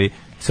pravi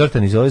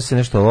crtani, zove se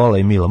nešto Lola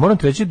i Mila. Moram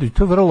ti reći da je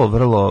to vrlo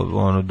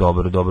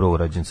dobro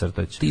urađen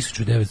crtač.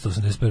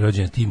 1985.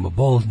 rođen Timo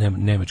Boll,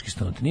 nemački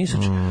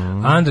stonotenisač.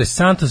 Andres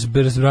Santos,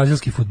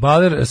 brazilski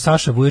fudbaler.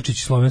 Saša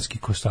Vuječić, slovenski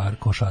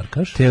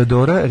košarkaš.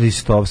 Teodora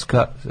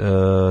Ristovska,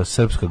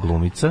 srpska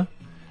glumica.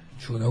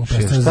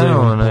 Šta je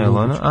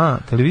ona?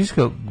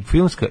 Televizijska,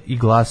 filmska i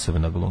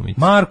glasovna glumica.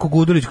 Marko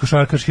Gudulić,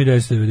 košarkaš,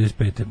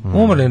 1995.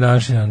 Umrli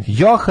naši dan.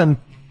 Johan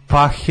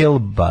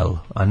Pachelbel,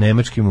 a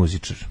nemački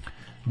muzičar.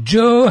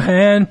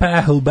 Johann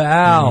Pachelbel,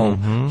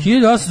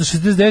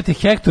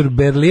 1869. Hector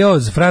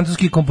Berlioz,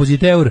 francuski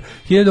kompoziteur.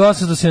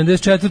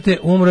 1874.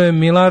 umro je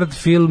Millard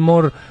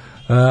Fillmore,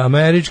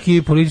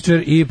 američki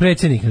političar i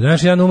predsjednik.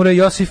 Današnji dan umro je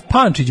Josif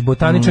Pančić,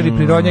 botaničar i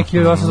prirodnjak,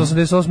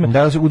 1888.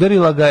 Da,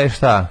 udarila ga je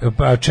šta?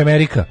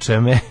 Čemerika.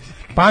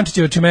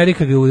 Pančićeva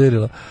čemerika ga je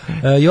udarila.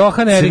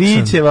 Johan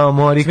Eriksson. Cvićeva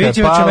omorika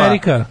pala.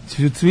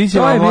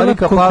 Cvićeva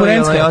omorika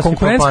pala.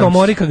 Konkurentska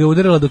omorika ga je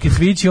udarila dok je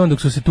Cvić i on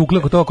dok su se tukli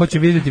oko toga ko će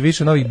vidjeti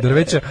više novih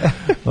drveća.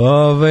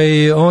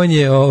 On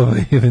je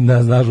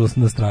nažalost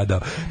nastradao.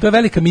 To je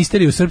velika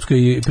misterija u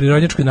srpskoj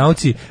prirodnjačkoj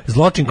nauci,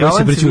 zločin koji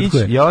se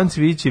prećutkuje. Jovan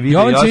Cvić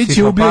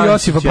je ubio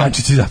Josipa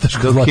Pančića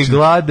zato dok je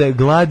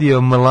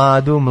gladio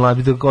mladu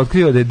dok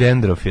otkrio da je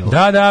dendrofil.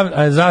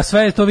 Da, za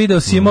sve je to video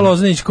Simo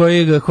Lozanić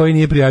koji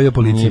nije prijavio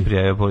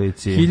policiji.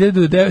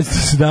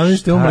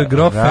 1917. umre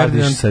grof Ferdinand.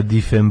 Radiš sa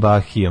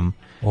Diefenbachijom.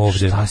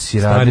 Šta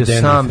si radio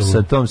sam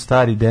sa tom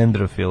stari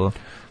dendrofilom?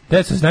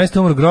 1917.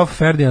 umre grof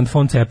Ferdinand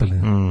von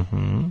Zeppelin.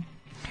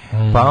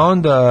 Pa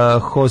onda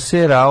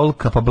Jose Raul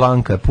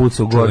Capablanca,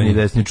 puca u gornji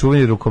desni,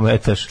 čuveni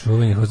rukometaš.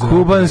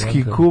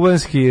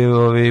 Kubanski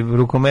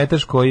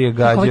rukometaš koji je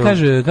gađao.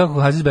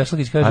 Kako Hazis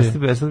Beslagić kaže? Hazis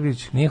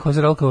Beslagić. Nije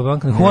Jose Raul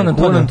Capablanca, Juan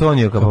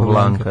Antonio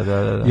Capablanca,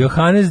 da.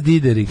 Johannes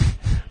Diderik.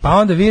 Pa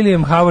onda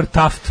William Howard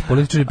Taft,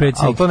 politički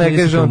predsjednik. Ali to ne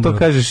kaže, on to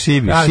kaže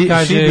Šibi.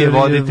 Šibi je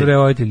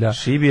voditelj. Da.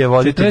 Šibi je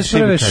voditelj.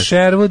 41.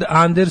 Sherwood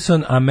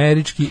Anderson,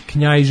 američki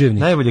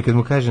knjajževnik. Najbolje kad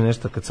mu kaže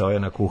nešto, kad se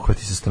onako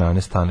uhvati sa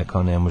strane, stane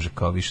kao ne može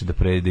kao više da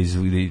prede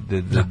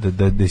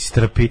da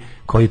istrpi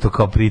koji to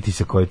kao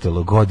pritisak, koji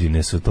to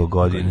godine su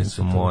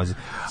mozi.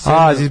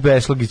 Aziz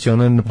Bešlagić,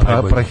 ono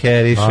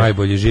praheriše.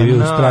 Najbolje živi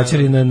u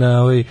straćari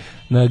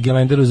na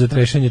gelenderu za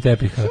trešanje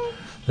tepiha.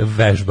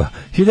 Vežba.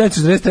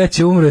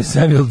 1943. umro je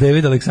Samuel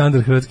David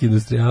Aleksandar, hrvatski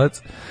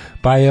industrijalac.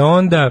 Pa je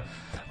onda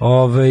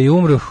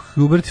umro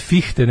Hubert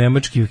Fichte,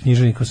 nemački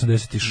književnik,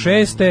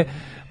 86.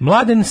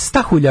 Mladen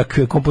Stahuljak,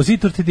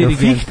 kompozitor te dirigent.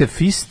 Fichte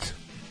Fist?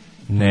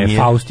 Ne,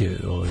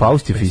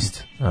 Faust je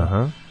Fist.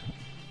 Aha.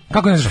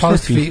 Kako ne znaš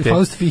Faust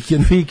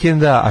Fichten? Fichten,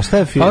 da. A šta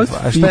je Fichte? Faust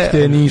Fichte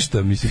je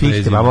ništa, mislim.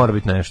 Fichte, ma mora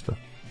biti nešto.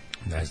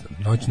 Ne znam,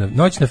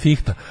 noćna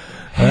Fihta.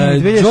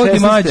 Joe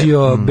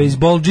DiMaggio,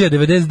 bejsbolđija,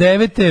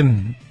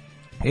 99.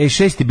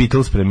 6.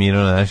 Beatles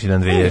premirao na naši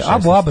dan 2016.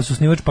 Abu Abbas,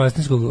 osnivač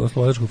Palestinskog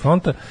oslobodačkog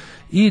fronta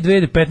I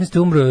 2015.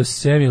 umro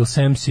Samuel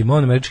Sam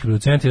Simon, američki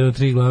producent, jedan od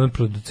 3 glavnog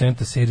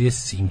producenta serije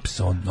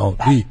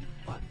Simpsonovi.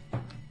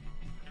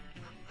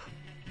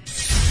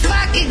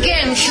 Svaki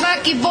gen,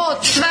 svaki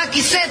bot,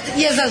 svaki set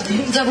je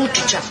za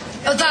Vučića.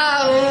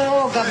 Da,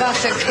 ovoga,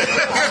 Basek.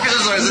 Kako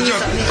se zove za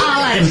čovjek?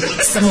 Alarm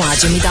sa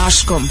Mlađom i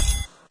Daškom.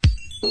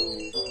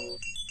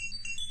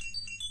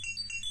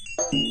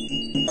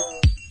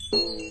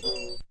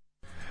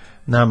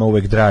 Nama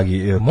uvek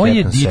dragi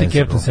moje dite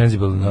Captain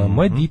Sensible.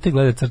 Moje dite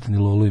gleda Crtani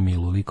Lolu i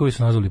Milu. Likovi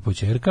su nazvali po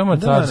ćerkama,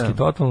 carski,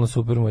 totalno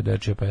super, moje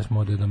dečija pesma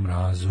od Deda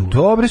Mrazu.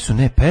 Dobre su,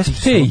 ne, pesme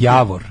su. Te je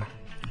Javor.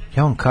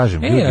 Ja vam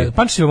kažem, ljudi.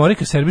 Pančićeva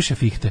Morika serbiše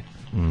fihte.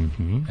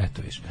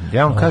 Eto viš.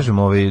 Ja vam kažem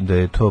da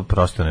je to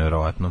prosto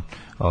nevjerovatno.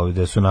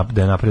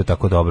 Da je napravio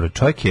tako dobro.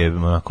 Čovjek je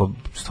onako,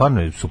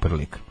 stvarno je super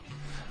lik.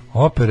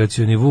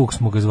 Operacioni Vuk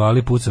smo ga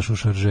zvali, pucaš u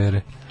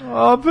šaržere.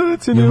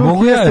 Operacioni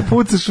Vuk jeste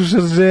pucaš u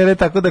šaržere,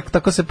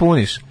 tako se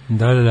puniš.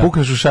 Da.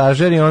 Pukneš u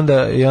šaržer i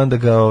onda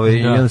ga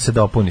i onda se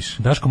dopuniš.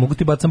 Daško, mogu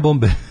ti bacam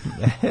bombe?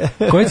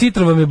 Koje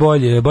citro vam je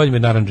bolje? Bolje mi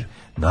je naranđe.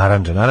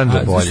 Naranđa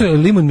bolje. Zašto je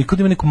limun mi kod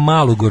ima neku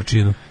malu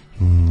gorčinu?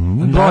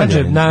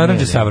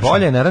 Naranđe savršeno.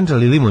 Bolje je naranđa,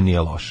 ali limun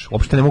nije loš.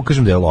 Uopšte ne mogu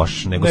kažem da je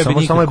loš, nego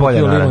samo je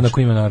bolje naranđa. Limun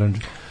ako ima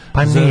naranđe.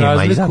 Pa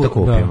nema, i zato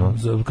kupimo.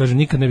 Kaže,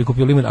 nikad ne bi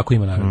kupio limun ako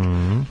ima naranđe.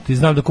 Ti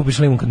znam da kupiš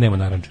limun kad nema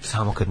naranđe.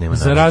 Samo kad nema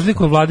naranđe. Za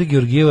razliku od Vlade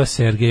Georgijeva,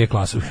 Sergej je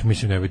klasović.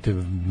 Mislim, nebojte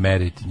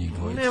meriti njih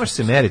dvojica. Nemaš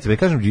se meriti, već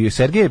kažem,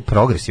 Sergej je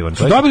progresivan.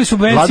 Su dobili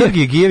subvencije. Vlada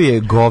Georgijev je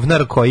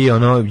govnar koji je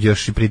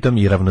još i pritom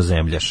i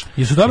ravnozemljaš.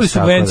 Jesu dobili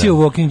subvencije u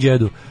Walking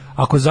Deadu.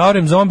 Ako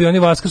zaorem zombi, oni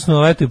vaskrsnu na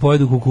letu i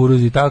pojedu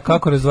kukuruzi. Tako,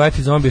 kako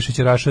razdvajati zombije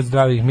šećeraša od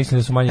zdravih? Mislim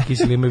da su manje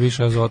kiseli, imaju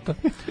više azota.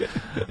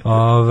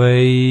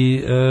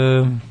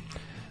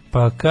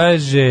 Pa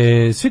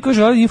kaže, svi koji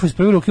žele info iz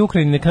prve ruke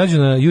Ukrajine nek nađu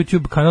na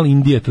YouTube kanal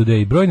India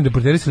Today. Brojni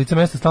reporteri sa lica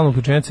mesta stalno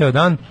uključenja ceo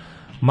dan.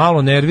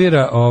 Malo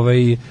nervira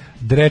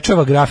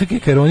drečava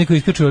grafike, jer oni koji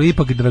iskaču, ali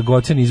ipak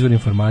dragocen izvor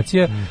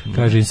informacija,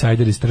 kaže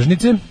insider iz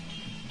tržnice.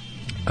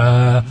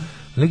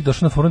 Lik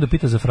došao na forum da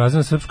pita za fraze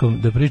na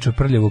srpskom, da priča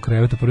prljavo u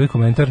krevetu. Prvi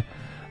komentar,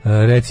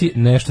 reci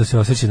nešto se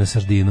osjeća na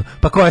sardinu.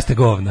 Pa koja ste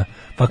govna?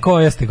 Tako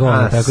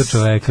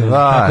čoveka.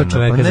 Tako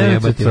čoveka pa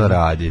zajebati. To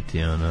raditi,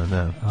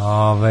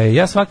 da.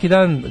 Ja svaki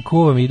dan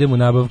kuvam, idem u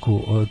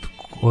nabavku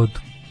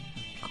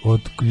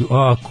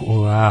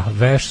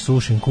veš,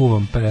 sušim,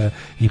 kuvam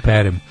i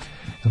perem.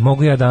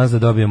 Mogu ja danas da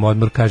dobijem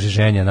odmor, kaže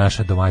ženja,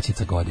 naša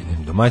domaćica godine.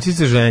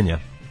 Domaćica ženja?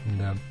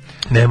 Da.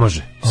 Ne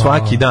može.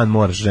 Svaki dan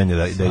moraš ženje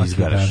da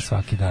izgaraš.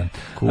 Svaki dan.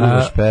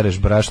 Kuvaš, pereš,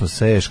 brašno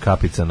seješ,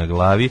 kapica na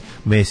glavi,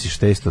 mesiš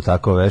testo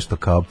tako vešto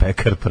kao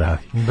pekar pravi.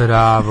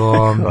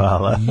 Bravo.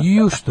 Hvala.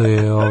 Što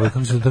je,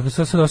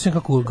 sad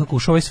osjećam kako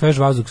ušao ovaj svež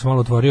vazduh, sam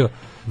malo otvorio,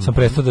 sam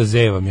prestao da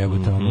zevam.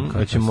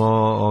 Hoćemo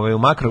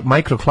u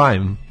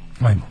microclimb.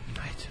 Ajmo.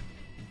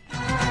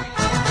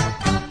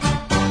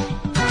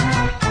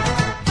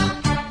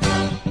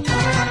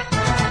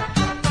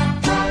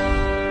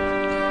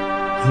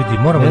 Ljudi,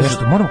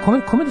 moramo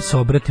kome da se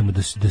obratimo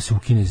da se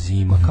ukine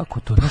zima? Kako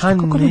to?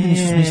 Kako ljudi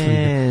nisu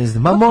smislili?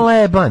 Ma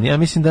moleban, ja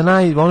mislim da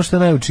ono što je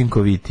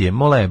najučinkovitije,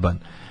 moleban.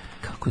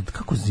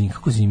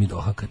 Kako zimi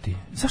dohakati?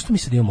 Zašto mi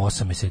sad imamo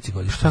 8 meseci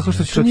godišnje? Tako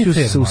što ću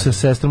sa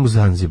sestrom u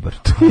Zanzibar.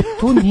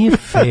 To nije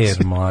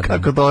fair, mladen.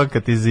 Kako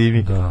dohakati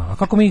zimi? Da. A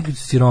kako mi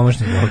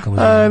siromašni dohakamo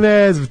zimi? A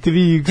ne znam, ti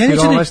vi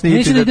siromašni.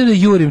 Neću da idem da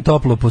jurim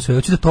toplo po sve,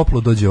 hoću da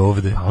toplo dođe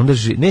ovde. A onda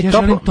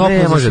toplo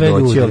ne može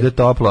doći ovde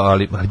toplo,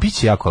 ali bit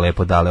će jako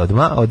lepo dale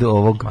od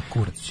ovog.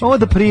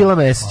 Od aprila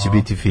meseca će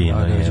biti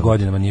fino. Već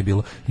godinama nije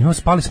bilo.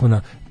 Spali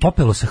smo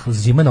popelo se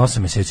zima na 8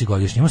 meseci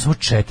godišnje. Imamo samo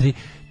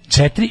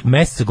 4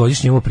 meseca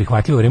godišnje imamo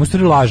prihvatljivo vrijeme,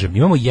 stvari lažem,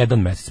 imamo 1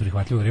 mesec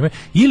prihvatljivo vrijeme,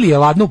 ili je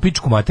ladno u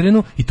pičku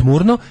materinu i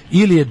tmurno,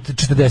 ili je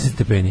 40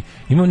 stepeni.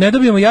 Ne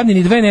dobijemo jadni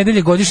ni 2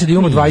 nedelje godišnje da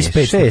imamo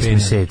 25 stepeni. 6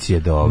 meseci je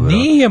dobro.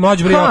 Nije,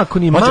 moć bre. Kako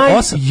ni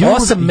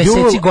 8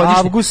 meseci godišnje.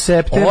 Avgust,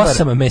 septembar.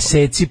 8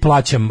 meseci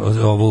plaćam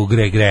ovo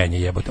grejanje,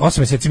 jebote. 8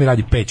 meseci mi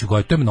radi peć u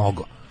godinu, to je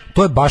mnogo.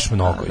 To je baš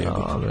mnogo,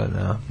 jebote. Dobro,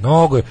 da.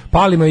 Mnogo je.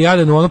 Palimo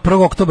jadan u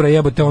 1. oktobra,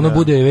 jebote,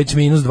 bude već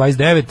minus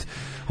 29.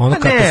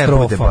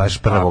 Katastrofa.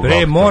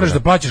 Moraš da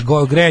plaćaš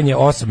grejanje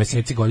 8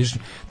 meseci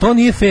godišnje. To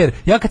nije fair.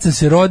 Ja kad sam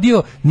se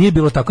rodio, nije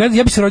bilo tako.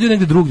 Ja bi se rodio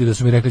negde drugdje da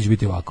su mi rekli da će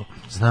biti ovako.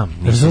 Znam,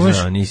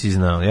 nisi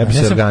znao. Ja bi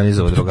se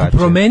organizovao drugačije.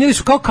 Promenili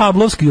su kao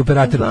kablovski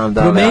operator.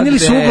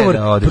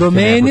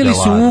 Promenili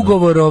su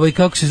ugovor,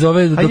 kako se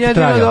zove, dok traja. A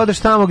jedino da odeš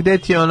tamo gde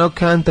ti je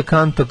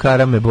kanto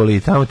karame boli,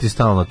 tamo ti je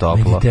stalno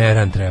toplo.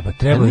 Mediteran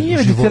treba. Nije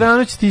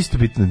Mediterano će ti isto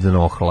biti na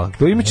nohla.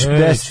 To imaćeš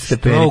 10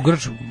 stepeni.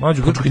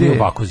 Mađu Grčka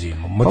nije ovako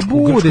zimu. Pa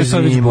bude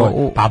zimu.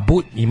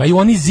 Imaju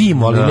oni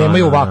zimu, ali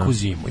nemaju ovakvu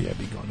zimu,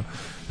 jebi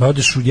ga.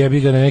 Odeš u jebi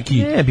ga na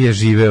neki... Ne bi ja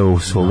živeo u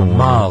Solunu.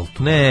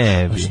 Maltu.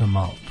 Ne bi. Na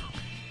Maltu.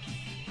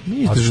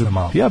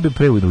 Ja bi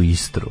preudio u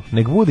Istru.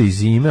 Nek bude i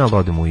zime, ali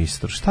odem u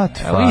Istru. Šta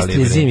ti fali? U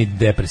Istri je zimi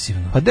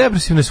depresivno. Pa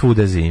depresivno je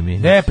svuda zimi.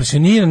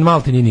 Depresivno, nije na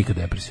Malti, nije nikad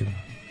depresivno.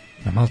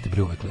 Na Malti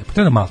bre uvek lepo.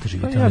 Treba na Malti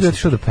živjeti. Ja bih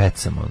otišao da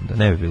pecam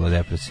onda, ne bi bilo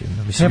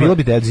depresivno. Mislim, bilo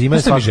bi da zima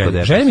je svakako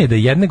depresivno. Želja mi je da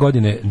jedne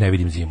godine ne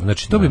vidim zimu.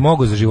 Znači, to bi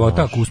mogao za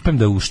života, ako uspem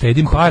da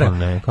uštedim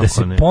para, da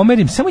se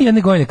pomerim, samo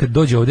jedne godine kad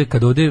dođe ovde,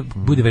 kad ovde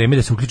bude vreme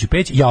da se uključi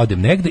peć, ja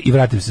odem negde i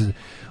vratim se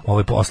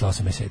posle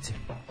 8 meseci.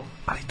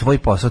 Ali tvoj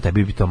posao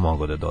tebi bi to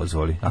mogao da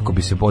dozvoli, ako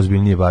bi se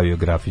ozbiljnije bavio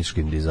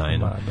grafičkim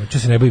dizajnom. Če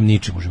se ne bavim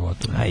ničim u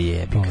životu. A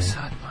jebik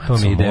sad, to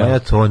mi ide. Moja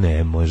to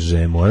ne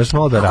može, moraš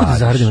malo da radiš. Kako da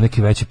zaradimo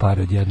neke veće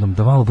pare odjednom,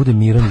 da malo bude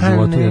miran u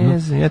životu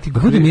jednom. Da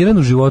bude miran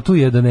u životu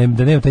je da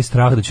nemam taj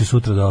strah da ću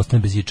sutra da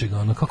ostane bez ičega.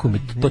 Ono, kako mi,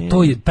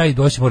 taj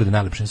doći mora da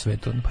najlepše na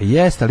svetu. Ono. Pa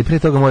jeste, ali prije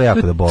toga mora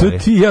jako da boli. To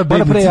ti ja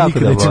bednici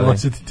nikad nećemo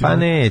osjetiti. Pa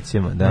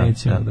nećemo, da.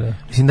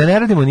 Mislim da ne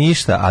radimo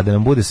ništa, a da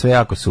nam bude sve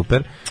jako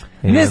super.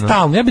 Ne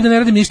stalno, ja bih da ne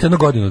radim ništa jedno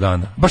godinu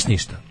dana, baš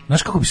ništa.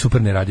 Znaš kako bi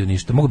super ne radio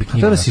ništa, mogu bi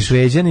knjigu. To da si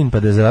Šveđanin pa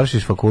da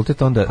završiš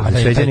fakultet, onda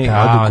Šveđani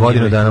idu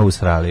godinu dana u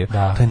Australiju.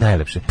 To je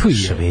najlepše.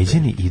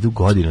 Šveđani idu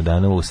godinu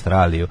dana u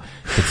Australiju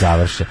kad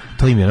završe.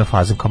 To im je na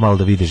fazom kao malo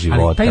da vide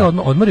života. Ali taj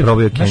odmor je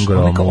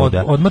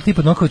odmor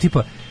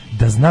tipa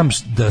da znam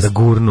da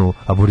gurnu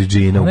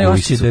aboridžina u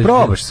bujicu.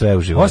 Probaš sve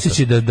u životu.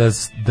 Osjećaj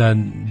da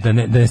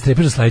ne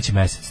strepiš za sledeći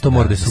mesec. To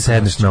mora da je super.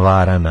 Sedneš na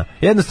varana.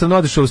 Jednostavno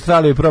odeš u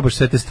Australiju i probaš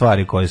sve te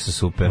stvari koje su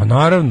super. Ma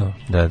naravno.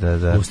 Da.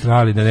 U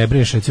Australiji da ne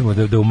brineš recimo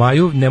da u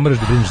maju ne moraš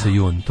da brineš za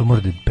jun. To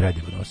mora da je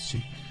predivan osjećaj.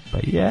 Pa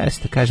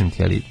jeste, kažem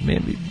ti, ali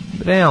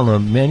realno,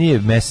 meni je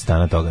mesec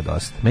dana toga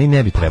dosta. Meni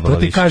ne bi trebalo više.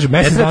 To ti kažem,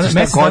 mesec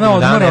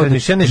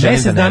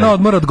dana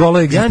odmora od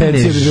gole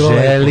egzistencije. Ja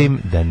ne želim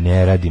da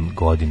ne radim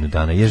godinu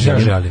dana. Ja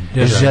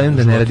želim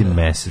da ne radim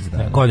mesec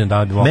dana. Godinu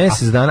dana.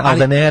 Mesec dana, ali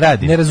da ne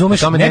radim. Ne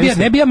razumeš,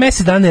 ne bi ja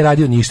mesec dana ne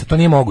radio ništa, to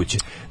nije moguće.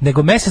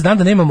 Nego mesec dana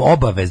da nemam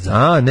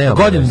obaveza.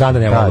 Godinu dana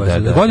nemam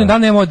obaveza. Godinu dana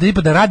nemam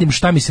da radim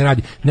šta mi se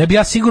radi. Ne bi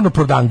ja sigurno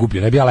prodan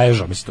gubio, ne bi ja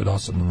ležao, mislim, to je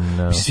dosadno.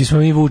 Mislim, svi smo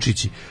mi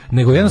Vučići.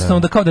 Nego jednostavno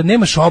da kao da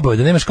nemaš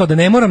obaveze, da nemaš kao da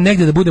ne moram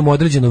negdje da budem u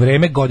određeno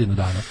vreme godinu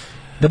dana.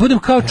 Da budem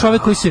kao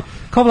čovjek koji se,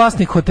 kao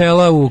vlasnik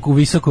hotela u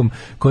Visokom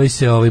koji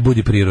se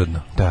budi prirodno.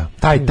 Da.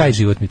 Taj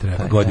život mi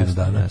treba, godinu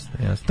dana.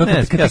 Jasno.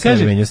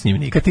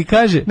 Kad ti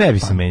kaže, ne bi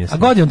se menjao. A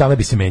godinu dana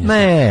bi se menjao.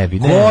 Ne bi.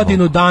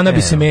 Godinu dana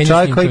bi se menjao.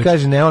 Čovjek koji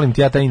kaže, ne volim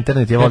ti ja taj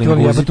internet, ja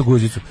volim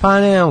guzicu. Pa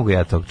ne mogu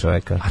ja tog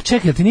čovjeka. A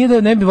čekaj, ti nije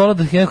da ne bi volao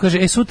da ti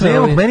kaže,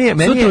 sutra u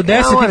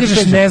 10 ti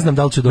kažeš ne znam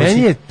da li će doći.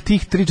 Meni je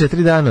tih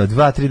 3-4 dana,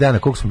 2-3 dana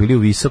koliko smo bili u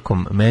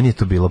Visokom, meni je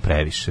to bilo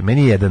previše.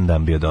 Meni je jedan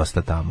dan bio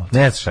dosta tamo.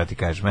 Ne znam šta ti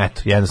kažem,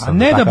 eto, jednostavno.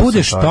 Ne da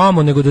budeš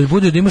tamo, nego da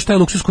bude da imaš taj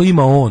luksus koji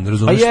ima on,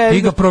 razumiješ?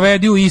 Ti ga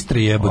provedi u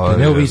Istri, jebote,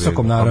 ne u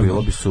Visokom,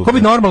 naravno. Ko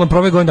bi normalno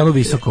proveo godinu dana u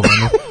Visokom,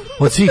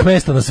 od svih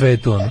mesta na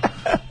svetu, ono.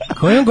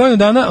 Godinu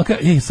dana,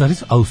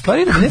 a u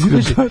stvari da mi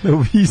neko kaže,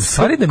 u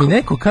stvari da mi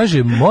neko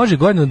kaže, može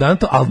godinu dana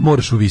to, ali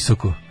moraš u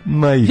Visoko.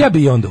 Ja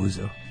bi i onda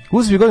uzeo.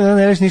 Uzmi godinu dana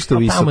ne reš ništa u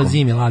Visokom. Tamo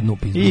zimi ladno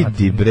upis.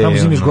 Idi bre. Tamo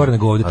zimiš gore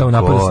nego ovdje, tamo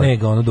napada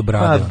snega, ono do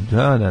brade.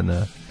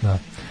 Da.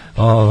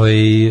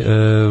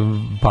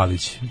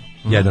 Palić.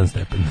 1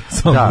 stepen.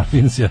 Da.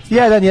 1,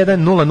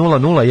 1, 0, 0,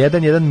 0, 1,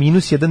 1,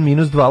 minus 1,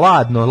 minus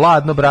 2.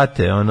 Ladno,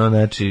 brate.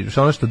 Znači,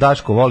 ono što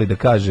Daško voli da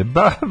kaže.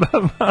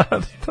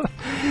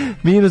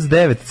 Minus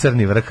 9,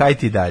 crni vrh, aj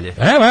ti dalje.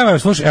 Evo,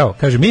 slušaj,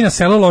 kaže, mi na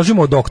selo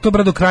ložimo od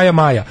oktobra do kraja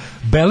maja.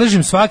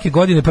 Beležim svake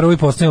godine prvo i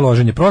poslednje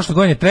loženje. Prošle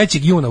godine 3.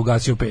 juna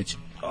ugasio peć.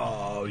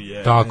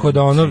 Tako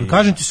da,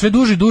 kažem ti, sve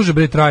duže,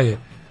 bre, traje.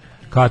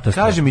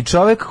 Kaže mi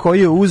čovjek koji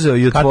je uzeo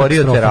i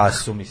otvorio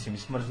terasu, mislim,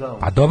 smrzao.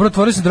 Pa dobro,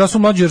 otvorio sam terasu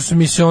Mlađe, jer su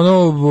mi se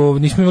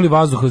nismo imali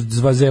vazduha,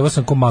 zvazevo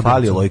sam ko magarac.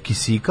 Falilo je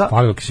kisika,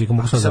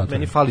 mogu sam sad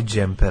meni fali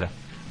džempera.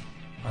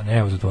 Pa ne,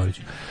 evo zatvorit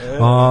ću.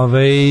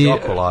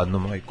 Jako ladno,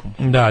 majku.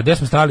 Da, gdje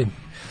smo stali?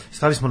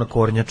 Stali smo na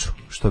kornjaču,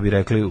 što bi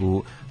rekli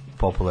u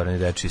popularnoj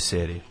dečji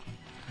seriji.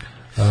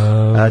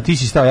 Ti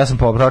si stao, ja sam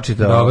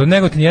pročitao. Dobro,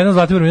 Negotin 1,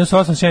 Zlatibor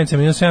 -8, Sjenica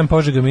 -7,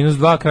 Požega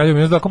 -2, Kraljevo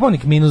 -2,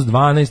 Kopaonik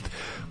 -12,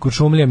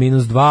 Kuršumlija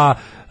 -2,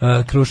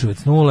 Kruševac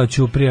 0,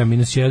 Ćuprija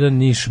 -1,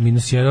 Niš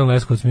 -1,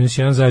 Leskovac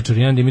 -1, Zaječar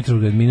 1,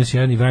 Dimitrovgrad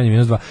 -1 i Vranje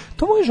 -2.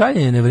 To moje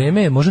žaljenje na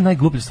vreme je možda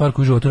najgluplja stvar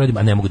koju u životu radim,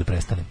 a ne mogu da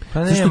prestanem.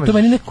 Zašto to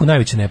meni nekako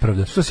najveća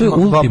nepravda.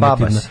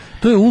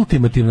 To je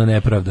ultimativna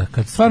nepravda.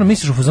 Kad stvarno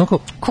misliš u fazonu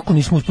kako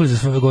nismo uspeli za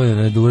sve ove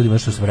godine da uradimo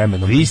nešto s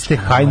vremenom. Vi ste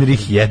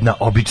Heinrich jedna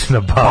obična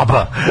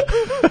baba.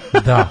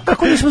 Da.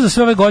 Kako nismo za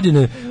sve ove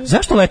godine?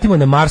 Zašto letimo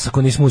na Mars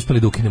ako nismo uspeli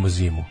da ukinemo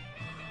zimu?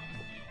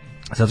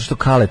 Zato što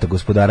Kaleta,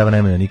 gospodara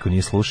vremena, niko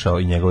nije slušao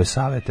i njegove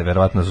savete,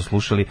 verovatno su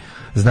slušali,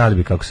 znali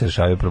bi kako se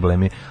rešavaju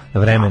problemi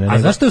vremena. A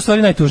znaš što je u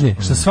stvari najtužnije?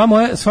 Što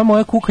sva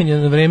moja kukanja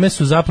na vreme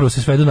su zapravo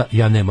se svedu na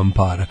ja nemam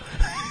para.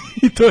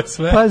 I to je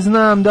sve. Pa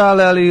znam,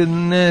 ali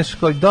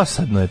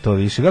dosadno je to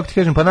više. Kako ti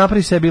kažem, pa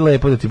napravi sebi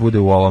lepo da ti bude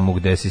u ovomu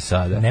gde si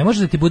sada. Ne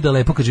može da ti bude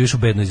lepo kad živiš u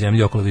bednoj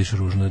zemlji, okolo više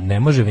ružno. Ne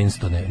može,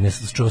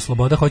 Winston,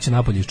 sloboda hoće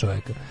napolje iz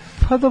čovjeka.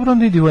 Pa dobro,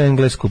 onda idi u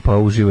Englesku pa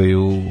uživaj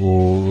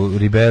u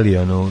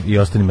Rebellionu i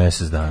ostani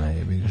mesec dana.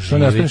 Što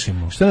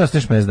ne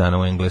ostaneš mesec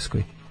dana u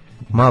Engleskoj?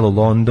 malo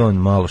London,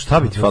 malo, šta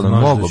bi ti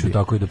falilo, mogo bi.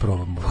 Tako i da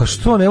probam. Pa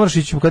što, ne moraš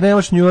ići, kad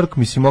nemaš New York,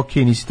 mislim,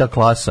 okej, nisi ta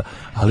klasa,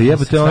 ali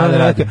jebote, ona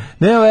neka,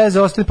 nema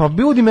veze, ostali, pa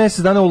budi mesec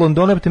dana u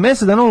Londonu, jebote,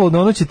 mesec dana u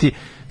Londonu će ti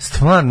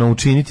stvarno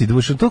učiniti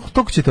dušu,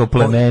 toliko ćete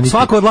oplemeniti.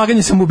 Svako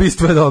odlaganje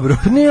samoubistva je dobro.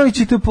 Ne, ali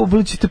ćete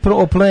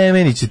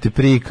oplemeniti ćete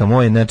prika,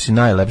 moj, znači,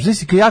 najlepše.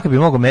 Znači, ja kad bi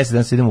mogao mesec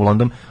dana idem u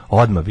London,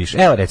 odmah biš.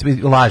 Evo,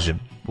 recimo, lažem.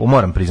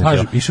 Moram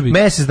priznati.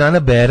 Mesec dana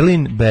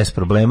Berlin bez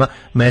problema,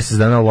 mesec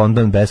dana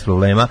London bez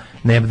problema,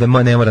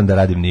 ne moram da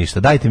radim ništa.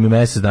 Dajte mi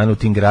mesec dana u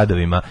tim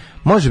gradovima.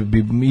 Može bi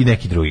i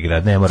neki drugi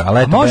grad, ne mora.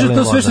 Ali može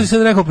Berlin, to sve što si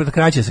sad rekao,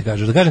 kraće se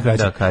kaže. Da kažem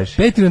kraće. Da, kažeš.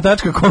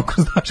 Patreon.com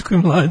Daško i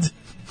Mladja.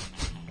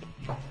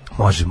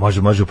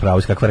 Može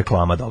upravo, kakva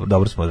reklama,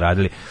 dobro smo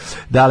odradili.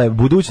 Dale,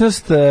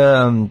 budućnost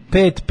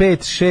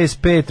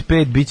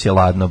 5-5-6-5-5 biće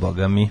ladno,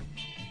 boga mi.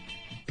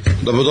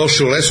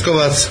 Dobrodošli u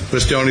Leskovac,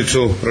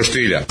 prštionicu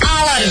Roštilja.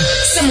 Alarm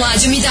sa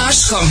Mlađom i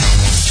Daškom.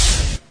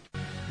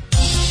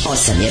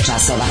 8 je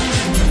časova.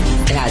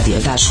 Radio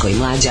Daško i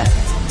Mlađa.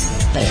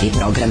 Prvi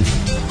program.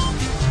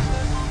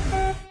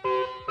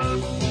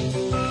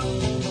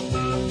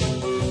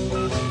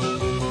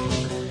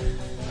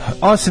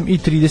 Osam i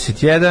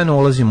 31,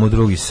 ulazimo u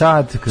drugi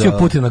sat. Ću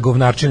Putin na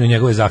govnarčinu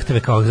njegove zahteve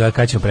kao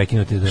kada ćemo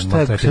prekinuti.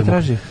 Šta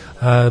traži?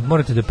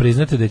 Morate da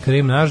priznate da je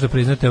Krim naš, da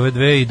priznate ove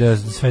dve i da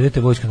svedete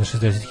vojsku na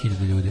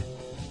 60.000 ljudi.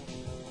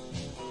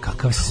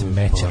 Kakav se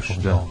smeća.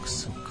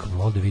 Kad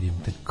vidim,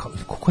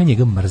 kako je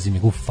njega mrzim,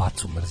 njegovu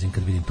facu mrzim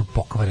kad vidim tu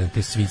pokvarene,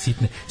 te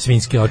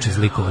svinjske oči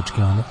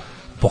zlikovačke, ono,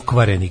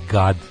 pokvareni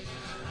gad.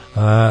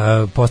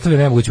 Postavlja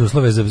nemoguće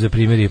uslove za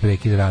primjer i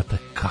prekid rata.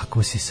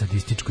 Kako si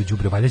sadističko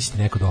đubre, valjda će ti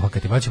neko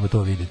dohakati, valjda ćemo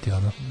to vidjeti,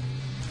 ono.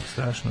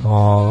 Strašno.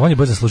 On je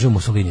baš zaslužio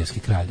Mussolinijevski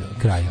kraj,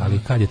 ali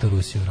kad je to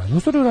Rusija uradila? U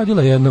stvari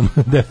uradila jednom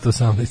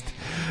 1918.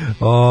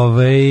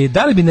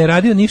 Da li bi ne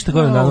radio ništa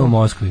godinu dana u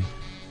Moskvi?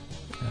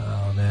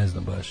 Ne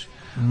znam baš.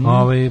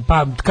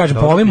 Pa kažem,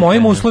 po ovim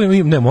mojim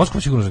uslovima, ne, Moskva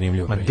je sigurno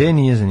zanimljivo. Ma gde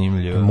nije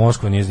zanimljivo?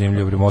 Moskva nije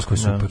zanimljivo, Moskva je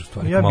super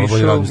stvari. Ja bih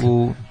šao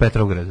u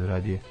Petrovgradu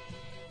radije.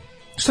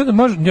 Šta da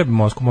može, ja bi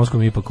Moskva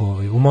mi ipak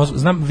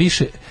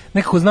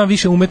znam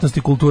više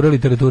umetnosti, kulture,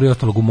 literature i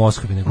ostalog u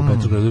Moskvi nego u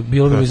Petrogradu.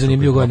 Bilo bi mi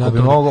zanimljivo godina da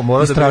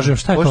istražujem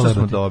šta je to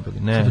smo dobili.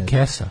 Ne,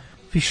 kesa.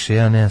 Više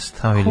ja ne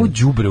stavili. Kako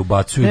đubre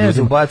ubacuju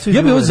ljudima?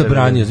 Ja bih ovo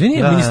zabranio.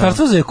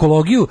 Ministarstvo za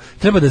ekologiju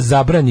treba da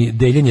zabrani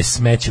deljenje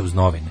smeća uz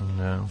novine.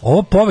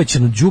 Ovo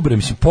povećano đubre,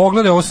 mislim,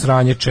 pogledaj ovo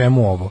sranje,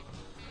 čemu ovo?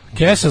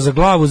 Kesa za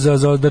glavu,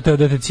 da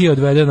te cija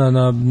odvede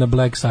na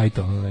black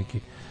site, ono neki.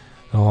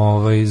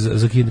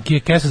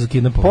 Kesa za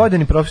kidnapovanje.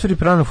 Pojedini profesori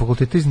pravnog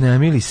fakulteta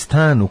iznajmili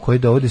stan u koji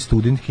dovode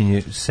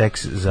studentkinje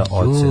seks za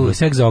ocenu.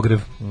 Seks za ogrev.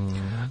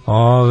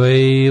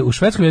 U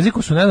švedskom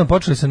jeziku su nedavno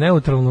počeli sa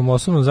neutralnom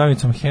osobnom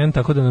zamjenicom hen,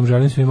 tako da nam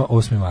želim svima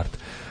 8. mart.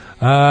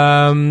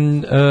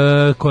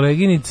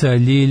 Koleginica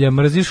Ljilja,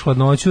 mrziš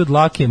hladnoću,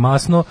 dlake,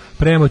 masno,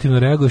 preemotivno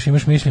reaguješ,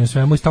 imaš mišljenje o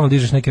svemu i stalno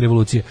dižeš neke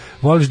revolucije.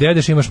 Voliš da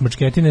jedeš, imaš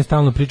mrčketine,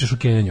 stalno pričaš o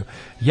kenjanju.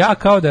 Ja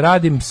kao da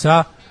radim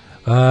sa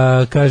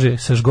kaže,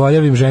 sa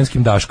žgoljavim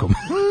ženskim Daškom.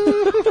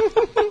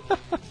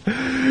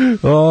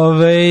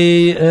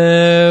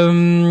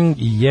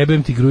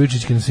 Jebem ti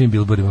Grujičićke na svim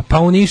bilborima. Pa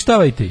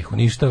uništavajte ih.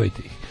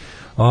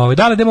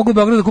 Da li mogu u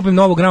Beogradu da kupim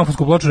novu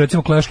gramofonsku ploču,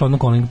 recimo Clash London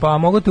Calling? Pa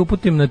mogu te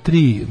uputim na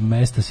 3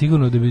 mesta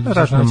sigurno da bi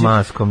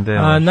maskom.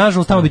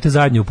 Nažalost tamo bi te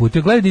zadnje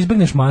uputio. Gledaj da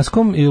izbegneš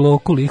Maskom i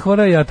Loku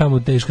Lihvara, ja tamo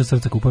teška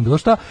srca kupam bilo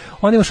šta.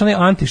 Onda imaš onaj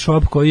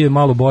anti-shop koji je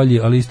malo bolji,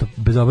 ali isto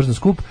bezobrazno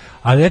skup.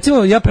 Ali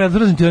recimo ja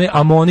predvrzim ti onaj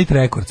Ammonit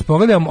Records.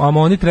 Pogledaj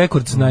Ammonit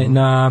Records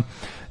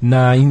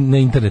na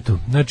internetu.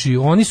 Znači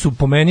oni su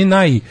po meni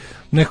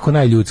nekako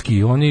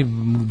najljudskiji. Oni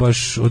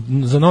baš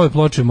za nove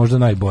ploče možda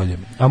najbolje.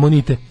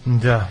 Ammonite.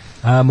 Da.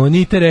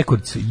 Ammonite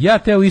Records. Ja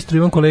te u Istru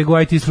imam kolegu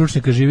IT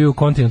stručnjaka, živi u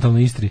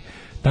kontinentalnoj Istri.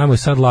 Tamo je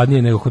sad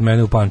ladnije nego kod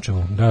mene u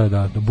Pančevu.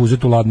 Da,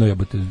 Buzetu ladno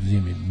jebote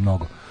zimi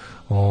mnogo.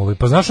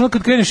 Pa znaš ono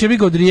kad kreneš jebi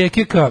ga od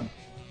Rijeke ka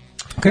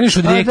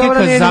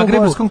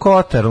Zagrebu.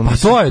 Kotaru, pa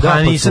to je,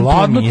 da, nisam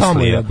ladno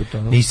tamo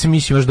jebote. Nisam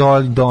mislio imaš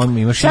dom,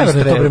 imaš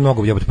Istre. To bre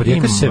mnogo jebote, pa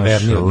Rijeka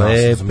severnije od nas.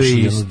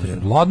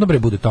 Ladno bre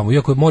bude tamo,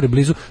 iako je more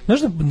blizu.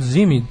 Znaš da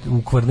zimi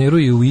u Kvarneru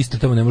i u Istri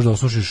tamo ne možeš da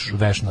osušiš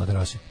veš na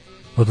terasi.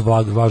 Od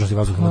važnosti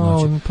vazduha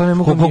hladnoće.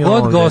 Koliko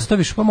god ga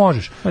ostaviš, pa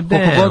možeš.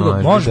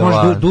 Možeš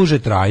duže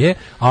traje,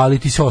 ali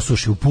ti se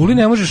osuši. U Puli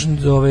ne možeš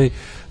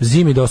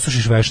zimi da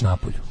osušiš veš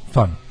napolju.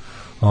 Stvarno.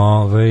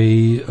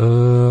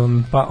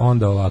 Pa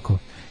onda ovako.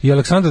 I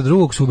Aleksandra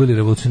II. Su ubili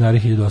revolucionari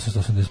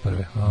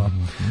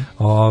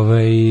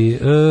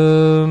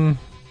 1881.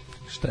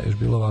 Šta je još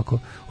bilo ovako?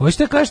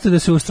 Hoćete kažete da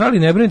se u Australiji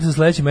ne branite za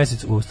sledeći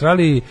mesec. U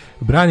Australiji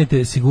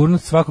branite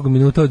sigurnost svakog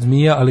minuta od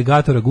zmija,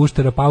 aligatora,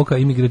 guštera, pauka,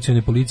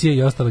 imigracione policije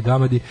i ostale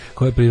gamadi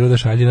koje priroda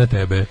šalje na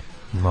tebe.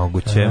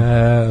 Moguće.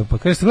 Pa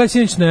kada ste gledali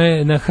sinoć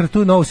na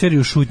Hrtu novu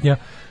seriju Šutnja,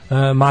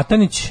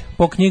 Matanić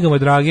po knjigama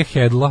Drage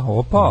Hedla,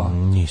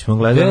 nismo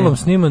gledali. Delom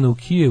snimano u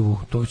Kijevu,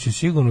 to će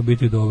sigurno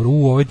biti dobro.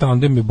 Ovaj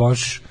tandem je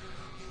baš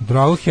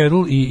Drago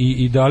Hedl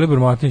i Dalibor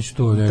Matinić,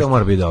 to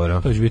mora biti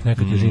dobro. To će biti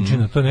neka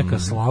težinčina, to je neka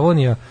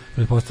Slavonija,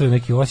 pretpostavljam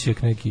neki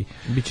Osijek, neki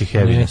biće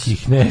heaviness.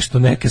 Nekih nešto,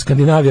 neka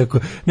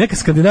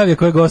Skandinavija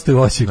koja gostuje u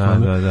Osijeku.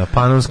 Da,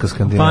 Panonska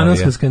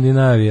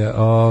Skandinavija.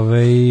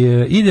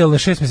 Idealno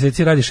 6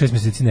 mjeseci radiš, 6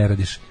 mjeseci ne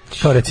radiš.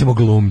 Kao recimo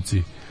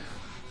glumci.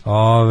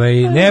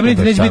 Ne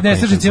brinite, neće biti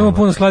nestašice, imamo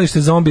puno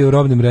skladište zombija u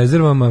robnim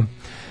rezervama.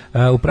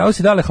 Upravo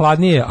si dale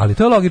hladnije, ali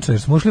to je logično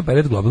jer smo ušli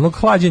period globalnog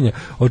hlađenja.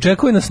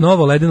 Očekuje nas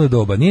novo ledeno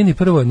doba. Nije ni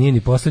prvo, nije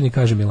ni poslednji,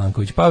 kaže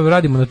Milanković. Pa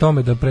radimo na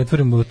tome da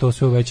pretvorimo to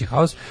sve u veći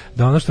haos,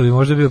 da ono što bi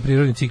možda bio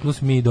prirodni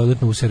ciklus mi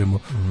dodatno useremo.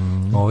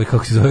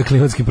 Kako se zove,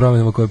 klimatskim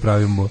promjenama koje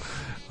pravimo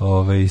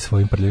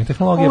svojim prljavim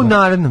tehnologijama. U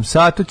narednom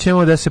satu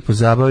ćemo da se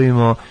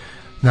pozabavimo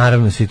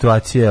naravno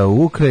situacija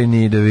u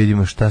Ukrajini, da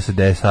vidimo šta se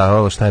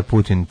desavalo, šta je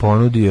Putin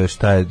ponudio,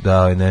 šta je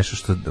dao nešto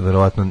što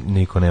verovatno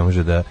niko ne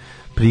može da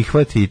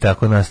prihvati i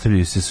tako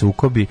nastavljaju se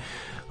sukobi.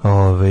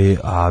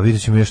 A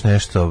vidjet ćemo još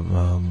nešto.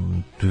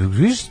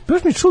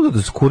 Baš mi čudo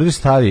da su Kurdi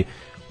stavi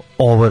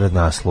ovo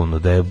naslovno,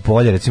 da je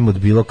bolje recimo od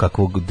bilo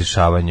kakvog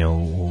dešavanja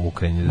u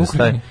Ukrajini.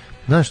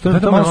 Znaš, to je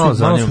malo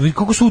zanimljivo.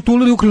 Kako su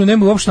utulili Ukrajinu,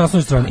 nema uopšte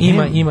naslovne strane.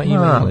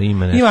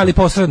 Ima, ali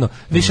posredno.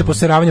 Više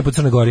poseravanja po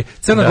Crnoj Gori.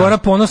 Crna Gora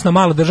ponosna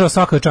mala država,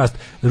 svaka je čast.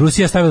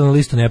 Rusija stavila na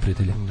listu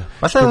neprijatelja.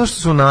 Pa šta je ono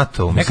što su u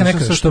NATO? Neka,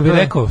 što bi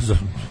rekao,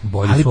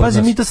 bolji su od nas. Ali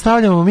pazi, mi to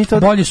stavljamo.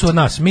 Bolji su od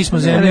nas. Mi smo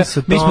zemlja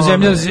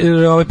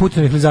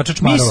Putinovih lizača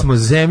čmarova. Mi smo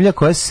zemlja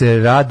koja se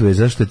raduje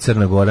zašto je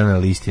Crna Gora na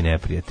listi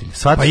neprijatelja.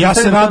 Pa ja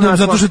se radujem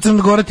zato što je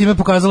Crna Gora time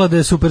pokazala da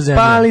je super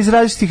zemlja. Pa ali iz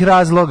različitih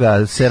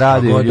razloga se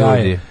raduju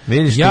ljudi.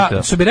 Vidiš ti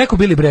to? Što bi rekao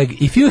Billy Bragg,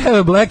 if you have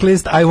a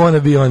blacklist, I wanna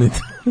be on it.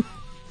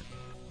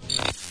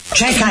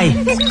 Čekaj,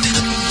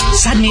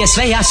 sad mi je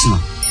sve jasno.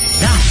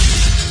 Da,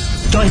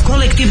 to je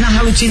kolektivna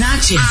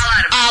halucinacija.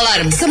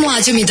 Alarm sa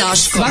Mlađom i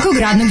Daškom. Svakog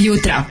radnog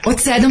jutra od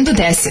 7 do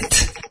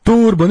 10.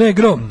 Turbo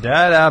Negro.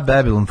 Da,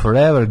 Babylon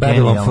Forever.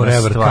 Babylon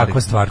Forever,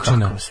 kakva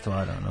stvarčina.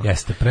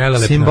 Jeste,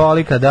 prelelepna.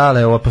 Simbolika,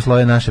 dale, ovo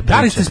poslove naše priče.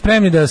 Da li ste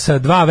spremni da sa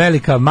dva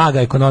velika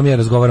maga ekonomije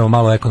razgovaramo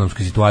malo o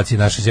ekonomskoj situaciji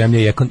naše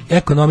zemlje i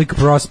economic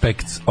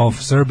prospects of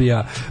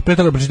Serbia? Pre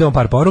toga pročitamo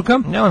par poruka.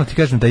 Ja vam ti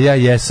kažem da ja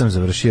jesam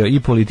završio i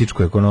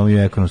političku ekonomiju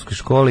u ekonomskoj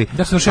školi.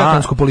 Ja sam završio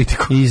ekonomsku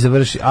politiku.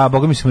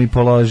 Boga mi sam i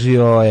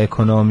položio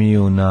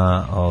ekonomiju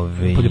na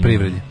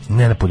poljoprivredi.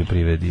 Ne na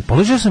poljoprivredi.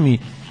 Položio sam i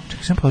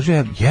sam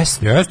položio,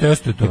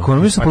 jeste to.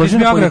 Ekonomiju sam položio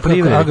na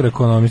poljoprivredi.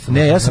 Agroekonomista.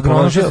 Ne, ja sam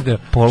položio...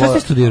 Šta si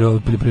studirao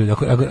poljoprivredu?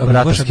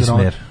 Ratarski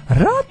smer.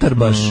 Ratar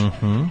baš?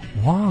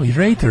 Wow, i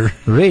rater.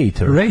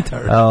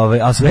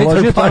 Ali sam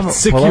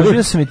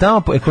položio sam i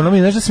tamo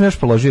ekonomiju, znaš da sam još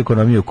položio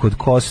ekonomiju kod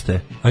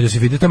Koste. A da si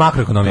vidite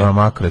makroekonomiju?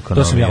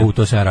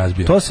 To sam ja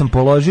razbio. To sam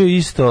položio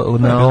isto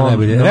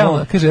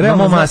na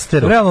mom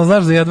masteru. Realno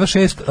znaš da jedva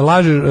 6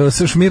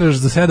 lažeš, šmiraš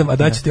za 7, a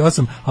daći ti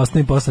 8, a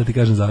ostavim posle ti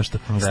kažem zašto.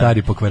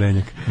 Stari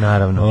pokvarenjak.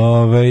 Naravno.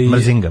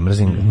 Mrzim ga.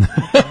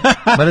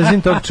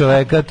 Mrzim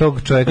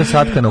tog čoveka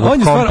satkanog od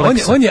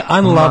kompleksa. On je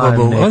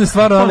unlovable. On je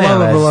stvarno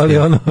unlovable, ali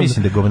ono...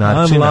 Mislim da je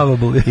govnarčina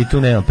i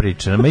tu nema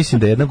priče.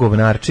 Mislim da je jedna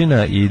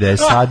govnarčina i da je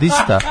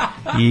sadista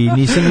i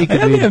nisam nikad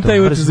vidio to.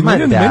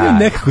 Meni je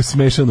nekako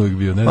smešan uvijek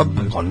bio.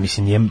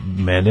 Mislim,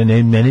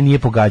 mene nije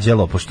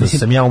pogađalo, pošto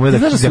sam ja umeo da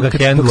ga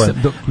hendlujem.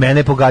 Mene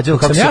je pogađalo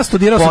kako se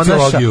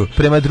ponaša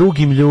prema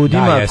drugim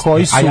ljudima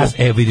koji su...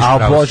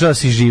 A obožava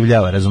se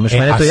življava, razumeš?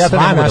 Mene to ja to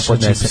ne mogu da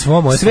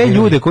podnesem. Sve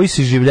ljude koji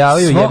se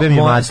življavaju jebem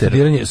i mater.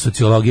 Studiranje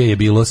sociologije je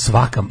bilo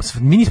svaka.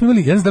 Mi nismo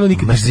imali, ja ne znam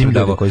nikad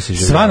predavao.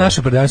 Sva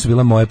naša predavanja su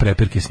bila moje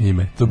prepirke s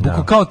njime. To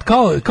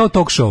kao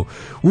talk show.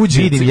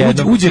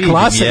 Uđe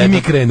klasa i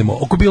mi krenemo.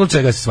 Oko bilo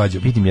čega se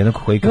svađamo. Vidim jednog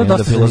koji krene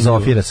da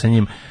filozofira sa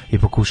njim i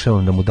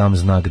pokušavam da mu dam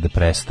znak da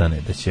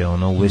prestane, da će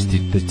uvesti,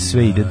 da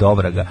sve ide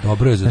dobraga.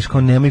 Znaš,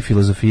 kao nemoj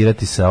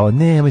filozofirati sa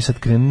nemoj sad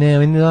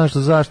krene, nemoj,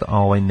 zašto? A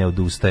ovaj ne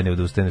odustaje.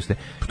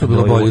 To je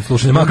bilo bolje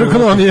slušanje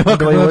makroekonomije.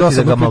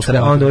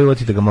 Onda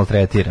uvoti da ga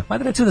maltretira. Ma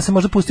da recimo da se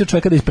možda pustio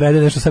čovjeka da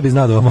isprede nešto sad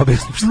iznad vam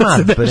objasnim šta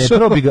se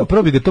dešava.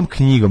 Probi ga tom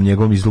knjigom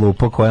njegovom iz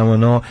lupa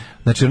kojom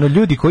znači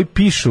ljudi koji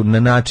pišu na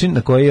način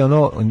na koji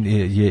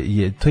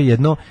to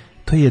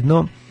je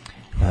jedno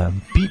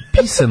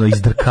pisano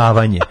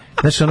izdrkavanje.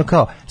 Znači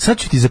kao, sad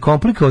ću ti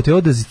zakomplikovati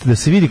ovo da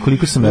se vidi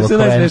koliko sam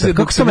elokventan.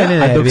 Kako se mene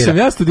nervira. Dok sam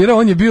ja studirao,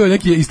 on je bio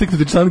neki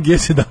isteknuti član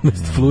G17+,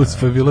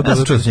 pa je bilo... Ja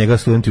sam čuo da su njega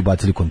studenti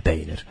ubacili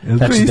kontejner.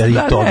 Znači da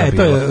je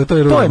to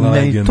je ruralna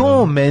legenda.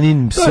 To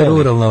meni sve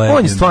ruralna legenda.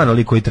 On je stvarno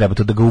lik koji treba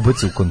to da ga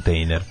ubaci u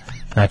kontejner.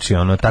 Znači,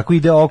 tako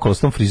ide okolo s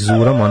tom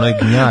frizurom, je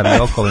gnjavi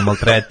okolo i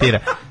maltretira.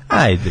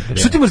 Ajde, bre.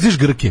 Što ti mrziš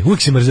Grke?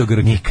 Uvijek si mrzio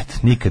Grke.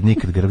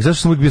 Nikad Grke.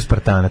 Zašto sam uvijek bio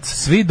Spartanac?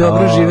 Svi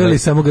dobro živjeli,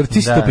 samo Grke.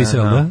 Ti si to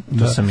pisao, da?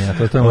 To sam ja,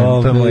 to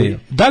je moj...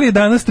 Da li je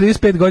danas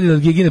 35 godina od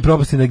Gigine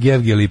propasti na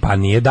Gevgeli? Pa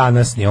nije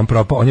danas,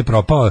 on je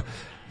propao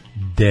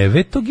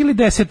 9. ili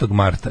 10.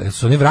 marta.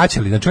 Su oni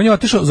vraćali, znači on je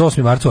otišao, za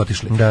 8. marcu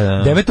otišli.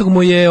 9.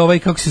 mu je,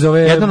 kako se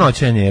zove... Jedno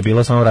noćenje je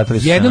bilo, samo vratili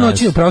se. Jedno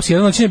noćenje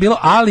je bilo,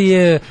 ali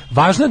je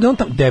važno da on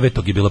tamo,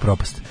 9. je bilo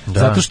propast.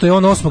 Zato što je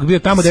on 8. bio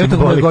tamo, 9.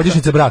 mu je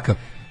godišnjica braka.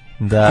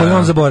 koju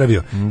on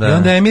zaboravio. I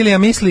onda Emilija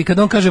misli, kad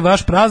on kaže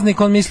vaš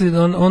praznik, on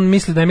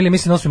misli da Emilija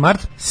misli na 8.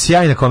 mart.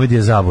 Sjajna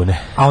komedija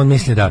zabune. A on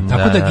misli da.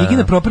 Tako da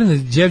Gigina propredna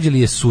Đevđeli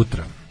je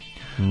sutra.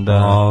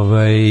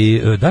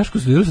 Daško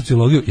studirao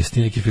sociologiju, jesi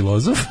ti neki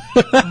filozof?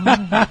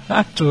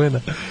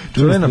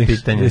 Čuveno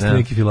pitanje. Jesi ti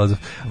neki filozof?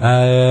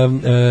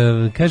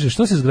 Kaže,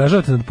 što se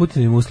zgražavate nad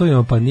Putinovim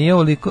uslovima, pa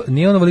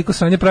nije on ovoliko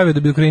sranje pravio da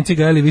bi Ukrajinci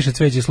gajali više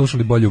cveće i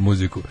slušali bolju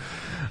muziku.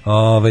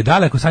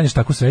 Dale, ako sanjaš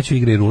takvu sreću,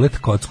 igraj rulet,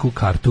 kocku,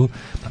 kartu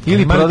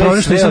ili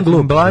prodaj sve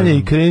blanje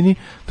i kreni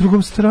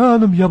drugom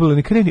stranom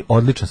jablani kreni.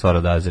 Odlična stvar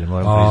od Azire,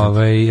 moram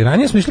priznati.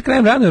 Ranije smo išli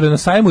krajem januara na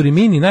sajmu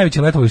Rimini,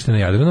 najveće letovalište na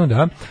Jadranu,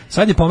 da.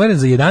 Sad je pomeren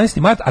za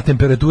 11. mart, a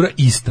temperatura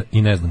ista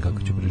i ne znam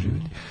kako ću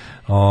preživjeti.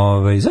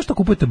 Zašto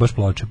kupujete baš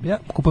ploče? Ja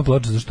kupujem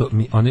ploče zašto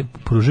mi one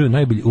pružaju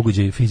najbolji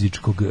ugođaj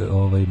fizičkog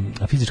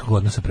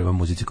odnosa prema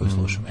muzici koju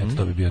slušam. Eto,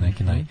 to bi bio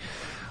neki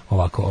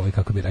ovako,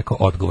 kako bi rekao,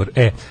 odgovor.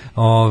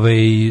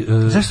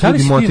 Zašto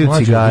ljudi motiv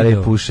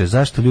cigare puše?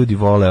 Zašto ljudi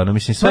vole? Ono,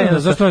 mislim, sve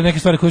zašto neke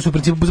stvari koje su u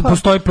principu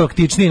postoji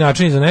praktičniji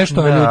načini za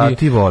nešto, da, ljudi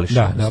ti voliš.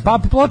 Da. Pa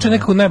ploče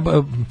nekako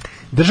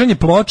držanje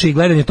ploče i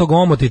gledanje tog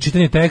omota i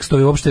čitanje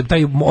tekstova i uopšte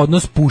taj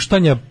odnos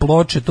puštanja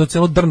ploče, to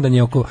celo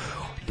drndanje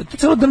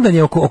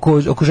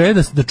oko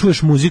želje da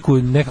čuješ muziku,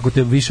 nekako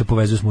te više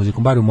povezuje s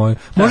muzikom, bar u mojoj.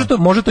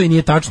 Može to i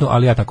nije tačno,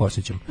 ali ja tako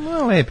osjećam.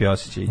 No, lepi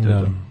osjećaj.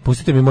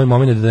 Pustite mi moj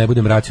moment da ne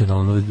budem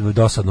racionalan,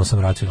 dosadno sam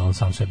racionalan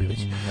sam sebi već.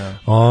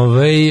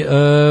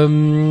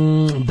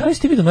 Da li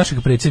ste vidio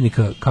našeg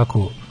predsjednika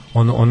kako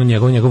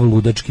njegov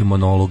ludački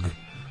monolog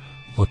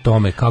o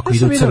tome kako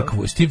ide u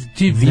crkvu?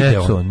 Ti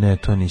video? Ne,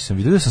 to nisam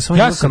vidio.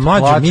 Ja sam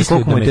mlađe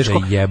mislio da me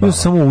teško jebalo.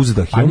 Samo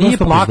uzdah. A nije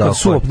plakat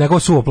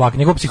suvo plakanje,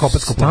 nego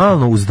psihopatsko plakanje.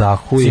 Stalno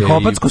uzdahuje.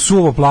 Psihopatsko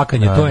suvo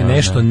plakanje, to je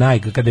nešto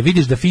kada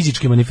vidiš da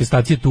fizičke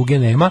manifestacije tuge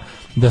nema,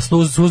 da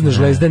suzne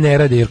žlezde ne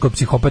rade, jer kod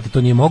psihopata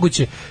to nije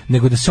moguće,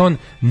 nego da se on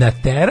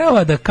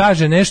naterava da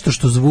kaže nešto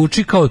što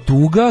zvuči kao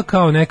tuga,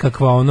 kao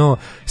nekakva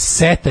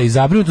seta i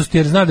zabrinutost,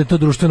 jer zna da je to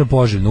društveno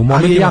poželjno.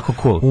 Ali je jako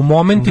cool. U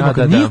momentima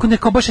kad niko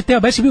neko baš je teo,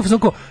 baš je bio fazon,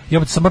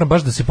 sad moram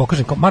baš da se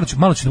pokažem,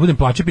 malo ću da budem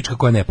plačepička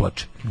koja ne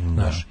plače.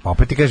 Znaš. Pa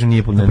opet ti kažem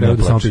nije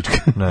plače.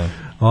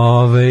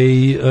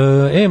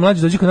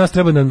 Mlađi, dođi kod nas,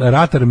 treba nam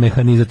ratar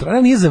mehanizator.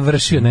 Ali nije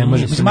završio, ne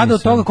može. Mislim, mada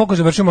od toga koliko je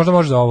završio, možda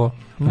može za ovo.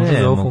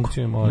 Možda za ovu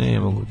funkciju. Ne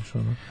mogu.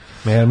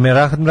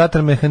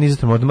 Ratar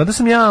mehanizator možda. Mada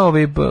sam ja,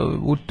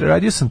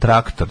 radio sam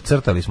traktor,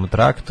 crtali smo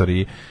traktor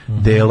i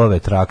delove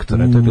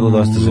traktora. To je bilo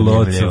dosta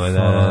zanimljivo.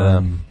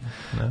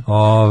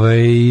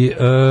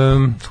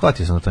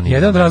 Shvatio sam da to nije.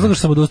 Jedan od razloga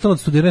što sam odustao od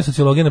studiranja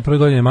sociologije na prvoj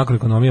godini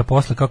makroekonomija,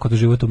 posle kako da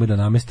život umire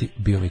namesti,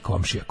 bio mi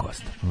komšija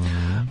Kosta.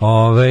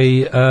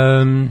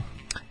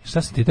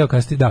 Šta sam ti teo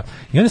kazati? Da.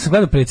 I onda sam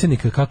gledao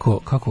predsjednika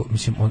kako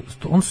mislim,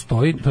 on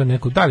stoji, to je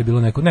da li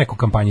bilo neko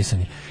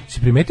kampanjisanje.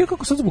 Si primetio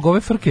kako sad zbog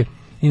ove frke,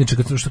 inače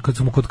kad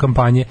smo kod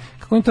kampanje,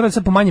 kako oni to radi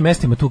sad po manjim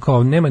mestima, tu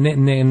kao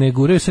ne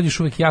guraju sad još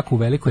uvijek jako u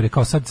veliko, jer je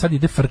kao sad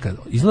ide frka.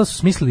 Izgleda su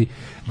smislili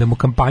da mu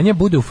kampanja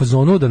bude u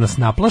fazonu da nas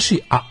naplaši,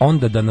 a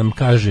onda da nam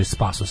kaže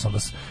spaso sam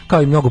vas.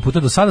 Kao i mnogo puta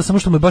do sada, samo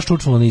što mu je baš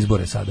čučnulo na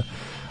izbore sada.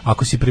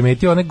 Ako si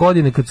primetio one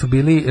godine kad su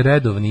bili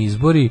redovni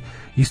izbori,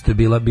 isto je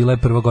bila je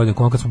prva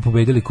godina kad smo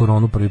pobedili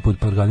koronu, prvi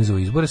put organizovao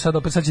izbore,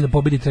 sad će da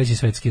pobedi treći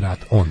svetski rat.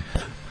 On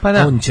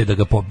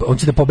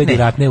će da pobedi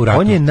rat, ne u ratu.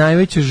 On je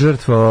najveća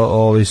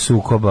žrtva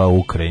sukoba u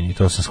Ukrajini,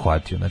 to sam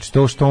shvatio. Znači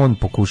to što on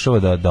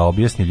pokušava da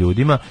objasni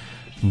ljudima,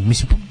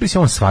 mislim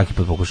on svaki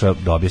put pokušava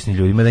da objasni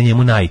ljudima da je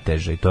njemu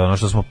najteže i to je ono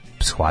što smo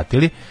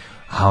shvatili,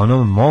 a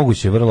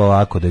moguće vrlo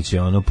lako da će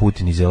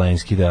Putin i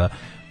Zelenski da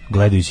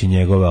gledajući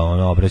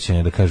njegova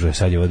obraćanje da kažu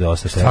sad je ovo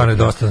dosta. Stvarno je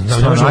dosta.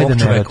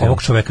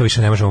 Ovog čoveka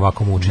više ne možemo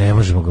ovako mučiti. Ne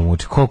možemo ga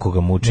mučiti. Koliko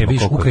ga mučimo? Ne,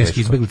 viš,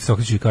 ukrajinski izbeglice se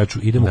okreću i kažu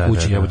idemo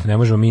kući, jebote, ne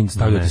možemo mi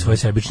stavljati svoje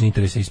sebične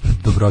interese ispred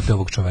dobrote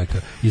ovog čoveka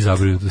i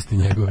zabrinutosti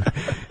njegove.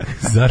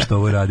 Zašto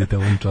ovo radite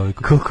ovom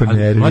čoveku? Koliko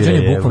nervije. Mlađan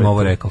je bukvalno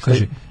ovo rekao.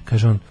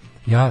 Kaže on,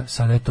 ja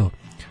sad eto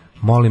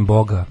molim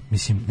Boga,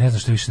 mislim, ne znam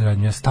što više da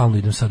radim, ja stalno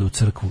idem sad u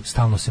crkvu,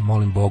 stalno se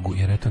molim Bogu,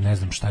 jer eto ne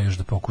znam šta još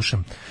da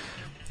pokušam.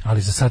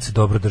 Ali za sad se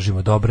dobro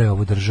držimo, dobra je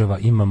ovo država,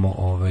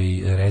 imamo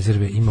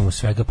rezerve, imamo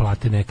svega,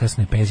 plate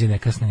nekasne, penzije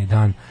nekasne ni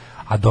dan,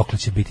 a dokle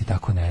će biti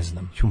tako ne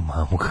znam.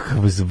 Mamu,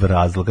 kakav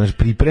bezobrazluk, znači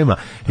priprema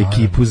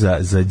ekipu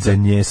za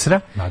Njesra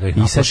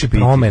i sad će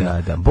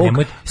promjena.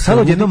 Sad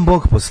odjednom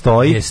Bog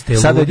postoji,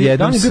 sad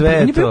odjednom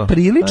sve to.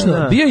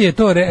 Prilično,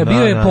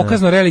 bio je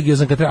pokazno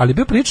religiozan, ali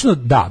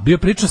bio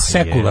prilično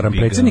sekularan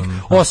predsjednik,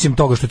 osim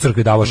toga što je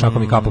crkvi davao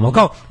šakom i kapom, ali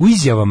kao u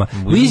izjavama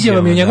i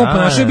u njegovom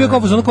ponašanju bio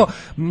kao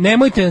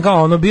nemojte,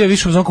 kao bio je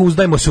više kao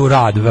uzdajmo se u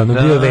rad, bio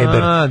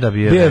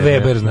je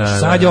Weber, znači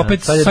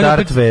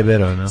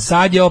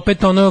sad je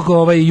opet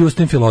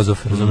Justin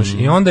filozof, razumeš?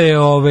 I onda je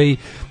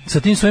sa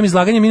tim svojim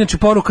izlaganjem, inače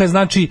poruka je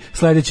znači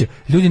sledeće: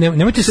 ljudi,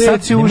 nemojte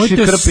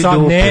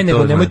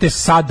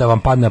sad da vam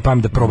padne na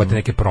pamet da probate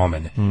neke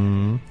promene.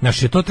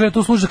 Znači, to treba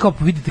to služi kao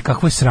vidite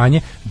kakvo je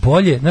sranje,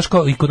 bolje, znaš,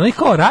 kao i kod onih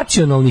kao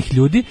racionalnih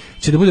ljudi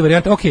će da bude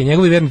varijanta, ok,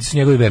 njegovi vernici su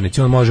njegovi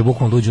vernici, on može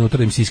bukvalno da uđe unutra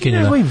da im se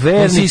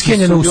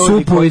iskenja u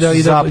supu i da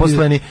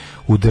zaposleni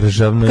u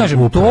državnoj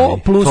upravi. To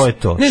plus to je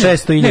to.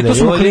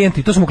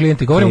 600.000 to smo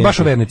klijenti, govorimo baš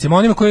o vernicima,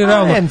 onima koji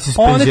realno,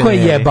 one koje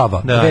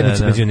jebava,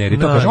 vernici penzioneri,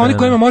 to kaže. Oni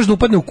kojima može da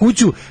upadne u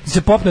kuću, da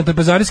se popne na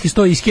trpezarijski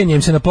sto i iskenje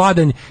im se na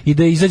pladanj i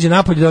da izađe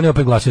napolje da oni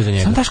opet glasaju za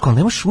njega. Sam Daško, ali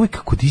ne možeš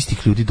uvijek kod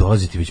istih ljudi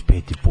dolaziti već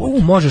 5.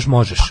 put.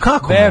 Možeš. Pa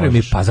kako veruj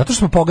možeš? Mi, pa zato što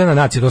smo pogana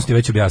nacija, to sam ti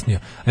već objasnio.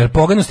 Jer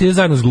poganost ide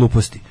zajedno s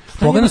gluposti.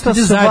 Poganost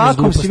ide zajedno s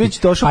gluposti. Si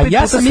već došao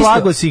 5 puta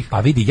slago si ih. Pa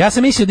vidi, ja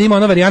sam mislio da ima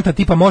ona varijanta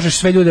tipa možeš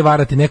sve ljude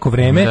varati neko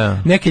vreme,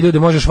 neke ljude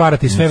možeš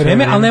varati sve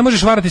vreme, ali ne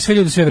možeš varati sve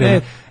ljude sve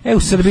vreme. U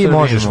Srbiji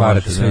možeš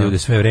varati sve ljude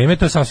sve vreme,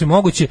 to je sasvim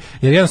moguće,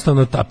 jer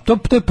jednostavno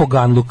to je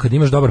poganluk. Kad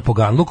imaš dobar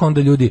poganluk,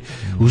 onda ljudi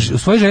u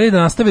svojoj želji da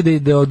nastave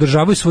da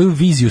održavaju svoju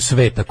viziju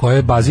sveta koja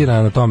je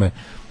bazirana na tome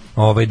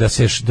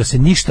da se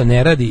ništa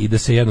ne radi i da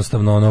se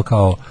jednostavno ono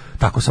kao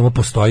tako samo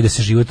postoji, da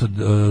se život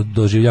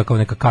doživlja kao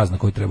neka kazna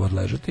koju treba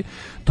odležati.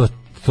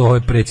 To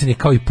je predsjednik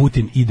kao i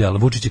Putin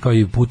idealan, Vučić je kao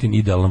i Putin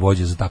idealan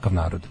vođa za takav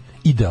narod.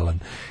 Idealan.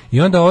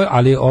 I onda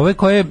ali ove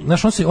koje,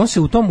 znaš, on se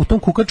u tom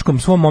kukačkom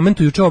svom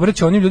momentu juče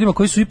obraća onim ljudima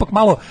koji su ipak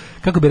malo,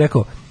 kako bi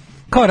rekao,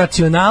 kao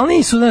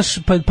racionalni su, znaš,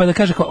 pa da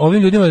kaže kao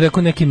ovim ljudima, da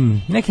rekao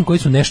nekim koji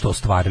su nešto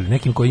ostvarili,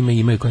 nekim koji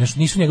imaju nešto,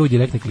 nisu njegovi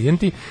direktni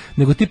klijenti,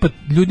 nego tipa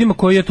ljudima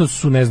koji eto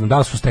su, ne znam, da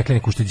li su stekli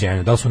neku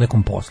ušteđenju, da li su u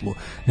nekom poslu,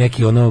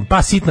 neki ono,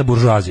 pa sitna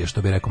buržoazija,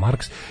 što bi rekao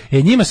Marks.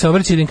 Njima se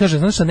obraća i da im kaže,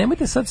 znaš,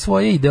 nemojte sad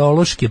svoje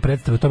ideološke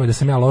predstave o tome da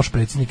sam ja loš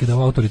predsjednik i da je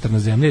ovo autoritarna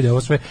zemlja i da je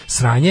ovo sve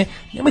sranje,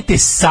 nemojte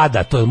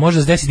sada, to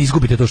može se desiti da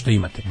izgubite to što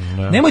imate.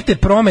 Nemojte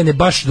promene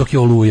baš dok je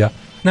oluja.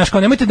 Znaš,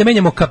 kao nemojte da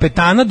menjamo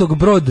kapetana dok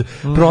brod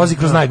prolazi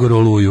kroz najgoru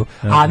oluju.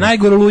 A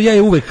najgora oluja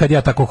je uvek kad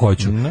ja tako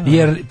hoću.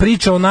 Jer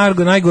priča o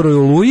najgoroj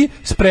oluji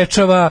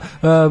sprečava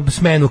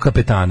smenu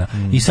kapetana.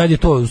 I sad je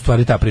to u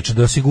stvari ta priča.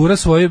 Da osigura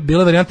svoje,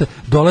 bila varijanta,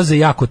 dolaze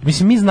jako.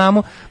 Mislim, mi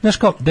znamo, znaš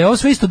kao, da je ovo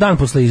sve isto dan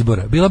posle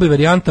izbora. Bila bi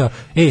varijanta,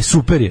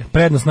 super je,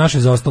 prednost naše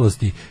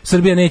zaostalosti.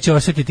 Srbija neće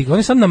osjetiti.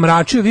 Oni sad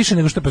namračuju više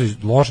nego što je,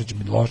 loše će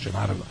biti loše,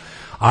 naravno.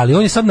 Ali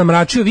on je sad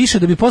namračio više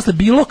da bi posle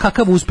bilo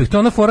kakav uspeh. To je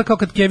ona fora kao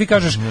kad Kevi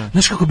kažeš,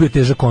 znaš kako bio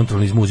težak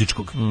kontrol iz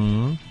muzičkog.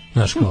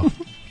 Znaš kao,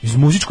 iz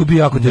muzičkog bio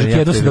jako težak,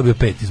 jedno si dobio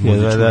 5 iz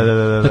muzičkog.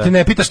 Da te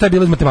ne pitaš šta je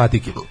bilo iz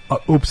matematike.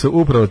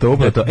 Upravo to.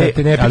 Da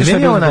te ne pitaš šta je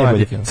bilo iz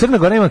matematike. Crna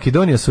Gora i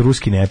Makedonija su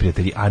ruski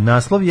neprijatelji, a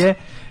naslov je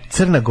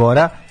Crna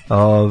Gora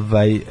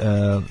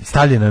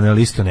stavljena na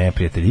listu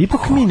neprijatelja.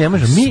 Ipak mi ne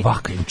možemo.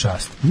 Svaka im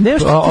čast.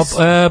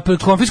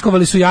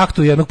 Konfiskovali su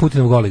jahtu jednog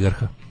Putinovog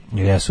oligarha.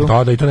 Jesu?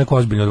 Da, i to neko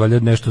ozbiljno, valjda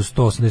nešto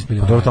 180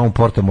 miliona. Dobro, tamo u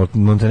Porto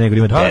Montenegro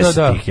ima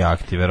 10 tih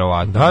jahti,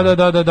 verovatno.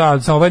 Da.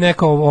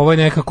 Ovo je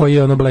neka koji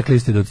je ono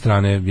blacklisted od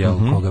strane,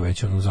 koga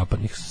već,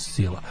 zapadnih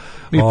sila.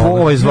 I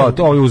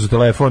ovaj uzu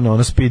telefon,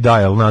 ono speed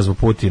dial, nazvu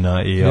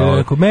Putina i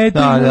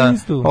na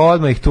listu.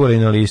 Odmah ih tura i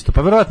na listu.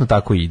 Pa verovatno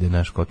tako ide,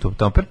 znaš, kao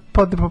to.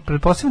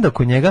 Pretpostavljam da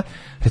kod njega,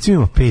 recimo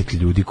ima 5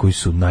 ljudi koji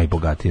su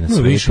najbogatiji na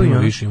svijetu. Ima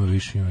više.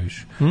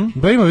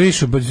 Ba ima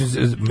više.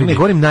 Ne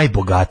govorim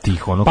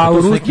najbogatijih, ono,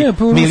 to su neki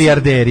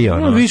milijarderi,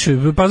 ono. Ima više,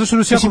 pa zašto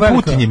Rusija jako velika.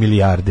 Putin je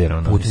milijarder,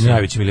 ono. Putin je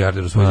najveći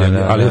milijarder u svojoj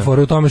zemlji, ali je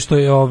fora u tome što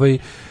je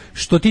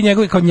što ti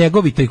njegovi, kao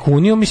njegovi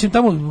tajkuni, mislim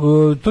tamo,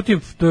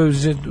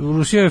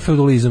 Rusija je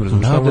feudalizam,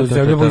 razumiješ, tamo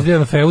zemlja izgleda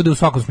na feude u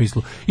svakom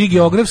smislu. I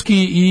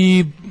geografski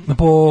i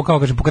po, kako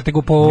kažem, po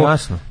kategoriji,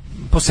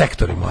 po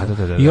sektorima.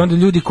 I onda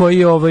ljudi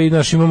koji,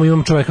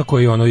 imamo čovjeka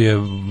koji je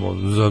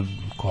za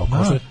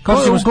kao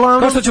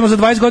što ćemo za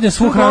 20 godina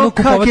svu hranu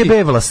kupovati. KGB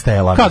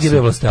vlastela.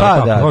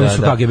 Tako, oni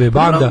su KGB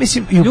banda.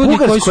 Mislim, i u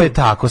Bugarskoj je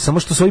tako, samo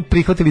što su ovi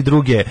prihvatili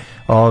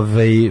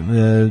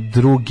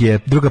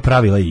druga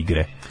pravila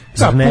igre.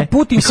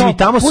 Mislim, i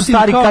tamo su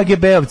stari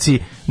KGB-ovci.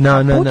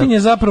 Putin je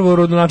zapravo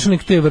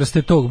rodonačelnik te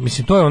vrste tog,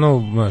 mislim, to je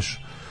ono, znaš,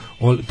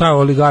 taj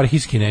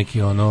oligarhijski neki,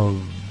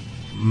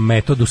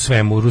 metod u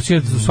svemu. Rusija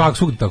je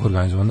svugdje tako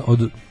organizovan.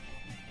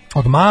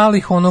 Od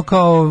malih,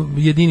 kao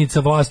jedinica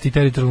vlasti i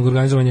teritorijalnog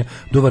organizovanja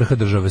do vrha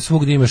države.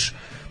 Svugdje imaš,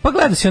 pa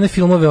gleda si one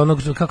filmove,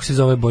 kako se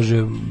zove,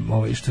 Bože,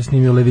 što je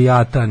snimio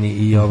Leviatan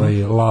i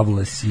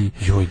Loveless i...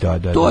 Joj,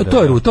 da.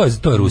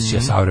 To je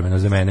Rusija savremena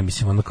za mene,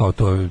 mislim, kao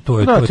to je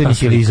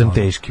nihilizam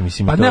teški,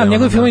 mislim. Pa ne,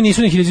 njegovi filmovi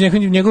nisu nihilizam,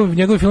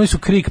 njegovi filmovi su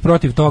krik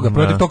protiv toga,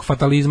 protiv tog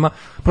fatalizma,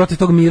 protiv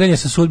tog mirenja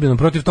sa sudbinom,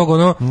 protiv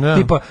tog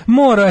tipa,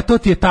 mora, to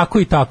ti je tako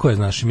i tako je,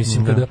 znaš,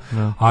 mislim,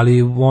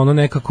 ali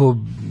nekako,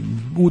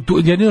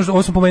 jedino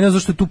ovo sam pomenuo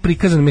zašto je tu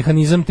prikazan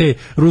mehanizam te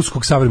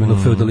ruskog savremenog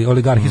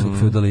oligarhijskog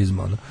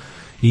feudalizma,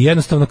 I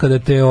jednostavno kada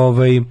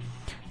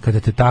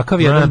te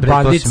takav jedan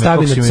bandit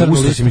stavi na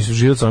crnu listu, mi su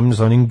živio sa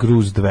onim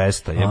Gruz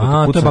 200,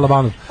 to je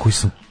Balabanov. Koji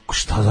sam,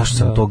 zašto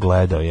sam to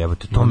gledao,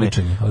 jebote, to mi je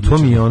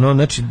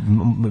znači,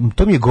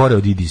 to mi je gore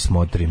od Idi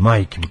Smotri,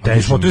 majke mi,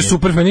 težak. Smotri je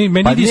super, meni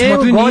Idi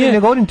Smotri nije... Ne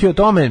govorim ti o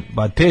tome,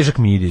 težak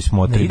mi Idi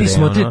Smotri. Idi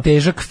Smotri je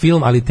težak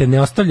film, ali te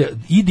ne ostavlja,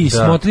 Idi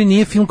Smotri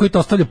nije film koji te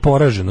ostavlja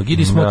poraženog,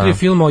 Idi Smotri je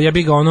film,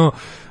 jebi ga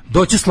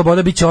doći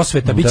sloboda, biće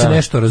osveta, biće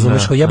nešto,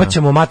 razumeš,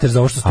 jebaćemo mater za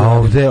ovo što ste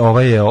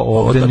uradili.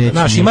 Ovdje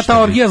neće ništa. Ima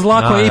ta orgija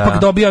zla koja je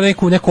ipak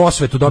dobija neku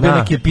osvetu, dobija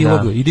neki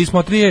epilog. I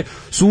dismotrije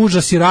su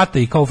užasi rata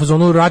i kao u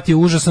fazonu rat je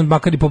užasan,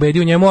 makar i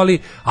pobedio njemu,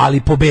 ali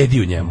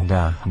pobedio njemu.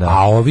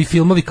 A ovi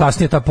filmovi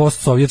kasnije, ta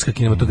postsovjetska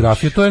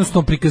kinematografija, to je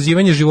jednostavno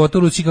prikazivanje života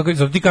u Rusiji, kako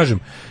zato ti kažem,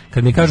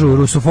 kad mi kažu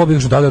rusofobija,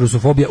 kažu da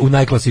rusofobija u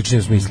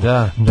najklasičnijem smislu.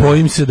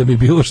 Bojim se da mi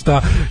bilo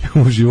šta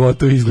u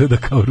životu izgleda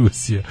kao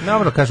Rusija.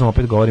 Dobro, kažem,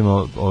 opet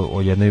govorimo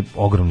o jednoj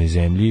ogromnoj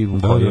zemlji u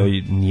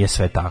kojoj nije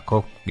sve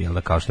tako, jel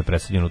da, kao što je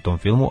predstavljeno u tom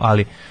filmu,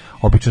 ali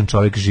običan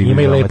čovjek živi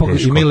veoma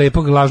teško. Ima i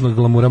lepog lažnog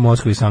glamura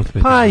Moskve i Sankt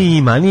Peterburga. Pa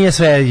ima, nije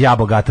sve ja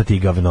bogata ti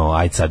gavno,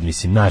 aj sad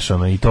mislim, znaš,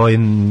 ono, i to je...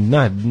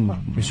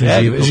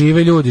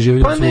 Žive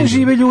ljudi. Pa ne,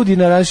 žive ljudi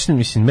na različitim,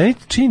 mislim, meni je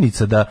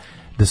činjenica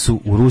da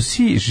su u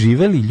Rusiji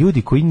živeli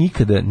ljudi koji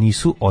nikada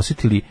nisu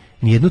osjetili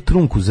nijednu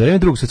trunku, za vreme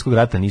Drugog svjetskog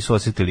rata nisu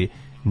osjetili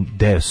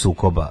deo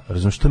sukoba,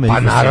 razumiješ što meni? Pa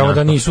naravno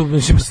da nisu,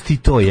 mislim, ti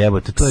to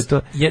jebote, to je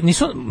to.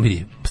 Nisu,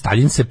 vidi,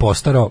 Stalin se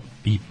postarao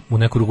i u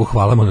neku ruku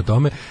hvalamo na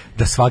tome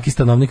da svaki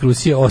stanovnik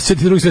Rusije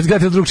osjeti Drugi svjetski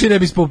rat, drugčije ne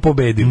bi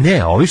pobedili.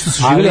 Ne, ovi što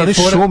su živjeli, oni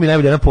šumi,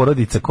 najbolja jedna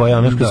porodica koja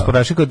ono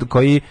sporaši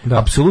koji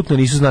apsolutno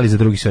nisu znali za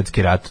Drugi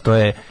svjetski rat. To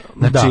je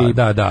znači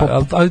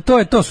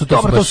ali to su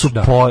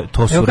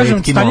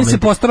retki Stalin se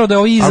postarao da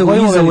ovi iza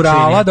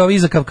Urala, da ovi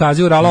iza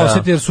Kavkaza Urala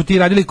osjeti, jer su ti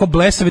radili ko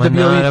blesavi da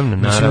bi ovi,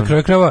 mislim, na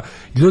kraju krajeva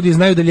ljudi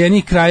znaju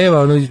udaljenijih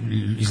krajeva, ono,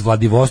 iz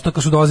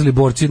Vladivostoka su dolazili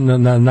borci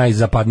na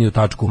najzapadniju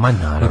tačku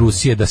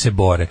Rusije da se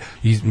bore.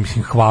 I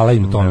mislim, hvala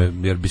im tome,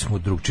 jer bismo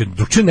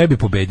drugčije ne bi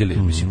pobedili,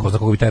 mislim, ko zna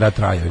kako bi taj rat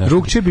trajao.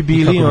 Drugčije bi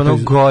bili ono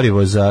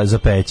gorivo za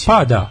peći.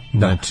 Pa da.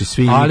 Znači,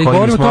 svi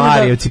koji smo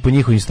arijevci po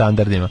njihovim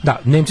standardima. Da,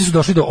 Nemci su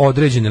došli do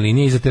određene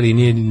linije i za te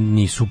linije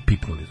nisu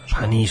pipnuli.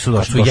 Pa nisu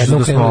došli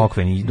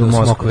do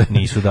Moskve,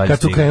 nisu dalje.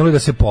 Kad su krenuli da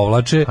se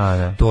povlače,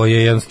 to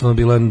je jednostavno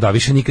bilo, da,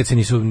 više nikad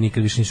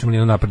više nisu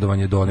imali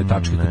napredovanje do one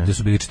tačke gde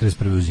su bili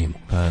 41. u zimu.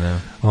 Pa ne.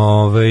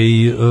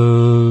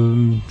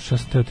 Šta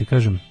sam teo ti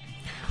kažem?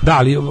 Da,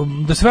 ali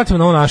da se vratimo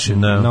na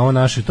ovo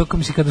naše. To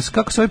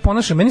kako se ovaj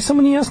ponaša, meni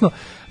samo nije jasno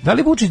da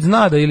li Vučić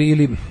zna da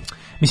ili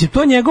mislim,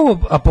 to je njegovo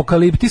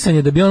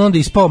apokaliptisanje da bi on onda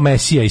ispao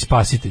mesija i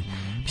spasitelj.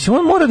 Mislim,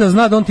 on mora da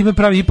zna da on time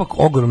pravi ipak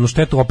ogromnu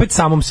štetu, opet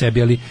samom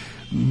sebi, ali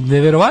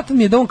neverovatno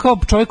mi je da on kao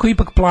čovjek koji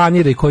ipak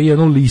planira i koji je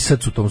ono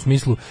lisac u tom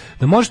smislu,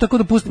 da može tako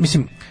da pusti,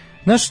 mislim,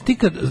 znaš, ti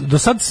kad do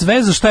sad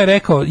sve za šta je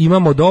rekao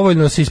imamo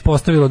dovoljno, se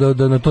ispostavilo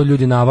da na to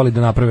ljudi navali,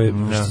 da naprave,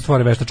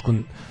 stvore veštačku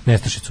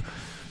nestašicu.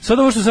 Sad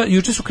ovo što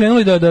juče su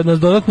krenuli da nas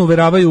dodatno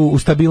uveravaju u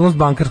stabilnost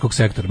bankarskog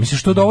sektora. Mislim,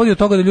 što dovodi do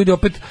toga da ljudi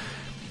opet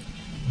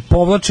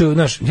povlače,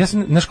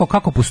 znaš kao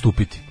kako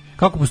postupiti.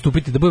 Kako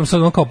postupiti, da budem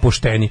sad ono kao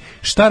pošteni.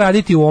 Šta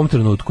raditi u ovom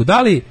trenutku?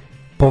 Da li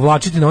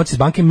povlačiti novac iz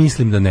banke?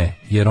 Mislim da ne.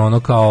 Jer ono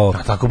kao...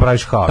 Tako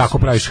praviš haos. Tako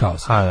praviš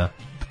haos.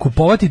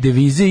 Kupovati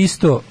devize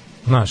isto,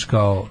 znaš,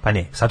 kao... Pa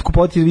ne, sad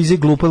kupovati devize je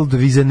glupo, ali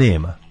devize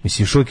nema.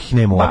 Mislim, još uvijek ih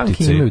nema u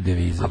optici. Banki imaju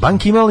devize. A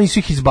banki imali, nisu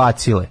ih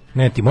izbacile.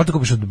 Ne, ti možda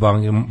kupiš od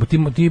banke,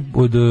 ti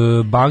od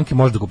banke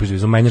možda kupiš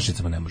devize, u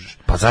menjačnicama ne možeš.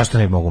 Pa zašto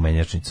ne mogu u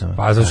menjačnicama?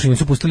 Pa zato što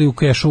nisu pustili u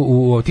kešu,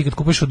 ti kad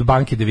kupiš od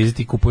banke devize,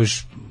 ti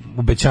kupuješ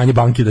obećanje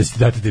banke da će ti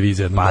dati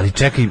devize. Pa ali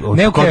čekaj,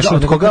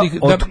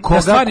 od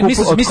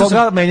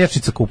koga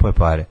menjačnica kupuje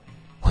pare?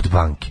 Od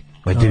banke,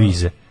 od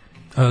devize.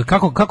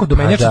 Kako do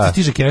menjačnice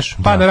stiže keš?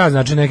 Pa na raz,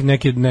 znači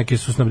neke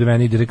su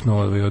snabdeveni direktno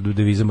od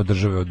devizama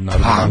države, od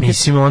Narodne banke.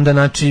 Mislim onda,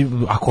 znači,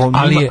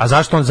 a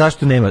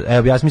zašto nema? Evo,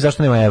 objasni mi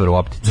zašto nema evro u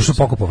optici. Zašto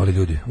pokupovali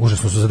ljudi?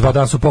 Užasno su, za 2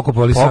 dana su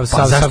pokupovali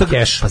sav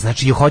keš. Pa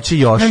znači hoće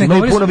još,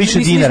 imaju puno više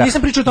dinara.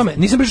 Nisam pričao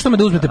o tome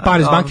da uzmete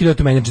par iz banke i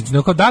date u menjačnicu,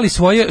 nego dali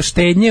svoje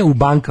štednje u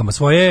bankama,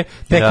 svoje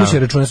tekuće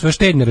račune, svoje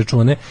štednje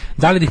račune,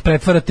 da li da ih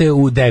pretvarate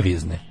u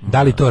devizne?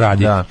 Da li to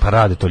radi? Da, pa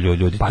rade to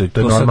ljudi, to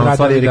je normalna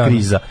stvar, jer je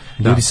kriza.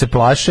 Ljudi se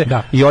plaše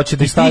i hoće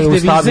da ih stave u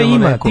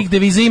stabilno neko. Tih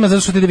deviza ima,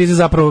 zato što te devize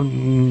zapravo,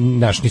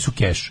 znaš, nisu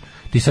keš.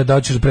 Ti sad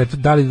hoćeš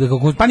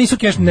pa nisu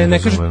keš, ne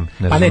kažem,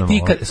 pa ne,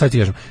 ti kad, sad ti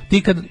kažem,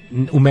 ti kad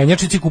u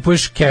menjačnici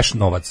kupuješ keš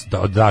novac,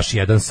 daš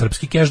jedan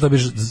srpski keš,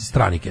 dobiješ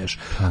strani keš.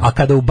 A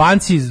kada u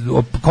banci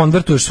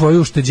konvertuješ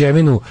svoju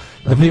ušteđevinu,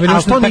 na primjer,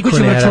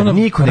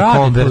 niko ne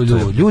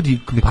konvertuje. Ljudi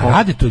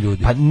rade to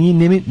ljudi. Pa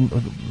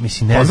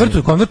mislim, ne znam.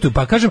 Konvertuju,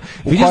 pa kažem,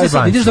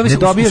 vidiš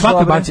da u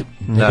svakoj banci,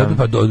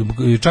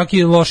 čak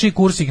i lošiji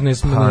kurs ih ne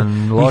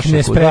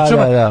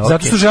sprečava,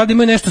 zato što žele da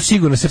imaju nešto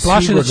sigurno, se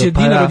plaše da će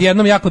dinar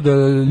odjednom jako da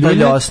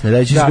ljosne,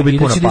 da će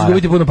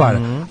izgubiti puno para.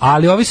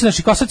 Ali ovi su,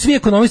 znači, kao sad svi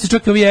ekonomisti,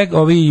 čak i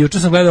ovi, juče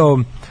sam gledao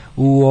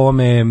u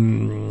ovome,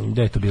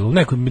 gde je to bilo, u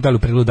nekom, da li u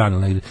Prilu danu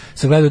negde,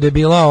 sam gledao da je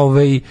bila,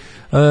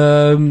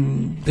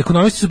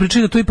 ekonomisti su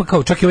pričali da to ipak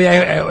kao, čak i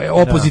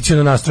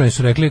opoziciono nastrojeni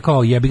su rekli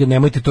kao, jebi ga,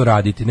 nemojte to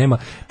raditi,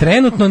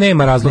 trenutno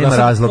nema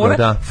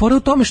razloga. Fora u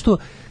tome što,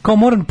 kao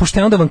moram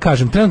pošteno da vam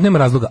kažem, trenutno nema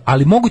razloga,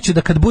 ali moguće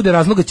da kad bude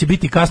razloga će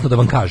biti kasno da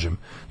vam kažem.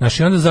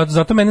 Znači, onda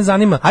zato mene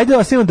zanima. Ajde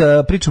vas imam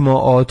da pričamo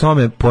o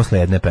tome posle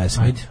jedne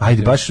pesme.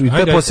 Ajde, baš, to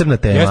je posebna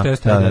tema.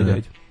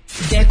 Jeste.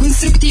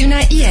 Dekonstruktivna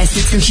i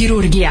estetska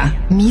hirurgija.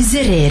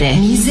 Mizerere.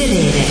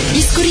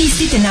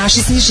 Iskoristite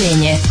naše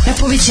sniženje na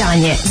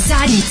povećanje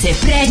zadnjice,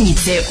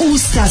 prednjice,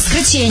 usta,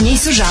 skraćenje i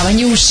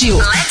sužavanje ušiju.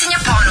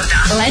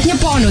 Letnja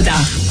ponuda.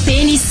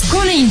 Penis ko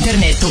na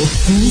internetu.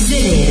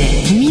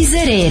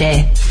 Mizerere.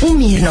 U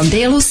mirnom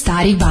delu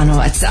Starih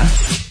Banovaca.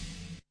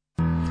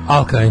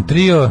 Alkaline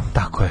trio.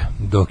 Tako je.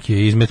 Dok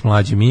je izmet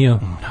Mlađi Mio.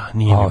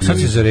 Nije mi sad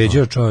si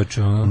zaređao,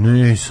 čoveče.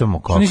 Nisam,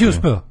 kako. Što nisi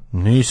uspeo?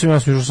 Nisam, ja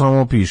sam išao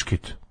samo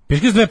Piškit.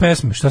 Piškit 2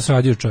 pesme, šta se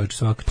radio čovječ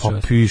svaka čast?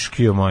 Pa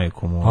Piškio,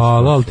 majko moja.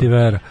 Lal ti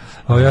vera.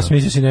 Ja sam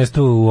mislio si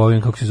nestao u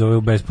ovim, kako se zove,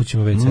 u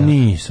bespućima WC.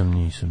 Nisam.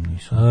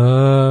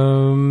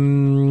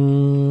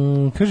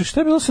 Kaže, šta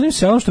je bilo sa njim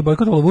selom što je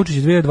bojkotovalo Vučić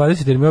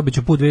 2020 jer mi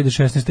obećao put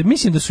 2016.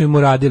 Mislim da su im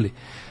uradili,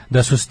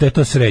 da su te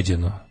to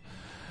sređeno.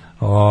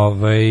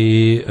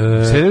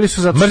 Sredili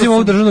su zato mrzim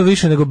ovu državnu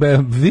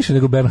više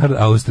nego Bernhard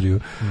Austriju.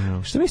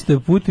 Šta mislite da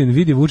Putin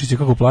vidi Vučića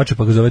kako plače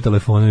pa ga zove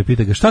telefonom i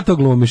pita ga šta to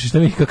glumiš i šta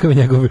mi kakav je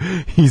njegov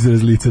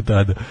izraz lica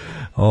tada.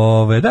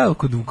 Da,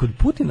 kod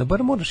Putina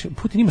bar moraš,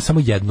 Putin ima samo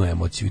jednu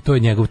emociju i to je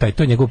njegov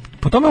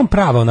po tome on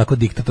prava onako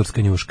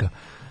diktatorska njuška.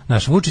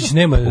 Naš Vučić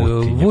nema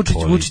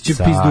Vučić je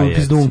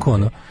pizdunko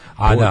ono.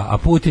 A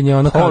Putin je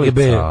ono KGB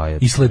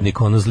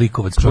islednik, ono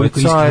zlikovac, čovjek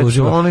koji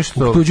istražuje,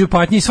 optužuje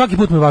patnje i svaki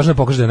put mu je važno da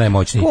pokaže da je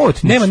najmoćniji.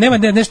 Nema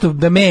nešto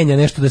da menja,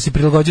 nešto da se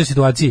prilagođava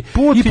situaciji.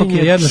 Putin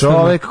je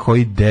čovjek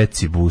koji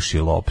deci buši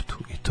loptu.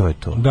 To je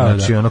to.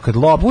 Znači ono kad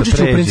lopta Vučić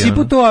pređe. Vučić u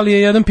principu to, ali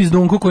je jedan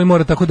pizdunko koji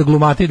mora tako da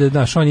glumati da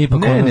znaš, on je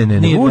ipak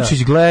Ne,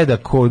 Vučić gleda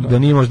da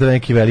nije možda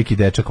neki veliki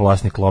dečak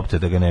vlasnik lopte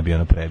da ga ne bi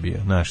ono prebio.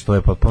 Znaš, to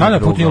je potpuno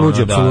drugo. Putin je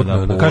luđi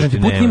apsolutno. Da kažem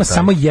ti, Putin ima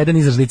samo jedan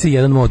izraz lica i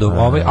jedan mod.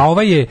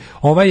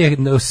 Ovaj je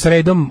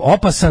sredom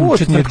opasan,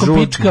 četvrtkom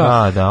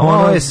pička.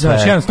 Ovo je sve.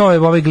 Znači, to je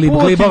ovaj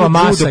glibava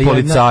masa,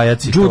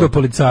 judo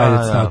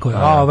policajac,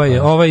 tako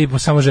je. Ovaj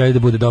samo želi da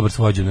bude dobar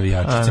svođen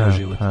navijač ceo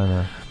život.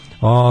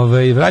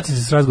 Vraćam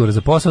se s razgovora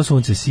za posao,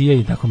 sunce sije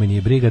i tako me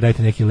nije briga,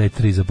 dajte neki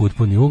let 3 za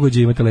potpuni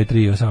ugođaj, imate let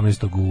 3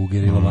 18. u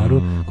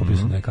Gerilovaru, kupio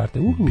sam 2 karte.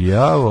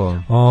 Bjavo.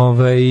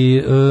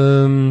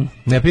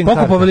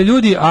 Pokupovali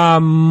ljudi, a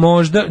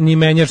možda ni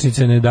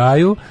menjačnice ne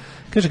daju.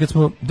 Kaže, kad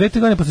smo 2-3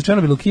 godine posle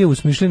Černobilu u Kijevu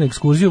smišljali na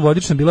ekskurziju,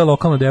 vodična bila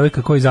lokalna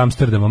devojka koja iz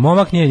Amsterdama.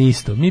 Momak njen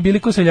isto. Mi bili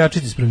ko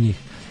seljačici sprem njih.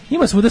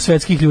 Ima svuda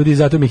svetskih ljudi,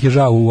 zato mi ih je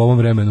žao u ovom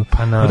vremenu.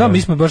 Da,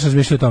 mi smo baš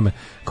razmišljali o tome.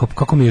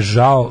 Kako mi je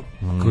žao,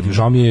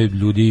 žao mi je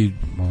ljudi,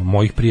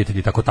 mojih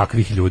prijatelji,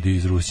 takvih ljudi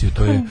iz Rusije.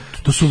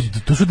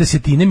 To su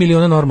desetine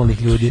miliona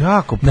normalnih ljudi.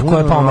 Jako na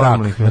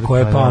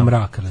koje je pao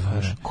mrak.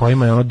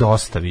 Kojima je ono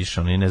dosta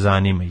više, ono i ne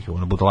zanima ih.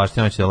 Ono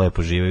budalaština će da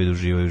lepo živaju, da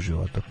uživaju u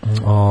životu.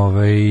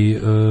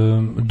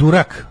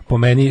 Durak, po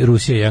meni,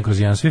 Rusija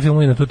 1/1. Svi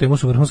filmovi na tu temu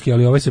su vrhunski,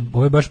 ali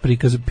ovo je baš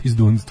prikaz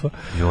pizdunstva.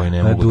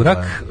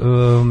 Durak,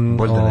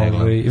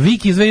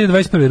 Viki iz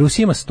 2021.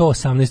 Rusija ima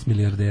 118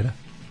 milijardera.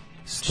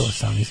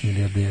 118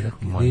 milijardera.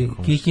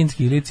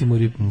 Kikinski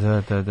licimuri.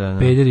 Da.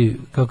 Pederi,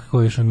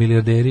 kako je što,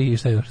 milijarderi i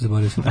šta još,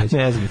 zaboravio sam treći.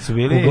 Ne znam, su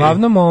bili.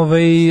 Uglavnom,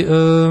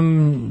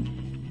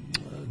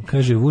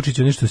 kaže, Vučić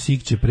nešto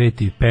sikće,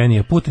 preti,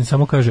 penije. Putin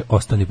samo kaže,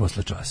 ostani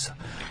posle časa.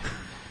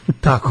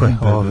 Tako je.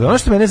 Ono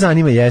što mene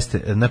zanima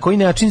jeste, na koji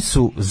način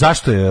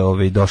zašto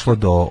je došlo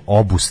do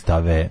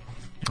obustave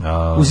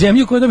u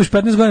zemlji u kojoj dobiš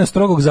 15 godina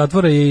strogog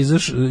zatvora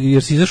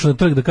jer si izašao na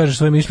trg da kažeš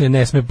svoje mišljenje,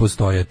 ne sme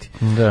postojati.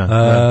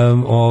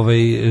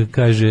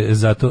 Kaže,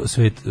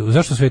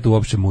 zašto svet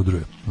uopće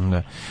mudruje?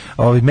 Da.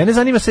 Mene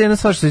zanima se jedna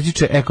stvar što se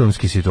tiče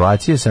ekonomske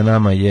situacije. Sa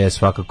nama je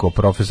svakako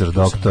profesor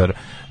doktor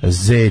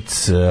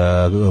Zec,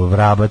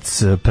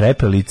 Vrabac,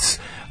 Prepelic.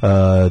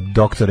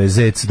 Doktore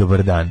Zec,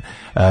 dobar dan.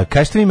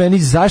 Kažete mi meni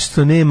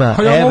zašto nema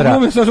evra? Ja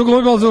mogu sad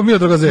glumiti za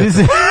Miodraga Zeca.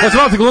 Pa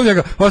zvati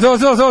glumnjaka. Pa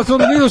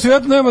nije u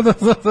svijetu nema da...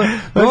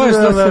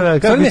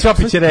 Kako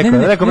Ćopić je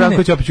rekao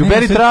Branko Ćopić,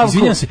 uberi travku.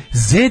 Izvinjam se,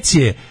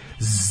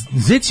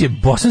 Zec je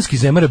bosanski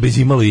zemara bez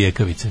imalo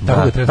jekavice.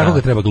 Tako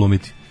ga treba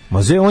glumiti. Ma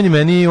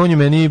on je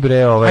meni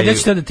bre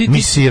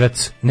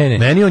misirac. Ne.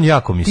 Meni on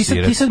jako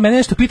misirac. Ti sad mene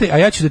nešto pitaj, a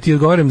ja ću da ti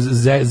odgovorim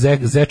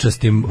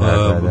zečastim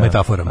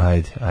metaforama.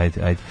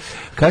 Ajde.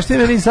 Kažete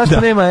meni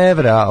zašto nema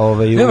evra?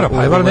 Evra,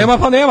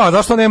 pa nema,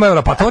 zašto nema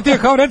evra? Pa to ti je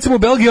kao recimo u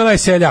Belgiji onaj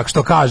seljak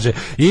što kaže,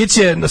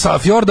 iće sa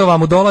fjordova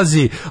mu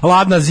dolazi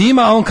ladna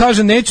zima, a on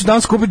kaže neću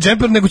danas kupiti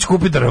džemper, nego ću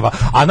kupiti drva.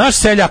 A naš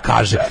seljak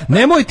kaže,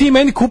 nemoj ti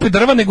meni kupiti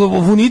drva, nego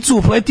vunicu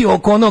upleti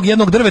oko onog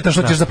jednog drveta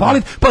što ćeš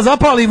zapaliti, pa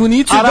zapali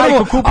vunicu i drvo. A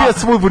Rajko kupio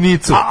svoju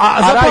vunicu.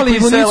 A zapali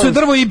vunicu i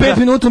drvo i 5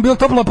 minuta bilo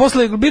toplo,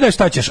 posle bidaj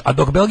šta ćeš. A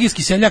dok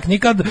belgijski seljak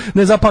nikad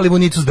ne zapali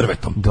vunicu s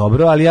drvetom.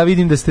 Dobro, ali ja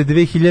vidim da ste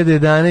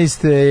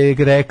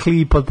 2011.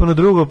 rekli potpuno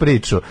drugu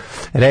priču.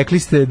 Rekli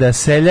ste da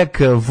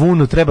seljak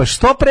vunu treba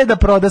što pre da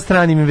proda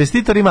stranim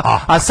investitorima,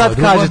 a sad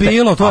kažete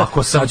bilo to,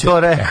 ako sam to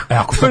rekao.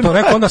 Ako sam to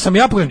rekao, onda sam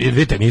ja pogrešio.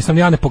 Vidite, nisam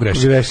ja ne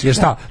pogrešio. Jer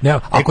šta?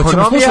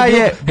 Ekonomija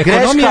je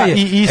greška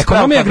i ispravka.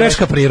 Ekonomija je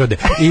greška prirode.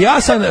 I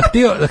ja sam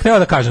hteo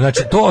da kažem,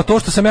 znači to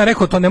što sam ja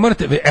rekao, to ne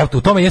morate, evo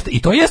u tome jeste,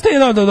 i to jeste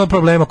jedan od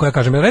problema koja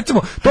kažem.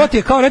 Recimo, to ti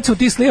je kao recimo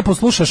ti slijepo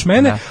slušaš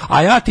mene,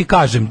 a ja ti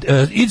kažem,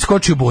 idi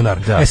skoči u bunar.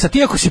 Sad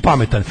ti ako si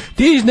pametan,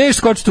 ti neš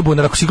skočiti u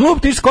bunar. Ako si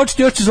glup, ti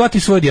skočiti, još će zvati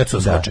svoju djecu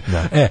da skoče.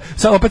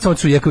 Sad opet sam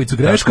odsvu Jekavicu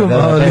greškom,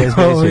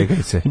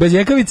 bez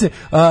Jekavice.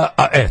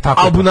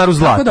 Tako. A u bunaru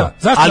zlato.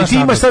 Ali ti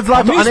imaš sad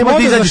zlato, a ne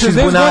možeš izaći iz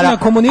bunara.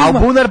 A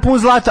bunar pun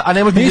zlata, a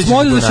ne možeš izaći iz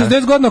bunara. Mi smo za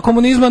 60 godina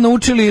komunizma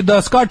naučili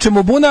da skačemo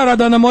u bunara,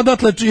 da nam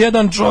odatle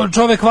jedan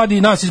čovek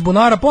vadi nas iz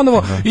bunara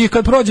ponovo i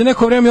kad prođe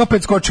neko vrijeme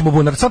opet skočimo u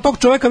bunar. Sad tog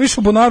čoveka više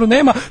u bunaru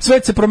nema,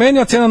 svet se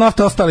promenio, a cijena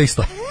nafte ostala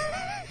isto.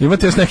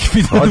 Imate još neki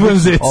pitanje da budem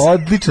zec?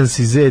 Odličan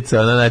si zec,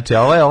 znači,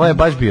 ovo je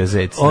baš bio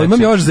zec. Znači,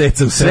 imam još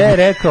zeca u sebi. Sve je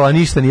rekao, a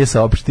ništa nije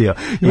saopštio.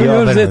 Imam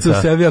još zeca u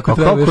sebi, ako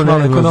treba još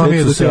malo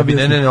ekonomije da se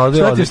objasni.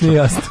 Šta ti još nije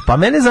jasno? Pa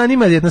mene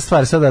zanima jedna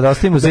stvar, sada da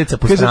ostavimo zeca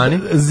po strani.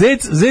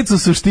 Zec u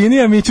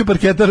suštini, a mi ću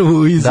parketar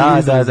u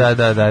izrazu.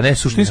 Da, ne,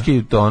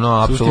 suštinski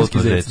to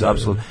apsolutno zec,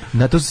 apsolutno.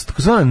 To je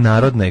takozvana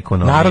narodna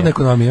ekonomija. Narodna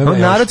ekonomija.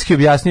 Narodski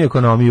objasnio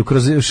ekonomiju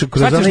kroz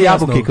one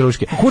jabuke i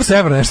kruške. Kurs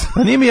evra nešto.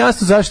 Nije mi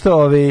jasno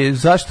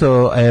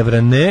zašto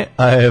evra ne,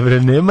 a evra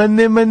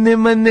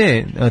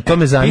ne. To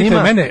me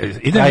zanima.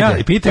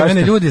 Pitaj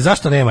mene ljudi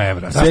zašto nema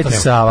evra. Zašto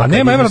nema? Pa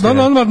nema evra,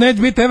 on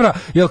neće biti evra.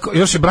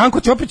 Još je Branko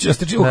Ćopić,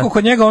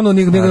 kod njega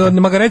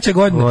nema ga reće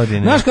godine.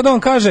 Znaš kad on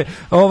kaže,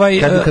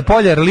 kad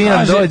Poljar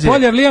Lijan dođe.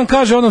 Poljar Lijan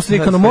kaže onom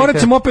slikanu, morat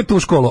ćemo opet u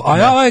školu. A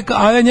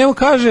ja njemu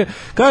kaže,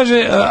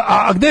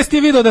 a gde si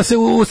ti video da se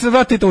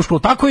usredratite u školu?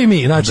 Tako i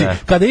mi. Znači,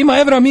 kada ima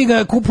evra, mi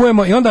ga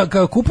kupujemo i onda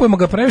kada kupujemo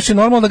ga previše,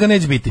 normalno da ga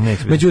neće biti.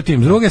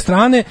 Međutim, s druge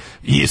strane,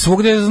 i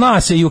svugde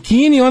zna se, i u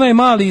Kini onaj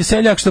mali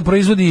seljak što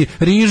proizvodi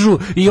rižu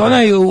i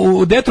onaj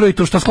u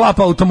Detroitu što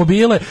sklapa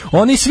automobile,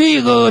 oni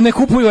svi ne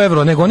kupuju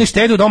evro, nego oni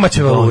štede u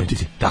domaćoj valuti.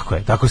 Tako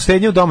je. Tako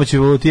štednje u domaćoj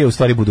valuti je u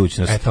stvari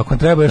budućnost. Eto, ako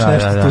treba još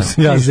nešto, tu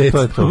si ja zec.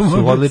 To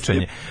su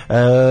odličanje.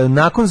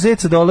 Nakon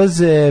zeca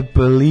dolaze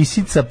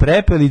lisica,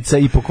 prepelica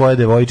i pokoja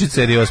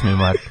devojčica, jer je 8.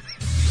 mart.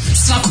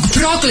 Svakog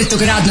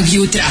prokletog radnog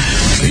jutra.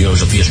 Još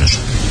da piješ nešto?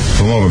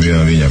 Pomogu bi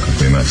jedan vinjak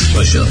ako imate.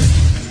 Hoće li?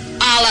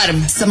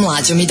 Alarm sa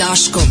Mlađom i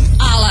Daškom.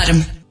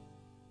 Alarm.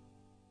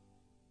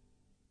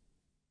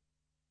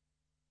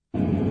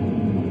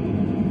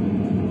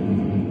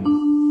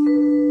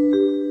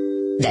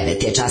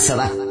 Devet je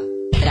časova.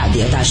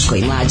 Radio Daško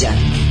i Mlađa.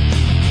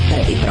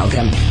 Prvi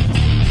program.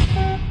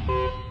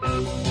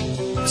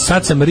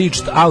 Sad sam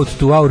reached out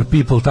to our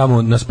people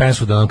tamo na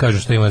Spensu da nam kažu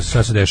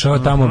šta se dešava.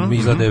 Tamo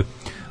izgleda,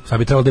 sad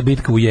bi trebalo da je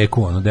bitka u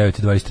jeku,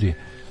 9:23.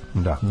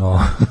 Da.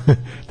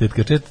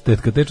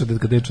 Tetka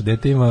teču,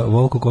 dete ima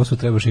volku kosu,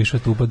 trebaš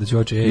išati upadaći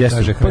oči,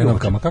 kaže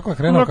hrenovkama. Kako je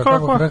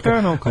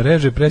hrenovka?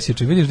 Reže,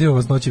 presječe, vidiš da ima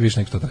vas noći više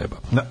nek što treba.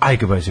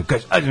 Ajde, baš,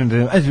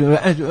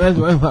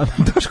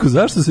 Daško,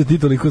 zašto se ti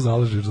toliko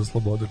zalažeš za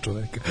slobodu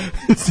čoveka?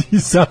 I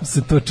sam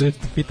se to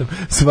često pitam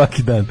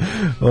svaki dan.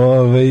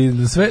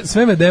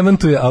 Sve me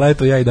demantuje, ali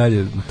eto ja i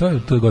dalje,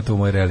 to je gotovo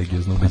moje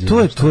religiozno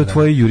ubeđenje. To je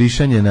tvoje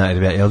jurišanje na,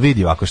 jel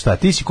vidi ovako šta,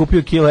 ti si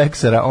kupio kilo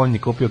eksera, on je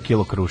kupio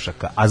kilo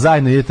krušaka, a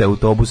zajedno idete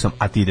autobusom,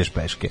 a ti ideš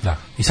peške. Da.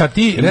 I sad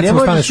ti recimo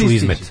staneš u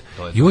Izmet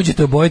i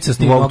uđete obojica s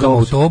tim nogama u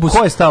autobus.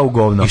 Ko je stao u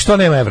govno? I što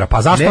nema evra?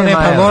 Pa zašto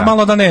nema? Pa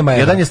normalno da nema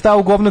evra. Jedan je stao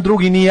u govno,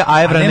 drugi nije,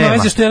 a evra nema. Nema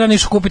veze što jedan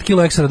išao kupiti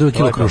kilo ekstra, drugi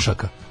kilo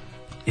krušaka.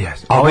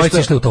 Yes. A obojica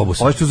išli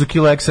autobusom. Ovo što uzu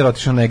kilo ekstra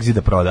otišao na Exit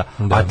da proda.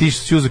 Da. A ti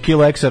si uzu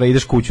kilo ekstra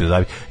ideš kuću da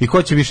zabi. I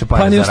ko će više para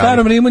zaraditi? Pa ni u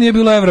starom Rimu nije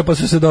bilo evra, pa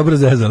su se dobro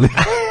zezali.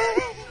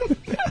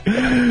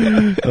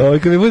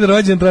 Kad mi bude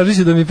rođen, tražit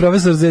ću da mi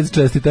profesor Zec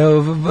čestite.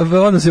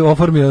 Evo, onda se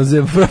oformio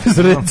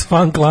profesor Zec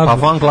fan club. Pa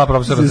fan club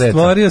profesora Zeca.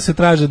 Stvorio se,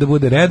 traže da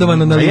bude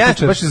redovan analitičar.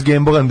 Ja baš iz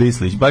Gembogan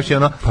Dislić. Baš je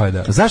ono,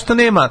 zašto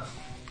nema...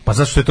 Pa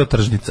zašto je to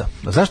tržnica?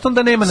 Zašto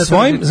onda nema na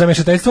svojim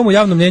zamešateljstvom u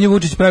javnom mnjenju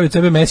Vučić pravi od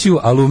sebe Mesiju,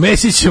 ali u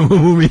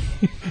Mesićemu mi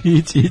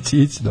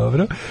ići,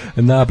 dobro.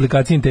 Na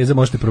aplikaciji Inteza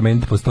možete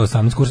promeniti po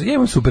 118 kursa. Ja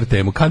imam super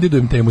temu,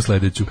 kandidujem temu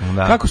sledeću.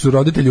 Da. Kako su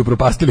roditelji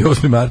upropastili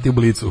 8. marta u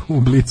Blicu? U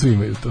Blicu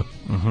imaju to.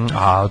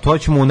 A to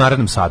ćemo u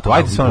narednom satu.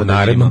 Ajde samo u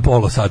narednom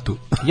polo satu.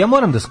 Ja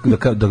moram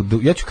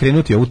ja ću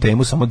krenuti ovu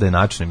temu samo da je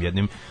načnem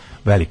jednim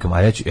velikom,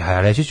 a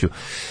reći ću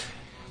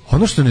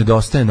ono što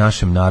nedostaje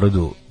našem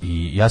narodu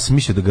i ja sam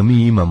mislio da ga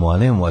mi imamo, a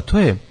nemamo, a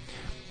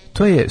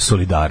to je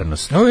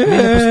solidarnost. Ne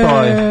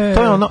postoji.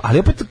 To je ono, ali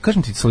opet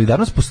kažem ti,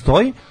 solidarnost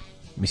postoji.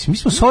 Mislim, mi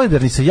smo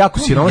solidarni sa jako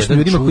siromašnim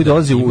ljudima koji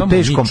dolaze u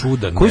teškom,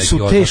 koji su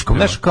u teškom,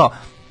 znaš kao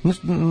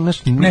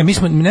ne, mi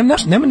smo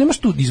nemaš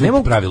tu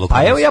izvediti pravilo.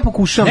 Pa evo ja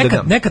pokušavam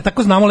nekad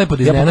tako znamo lepo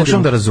da iznenadimo. Ja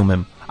pokušavam da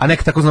razumem. A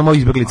nekad tako znamo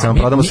izbeglicama,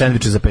 prodamo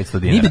sendviče za 500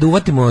 dinara. Mi bi da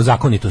uvatimo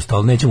zakonitost,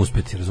 ali nećemo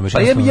uspjeti, razumeš?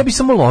 Pa ja bi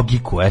samo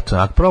logiku, eto,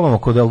 ako probamo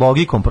kod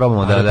logikom,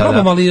 probamo da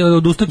probamo, ali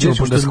odustaćemo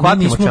pošto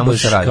shvatimo čemu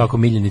se radi. Kako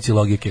miljenici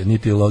logike,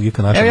 niti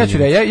logika naša. Evo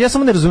ja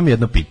samo ne razumem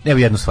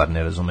jednu stvar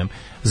ne razumem.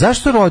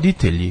 Zašto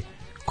roditelji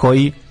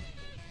koji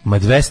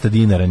 200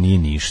 dinara nije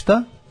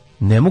ništa,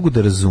 ne mogu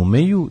da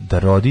razumeju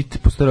da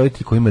postoje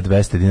roditelji koji ima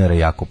 200 dinara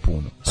jako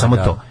puno. Samo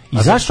to. I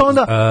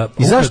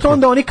zašto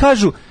onda oni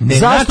kažu ne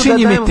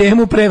načinje mi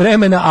temu pre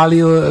vremena,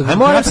 ali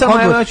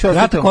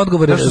kratak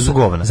odgovor zašto su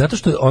govna? Zato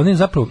što oni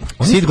zapravo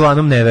sit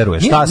glavnom ne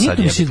veruje. Šta sad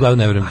je? Sit glavnom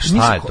ne veruje.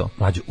 Šta je to?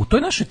 Mlađe, u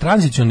toj našoj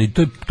tranzicionoj,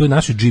 toj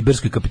našoj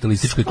džiberskoj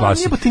kapitalističkoj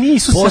klasi. Pa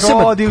nisu se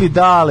rodili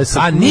dale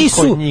sa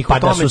nisu, pa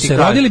da su se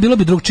rodili bilo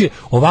bi drugčije.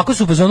 Ovako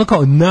su fazonu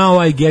kao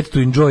now I get to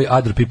enjoy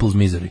other people's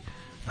misery.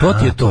 To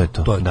ti je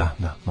to. Da,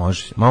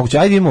 može. Moguće,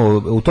 ajde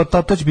idemo,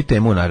 to će biti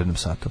tema u narednom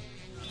satu.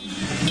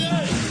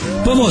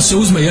 Prvo se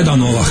uzme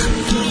jedan ovah,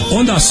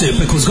 onda se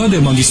preko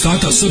zgrade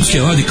magistrata Srpske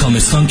radikalne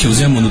stranke u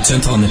Zemunu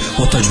centralne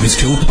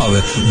otadžbinske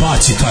uprave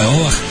baci taj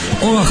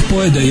ovah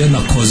pojede jedna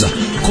koza.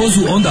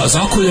 Kozu onda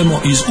zakoljemo,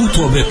 iz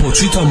utrobe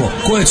počitamo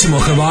koje ćemo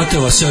Hrvate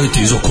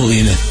vaseliti iz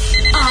okoline.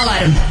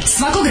 Alarm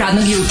svakog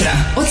radnog jutra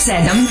od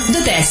 7 do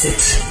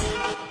 10.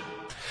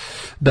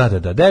 Da,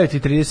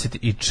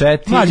 9:34.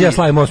 Mlađe, ja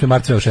slavim 8.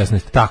 marta u 16.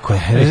 Tako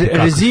je.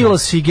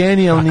 Rezilos i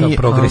genijalni... Kakav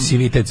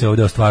progresivitet se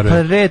ovdje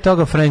ostvaruje. Pre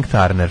toga Frank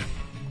Turner.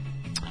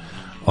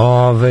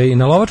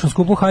 Na lovačkom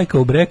skupu Hajka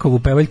u Brekovu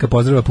pevaljka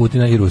pozdravlja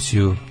Putina i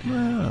Rusiju.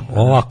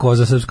 Ova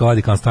koza Srpska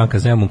radikalna stranka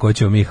Zemun koju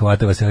ćemo mi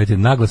Hrvate vaseliti.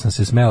 Naglo sam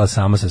se smela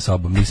sama sa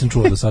sobom. Nisam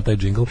čuo do sada taj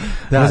džingl.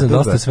 Ne znam,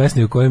 dosta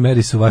svesni u kojoj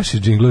meri su vaši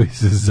džinglovi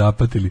se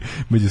zapatili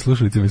među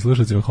slušalicima i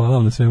slušalicima. Hvala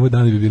vam na svemu,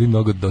 dani bi bili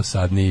mnogo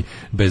dosadniji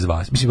bez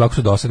vas. Mislim, ako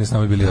su dosadni, s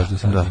nama bi bili još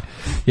dosadniji.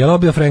 Je li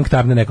bio Frank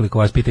Turner, nekoliko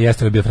vas pita,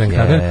 jeste li bio Frank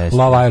Turner?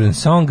 Love Iron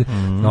Song,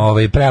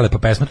 prelepa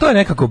pesma. To je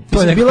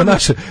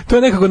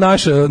nekako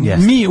naša,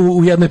 mi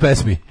u jednoj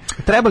pesmi.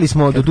 Trebali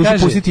smo do duše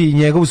pustiti i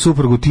njegovu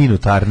suprugu Tinu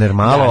Turner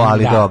malo,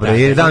 ali dobro,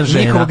 jer je dan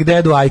žena. Njihovog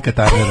dedu Ajka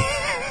Turner.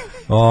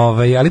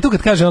 Ali tu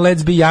kad kažem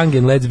let's be young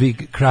and let's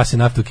be crass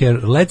enough to care,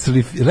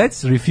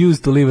 let's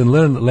refuse to live and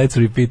learn, let's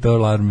repeat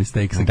all our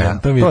mistakes again.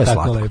 To je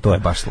tako lepo. To je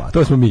baš slatko.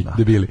 To smo mi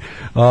debili.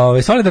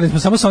 Solidarni smo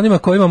samo sa onima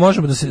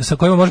sa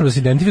kojima možemo da se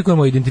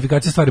identifikujemo,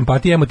 identifikacija, stvar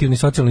empatije, emotivna i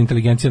socijalna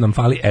inteligencija nam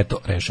fali, eto,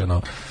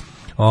 rešeno.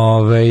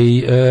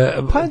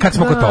 Kad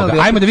smo kod toga,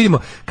 ajmo da vidimo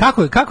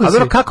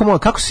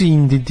kako se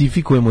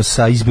identifikujemo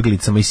sa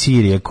izbjeglicama iz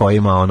Sirije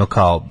kojima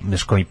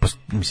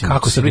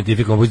kako se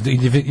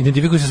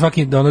identifikuje se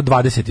svaki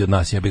 20 od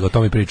nas, ja bih o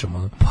tome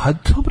pričamo. Pa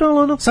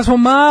dobro, sad smo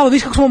malo,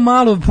 viš kako smo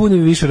malo puni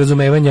više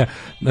razumevanja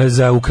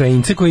za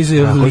Ukrajince koji su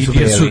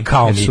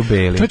kao mi.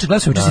 Čovječe, gledaj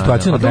se uči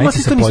situaciju na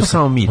granici sa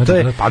Poljskom.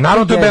 Pa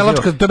naravno, to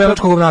je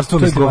belačko govnarstvo.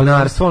 To je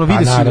govnarstvo,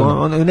 vidi se,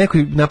 neko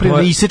napravio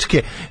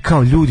isečke,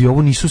 kao ljudi,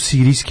 ovo nisu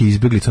sirijski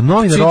izbjeglice.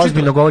 Novinar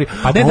ozbiljno govori,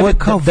 ovo je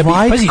kao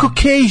white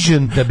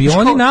Caucasian. Da bi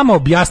oni nama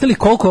objasnili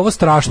koliko je ovo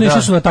strašno,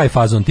 išli su na taj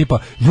fazon, tipa,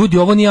 ljudi,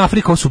 ovo nije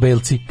Afrika, ovo su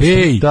belci.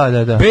 Ej,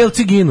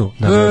 belci ginu.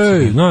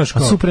 Ej, znaš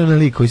kao. Super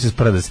lik koji se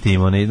spreda s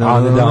tim,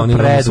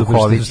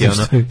 preduhoviti,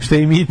 što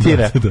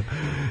imitira.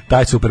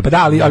 Taj super. Pa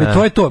da, ali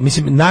to je to.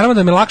 Mislim, naravno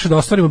da mi je lakše da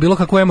ostvarimo bilo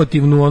kakvu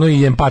emotivnu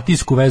i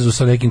empatijsku vezu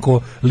sa nekim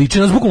ko liči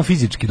nas, bukvalno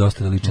fizički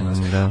dosta da liči nas.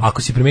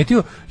 Ako si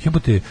primetio,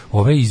 jebote,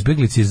 ove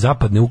izbeglice iz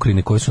zapadne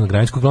Ukrajine koje su na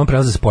granici, uglavnom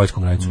prelaze s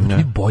poljskom granicom,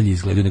 oni bolje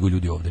izgledaju nego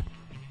ljudi ovde.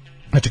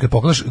 Znači, kad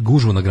pogledaš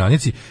gužvu na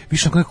granici,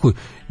 više nekako,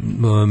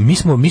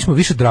 mi smo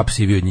više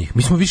drapsivi od njih.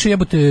 Mi smo više,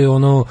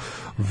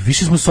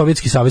 više smo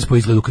Sovjetski savez po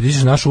izgledu. Kad ideš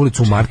na našu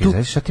ulicu u martu...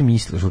 Šta ti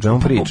misliš, o čemu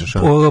pričaš?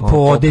 Po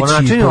odeći,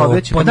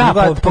 po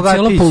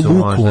cijelom po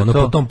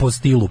luku, po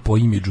stilu, po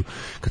imidžu.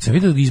 Kad sam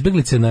vidio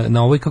izbeglice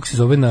na ovoj, kako se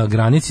zove, na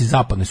granici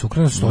zapadne su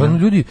Ukrajine, su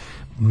ljudi,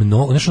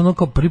 nešto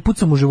kao prvi put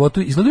sam u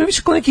životu, izgledaju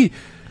više kao neki...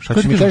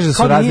 Šta ću mi kažeš da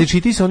su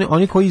različiti se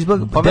oni koji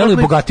izgledaju... Deluju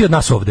bogatiji od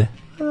nas ovde.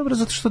 Dobro,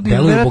 zato što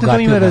to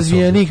ima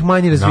razvijenih,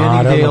 manje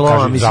razvijenih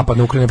delova.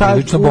 Zapadna Ukrajina je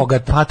prilično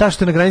bogata. Pa ta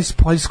što je na granici s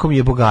Poljskom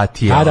je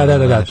bogatija.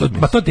 Da.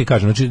 Pa to ti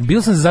kažem. Znači,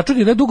 bio sam se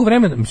začudio da je dugo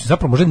vremena,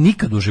 zapravo možda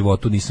nikad u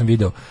životu nisam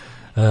video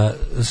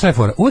sve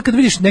fora. Uvek kad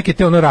vidiš neke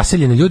te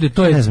raseljene ljude,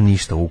 to je... Ne znam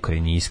ništa u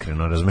Ukrajini,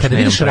 iskreno, razumeš? Kada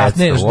vidiš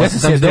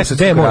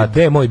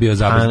gde je moj bio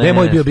zabaz, gde je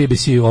moj bio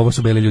BBC, ovo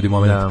su beli ljudi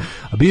moment.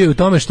 A bio je u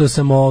tome što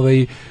sam,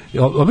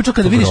 obično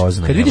kada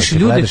vidiš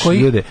ljude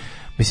koji...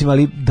 Mislim,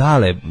 ali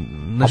dale...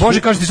 Znači, a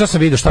Bože, kažeš ti šta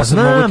sam vidio, šta sam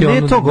mogu ti...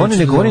 Ne to,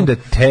 ne govorim da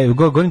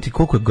govorim ti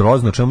koliko je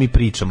grozno, o čemu mi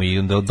pričamo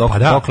i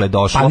dokle je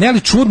došlo. Pa ne,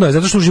 ali čudno je,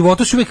 zato što u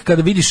životu si uvijek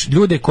kada vidiš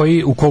ljude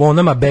koji u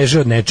kolonama beže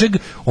od nečeg,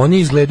 oni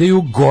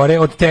izgledaju gore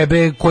od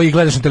tebe koji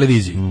gledaš na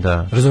televiziji.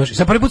 Da. Razumeš?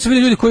 Sad prvi put se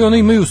vidi ljudi koji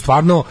imaju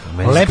stvarno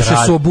lepše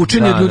su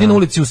obučeni od ljudi na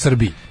ulici u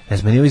Srbiji.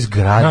 Meni ovi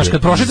zgrade. Znaš,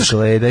 kad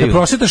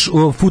prošetaš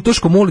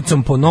Futoškom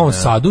ulicom po Novom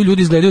Sadu,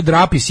 ljudi izgledaju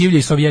drapi, sivlje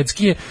i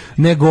sovjetskije,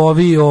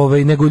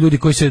 nego ljudi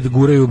koji se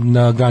guraju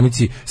na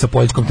granici sa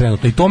Poljskom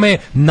trenutno. I to me,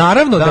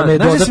 naravno da me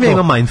dodatno... Znaš da sam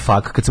imao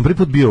mindfuck kad sam prvi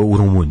put bio u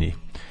Rumuniji.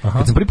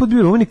 Kad sam prvi put bio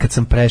u Rumuniji, kad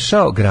sam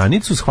prešao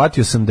granicu,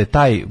 shvatio sam da je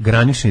taj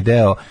granični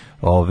deo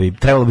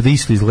trebalo bi da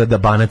isto izgleda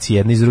Banac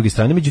jedna i s druge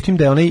strane, međutim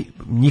da je onaj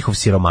njihov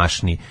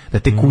siromašni, da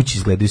te kuće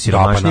izgledaju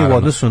siromašnije u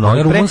odnosu na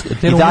ove pre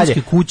i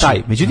dalje kuće.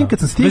 Međutim kad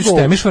sam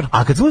stigao,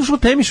 a kad sam ušao u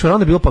Temišvar,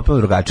 onda je bilo potpuno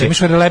drugačije.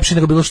 Temišvar je lepši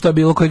nego bilo što je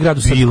bilo koji grad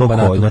u srpskom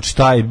Banatu. Znači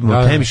taj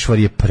Temišvar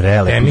je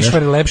prelep.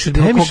 Temišvar je lepši od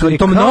bilo koji,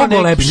 to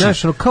mnogo lepše.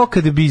 Znaš, kao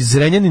kada bi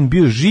Zrenjanin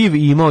bio živ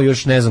i imao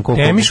još ne znam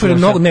koliko.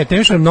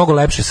 Temišvar je mnogo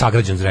lepše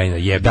sagrađen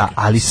Zrenjanin, jebi. Da,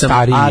 ali sam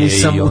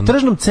u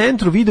tržnom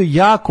centru video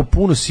jako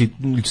puno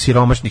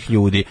siromašnih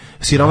ljudi,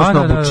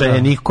 siromašno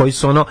obučenih koji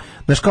su ono,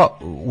 znaš kao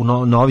u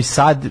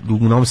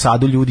Novom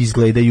Sadu ljudi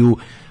izgledaju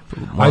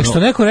ali što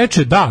neko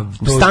reče, da,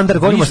 standard,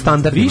 govorimo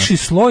standardima. Viši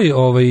sloj,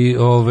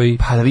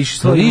 pa da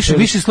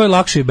viši sloj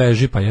lakše i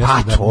beži, pa jeste.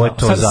 Pa to je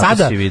to,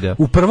 sada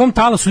u prvom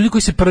talasu ljudi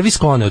koji se prvi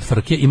sklone od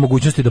frke i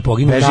mogućnosti da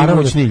poginu,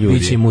 naravno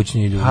biće i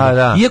mućni ljudi.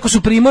 Iako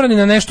su primorani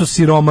na nešto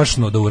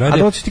siromašno da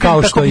urade,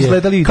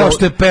 kao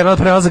što je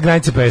prelazak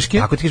granice peške.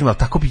 Tako ti kažem, ali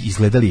tako bi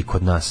izgledali i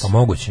kod nas. Pa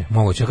moguće.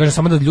 Ja kažem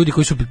samo da ljudi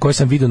koje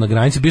sam video na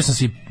granici, bio sam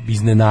se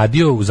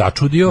iznenadio,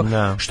 začudio,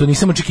 što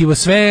nisam očekivao,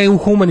 sve u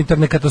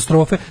humanitarne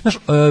katastrofe. Znaš,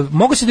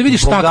 mogu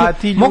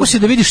se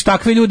da vidiš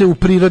takve ljude u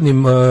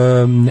prirodnim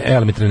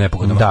elementarnim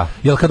nepogodama. Da.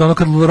 Jel kad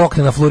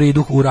rokne na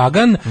Floridu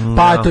uragan,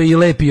 pa to i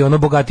lepi ono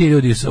bogatiji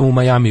ljudi u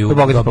Majamiju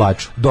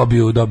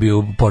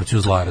dobiju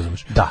porciju zla,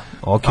 razumeš? Da.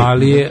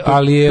 Okay.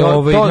 Ali je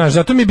znaš,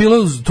 zato mi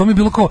je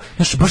bilo kao,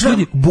 znaš, baš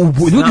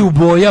ljudi u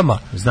bojama.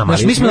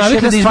 Znaš, mi smo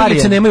navikli da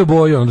izbjeglice nemaju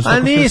boju, onda a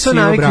nismo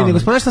navikli, nego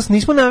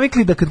nismo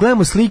navikli da kad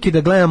gledamo slike,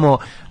 da gledamo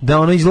da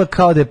ono izgleda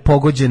kao da je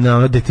pogođena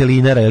ono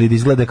detelinara ili da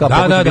izgleda kao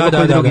pogođen bilo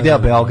koji drugi deo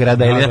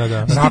Beograda ili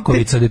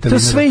Rakovica detelinara.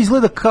 To sve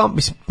izgleda kao,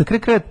 mislim, na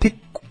kraju kraja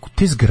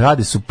te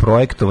zgrade su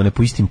projektovane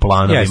po istim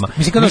planovima.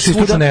 Mislim, kada si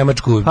slučao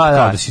Nemačku,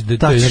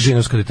 to je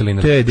Žinovska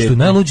detelinara. Što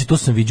najluđe, to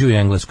sam vidio u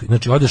Engleskoj.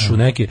 Znači, odeš u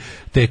neke,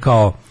 te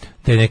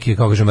neke,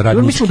 kao kažemo,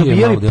 radnički. Mi smo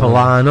dobijali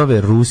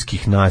planove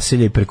ruskih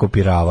naselja i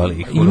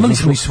prekopiravali ih. Imali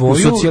smo i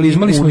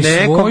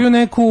svoju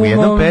neku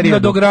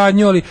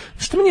nadogradnju, ali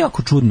što mi je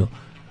jako čudno.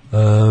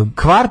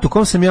 Kvart u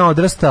kom sam ja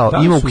odrastao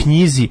ima u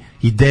knjizi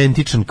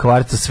identičan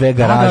kvart sa sve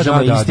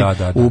garažama istim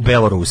u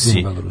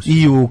Belorusiji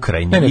i u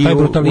Ukrajini. Taj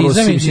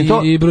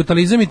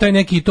brutalizam i taj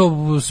neki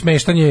to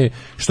smeštanje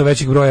što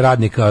većeg broja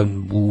radnika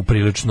u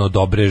prilično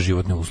dobre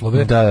životne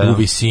uslove, u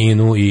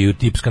visinu i u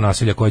tipska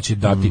naselja koja će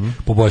dati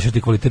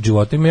poboljšati kvalitet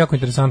života. Ima jako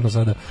interesantno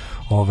sada,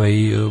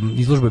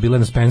 izložba je bila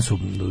na Spensu,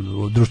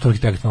 društvo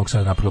arhitekta Novog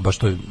Sada napravilo baš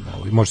to,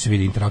 može se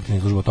vidjeti interaktivna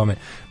izložba o tome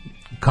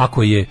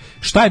kako je,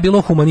 šta je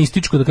bilo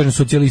humanističko, da kažem,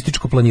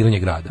 socijalističko planiranje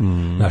grada.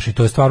 Znači,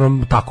 to je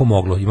stvarno tako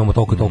moglo. Imamo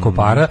toliko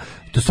para.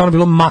 To je stvarno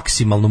bilo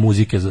maksimalno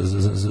muzike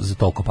za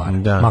toliko para.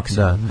 Da.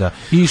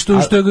 I što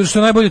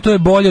je najbolje, to je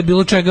bolje od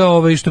bilo čega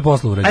što je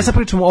posle urađeno. Sad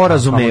pričamo o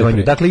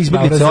razumevanju. Dakle,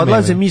 izbjeglice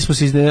odlaze, mi smo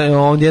se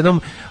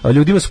jednom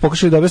ljudima su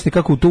pokušali da objasni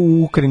kako to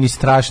u Ukrajini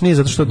strašnije,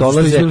 zato što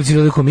dolaze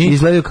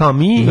izgledaju kao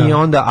mi i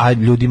onda, a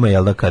ljudima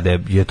jel da kada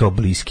je to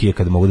bliskije,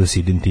 kada mogu da se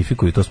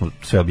identifikuju, to smo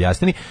sve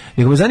objasnili.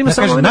 Nego me zanima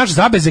samo naš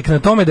zabezek na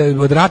tome da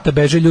od rata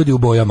beže ljudi u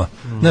bojama.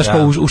 Znaš,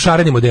 kao u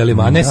šarenim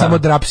modelima, a ne samo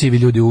drapsivi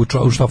ljudi u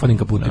štofanim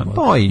kaputima.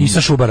 I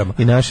sa šubarama.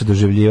 I naše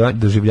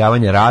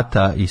doživljavanje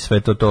rata i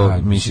sve to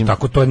mislim.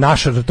 Tako, to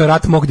je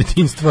rat mog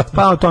detinjstva.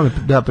 Pa o tome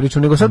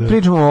pričamo, nego sad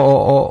pričamo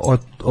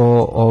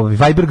o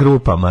Viber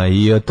grupama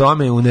i o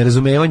tome u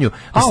nerazumevanju.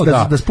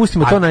 Da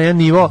spustimo to na jedan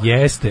nivo.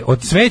 Jeste,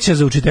 od cveća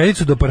za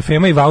učiteljicu do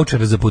parfema i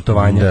vaučera za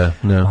putovanja.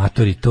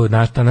 Matori, to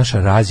ta naša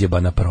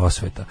razjebana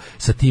prosveta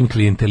sa tim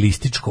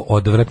klijentelističko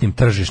odvratnim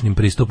tržišnim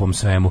pristupom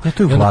svemu.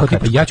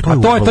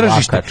 To je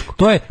tržište.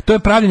 To je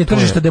pravljenje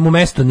tržišta da mu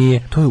mesto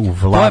nije. To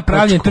je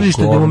pravljenje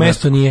tržišta da mu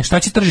mesto nije. Šta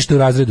će tržište u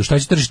razredu, šta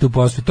će tržište u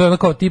poslu? To je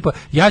onako tipa,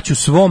 ja ću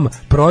svom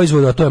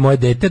proizvodu, a to je moje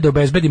dete, da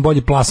obezbedim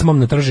bolji plasman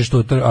na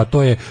tržištu, a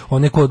to je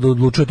onaj ko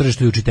odlučuje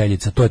tržištu i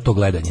učiteljica. To je to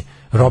gledanje.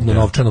 Robno,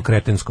 novčano,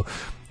 kretensko.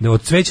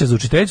 Od cveća za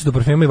učiteljicu do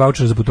parfema i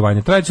vaučera za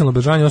putovanje. Tradicionalno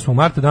obeležavanje 8.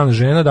 marta, dana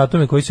žena,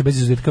 datume koji se bez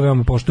izuzetka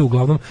veoma poštuju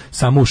uglavnom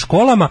samo u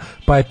školama,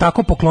 pa je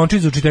tako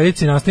poklončić za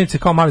učiteljice i nastavnice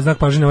kao mali znak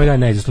pažnje ovaj dan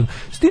neizvestan.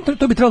 S tim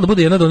to bi trebalo da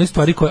bude jedna od onih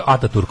stvari koje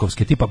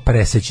Ataturkovske, tipa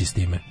preseći s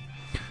time.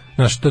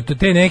 Znaš,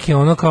 te neke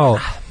ono kao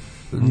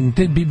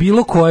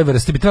bilo koje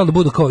vrste bi trebalo da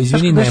budu kao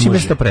izvini, ne može.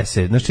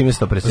 Znaš čime se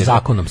to preseče?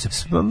 Zakonom se.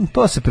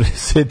 To se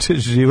preseče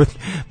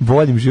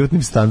boljim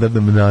životnim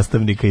standardom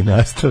nastavnika i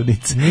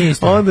nastavnice.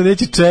 Onda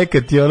neće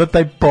čekati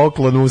taj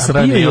poklon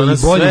usrani i ono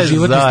sve bolji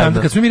životni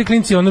standard. Kad smo bili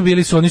klinci,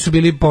 oni su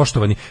bili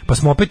poštovani. Pa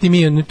smo opet i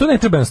mi, to ne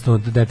treba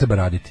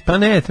raditi. Pa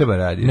ne treba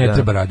raditi. Ne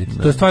treba raditi.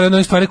 To je stvar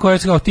jedna stvari koja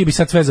se kao ti bi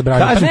sad sve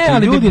zabranio. Kažem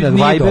ti, ljudi na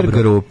Viber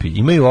grupi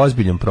imaju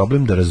ozbiljan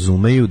problem da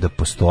razumeju da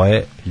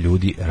postoje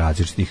ljudi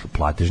različitih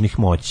platežnih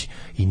moći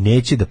i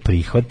neće da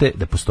prihvate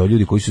da postoje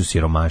ljudi koji su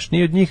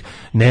siromašniji od njih.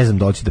 Ne znam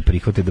da li će da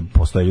prihvate da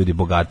postoje ljudi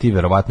bogatiji,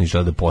 verovatno i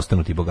žele da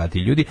postanu ti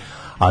bogatiji ljudi,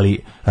 ali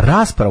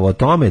rasprava o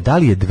tome da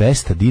li je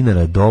 200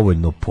 dinara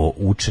dovoljno po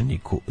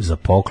učeniku za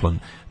poklon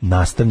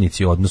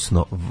nastavnici,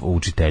 odnosno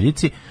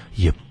učiteljici,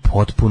 je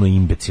potpuno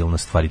imbecilna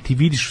stvar. I ti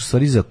vidiš u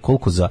stvari za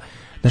koliko za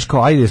Znaš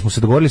kao, ajde, smo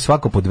se dogovorili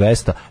svako po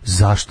 200,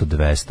 zašto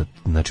 200?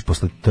 Znači,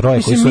 posle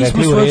troje koji su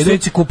rekli u redu... Mi smo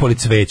sveći kupali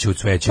cveće u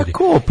cvećari.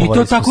 I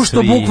to tako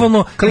što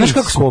bukvalno... Znaš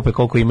kako skope,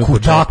 koliko imaju po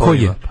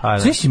džepovima. Tako je.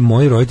 Znači,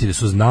 moji roditelji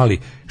su znali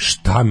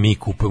šta mi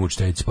kupujemo u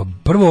učiteljici. Pa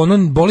prvo,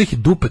 boli ih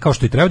dupe, kao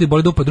što i treba da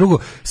boli dupe, drugo,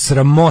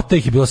 sramota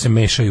ih je bilo se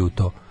mešaju u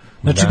to.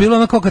 Znači bilo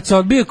ono kao kad se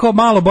odbio, kao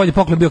malo bolji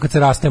poklon bio kad se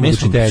rastemo od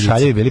učiteljice.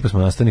 Šaljevi bili pa smo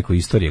nastavniku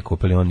istorije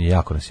kupili, on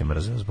jako nas je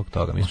mrzeo zbog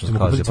toga. Mi smo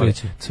kao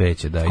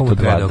cveće, da, i to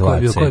dva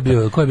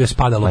ko je bio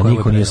spadalo, a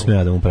niko nije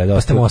smeo da mu predao.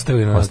 Pa ste mu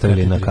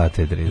ostavili na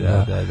katedri,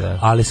 da.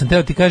 Ali sam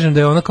teo ti kažem da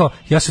je ono kao,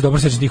 ja se dobro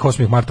sećam tih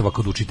 8. martova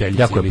kod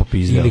učiteljice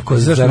ili kod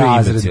za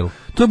razred.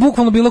 To je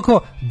bukvalno bilo kao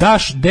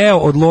daš deo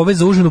od love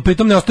za užinu,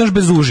 pritom ne ostaneš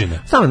bez užine.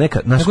 Samo neka,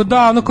 nego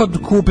da ono kao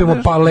kupimo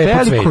pa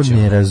lepo cveće. Veliko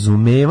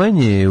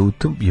nerazumevanje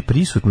je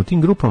prisutno u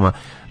tim grupama.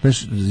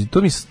 Znaš,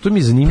 to mi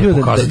je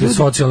zanimljivo da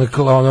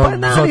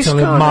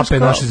socijalne mape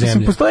naše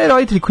zemlje. Postoje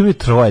roditelji koji imaju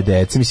 3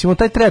 dece. Mislim,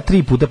 taj treba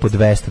 3 puta po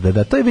 200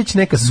 da to je već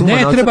neka suma.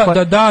 Ne treba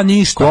da da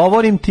ništa.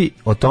 Govorim ti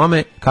o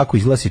tome kako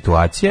izgleda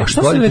situacija. A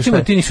što se recimo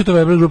ti nisi u toj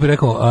Viber grupi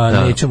rekao,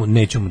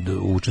 nećemo da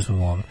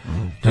učestvujemo u ovome.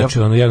 Znači,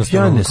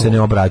 jednostavno... Ja se ne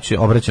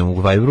obraćam u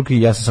Viber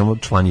grupi, ja sam samo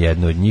član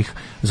jedne od njih,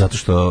 zato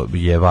što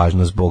je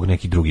važno zbog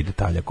nekih drugih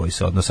detalja koji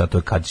se odnose, a to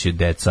je kad će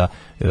deca,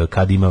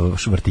 kad ima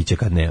vrtića,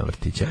 kad nema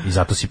vrtića. I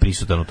zato si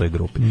prisutan u toj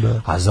grupi.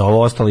 Da. A za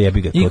ovo ostalo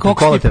jebi ga. I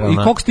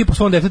koliko si ti po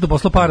svom detetu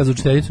poslao para za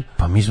učiteljicu?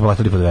 Pa mi smo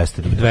platili po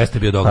 200. 200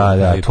 bio dogovor.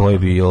 Da, to je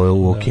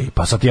bilo okej.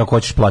 Pa sad ti ako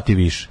hoćeš plati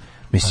više.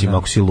 Mislim,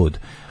 ako si lud.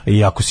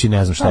 I ako si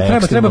ne znam šta je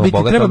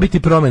treba biti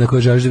promjena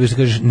koju želiš da vidiš,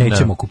 kažeš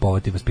nećemo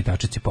kupovati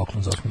vaspitačici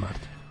poklon za 8. marta.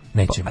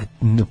 Nećemo.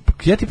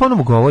 Ja ti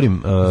ponovno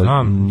govorim,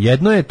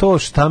 jedno je to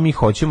šta mi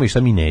hoćemo i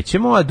šta mi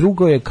nećemo, a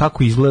drugo je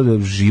kako izgleda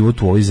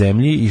život u ovoj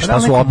zemlji i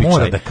šta su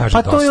običaji.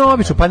 Pa to je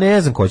obično, pa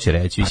ne znam ko će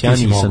reći. Ja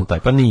nisam taj,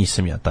 pa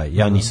nisam ja taj.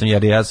 Ja nisam,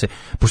 jer ja se,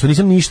 pošto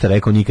nisam ništa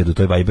rekao nikad u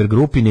toj Viber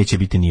grupi, neće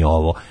biti ni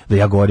ovo, da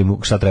ja govorim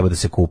šta treba da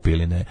se kupi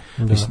ili ne.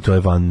 Mislim, to je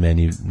van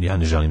meni, ja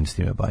ne želim da s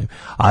time bavim.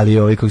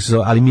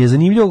 Ali mi je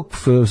zanimljivo,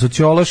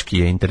 sociološki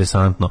je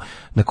interesantno,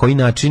 na koji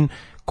način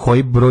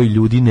koji broj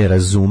ljudi ne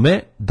razume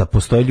da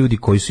postoje ljudi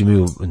koji su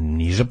imaju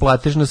niže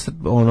platežna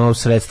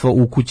sredstva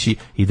u kući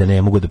i da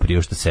ne mogu da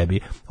priušte sebi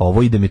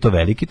ovo i da mi je to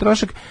veliki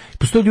trošak.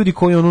 Postoje ljudi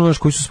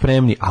koji su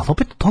spremni, ali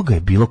opet toga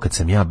je bilo kad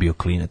sam ja bio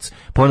klinac.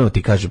 Ponovo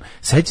ti kažem,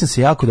 sećam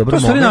se jako dobro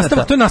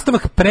momenta. To je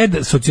nastavak pred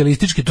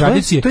socijalističke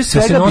tradicije, da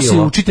se nosi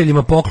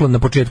učiteljima poklon na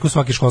početku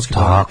svake školske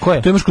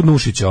godine. To imaš kod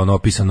Nušića ono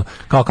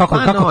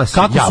kako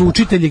su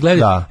učitelji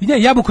gledali.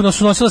 Jabuku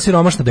su nosila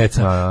siromašna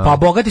deca, pa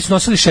bogati su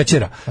nosili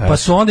šećera, pa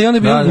su onda i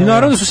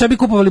naravno su sebi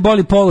kupovali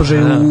bolji položaj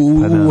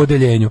u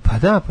odeljenju.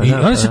 I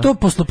onda se to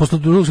posle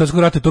Drugog svjetskog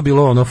rata to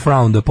bilo ono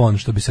frowned upon,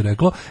 što bi se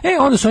reklo.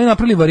 Onda su oni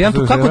napravili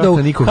varijantu kako da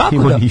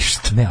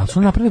ne, ali su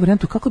oni napravili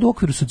varijantu kako da u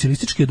okviru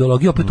socijalističke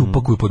ideologije opet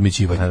upakuju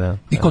podmićivanje.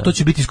 I kao to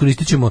će biti,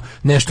 iskoristit ćemo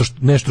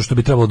nešto što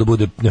bi trebalo da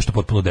bude nešto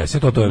potpuno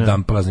deseto, to je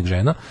dan praznik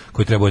žena,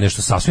 koji treba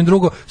nešto sasvim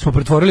drugo, smo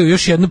pretvorili u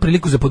još jednu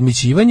priliku za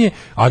podmićivanje,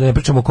 a da ne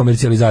pričamo o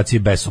komercijalizaciji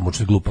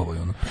besomučne glupavoj.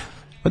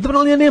 Pa dobro,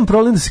 ali ja nemam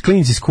problem da se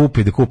klinici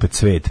skupi da kupe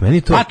cvet.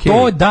 Meni to okej.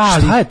 To da,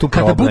 ali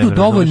kada budu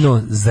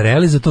dovoljno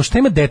zreli za to, šta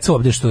ima deca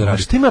ovdje što da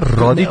radi? Šta ima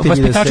roditelji?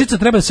 Vaspitačica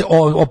treba da se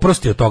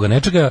oprosti od toga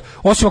nečega,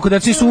 osim ako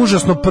deca su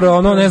užasno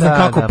ne znam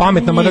kako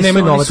pametna, mada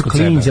nemaju novac kod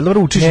sebe.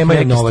 Dobro, učiš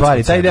neke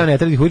stvari. Taj deo ne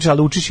treba da učiš,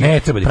 ali učiš ih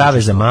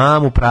prave za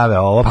mamu, prave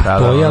ovo,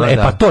 prave.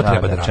 Pa to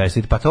treba da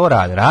radi. Pa to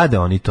rade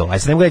oni to. Aj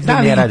se ne gledajte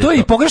da ne rade. To je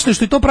i pogrešno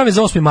što i to prave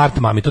za 8. mart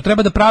mami. To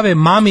treba da prave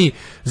mami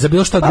za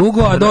bilo šta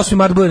drugo, a da 8.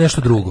 mart bude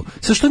nešto drugo.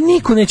 Sve što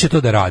niko neće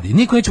to da radi.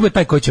 Niko neće biti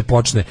taj koji će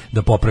počne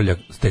da popravlja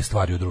te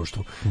stvari u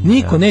društvu.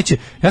 Niko neće.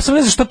 Ja sam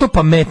ne znam šta to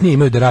pametnije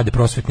imaju da rade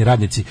prosvetni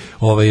radnici,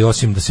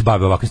 osim da se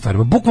bave ovakvim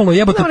stvarima. Bukvalno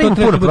jebote, to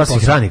treba da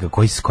prosvetnih radnika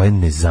koje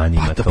ne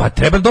zanima to. Pa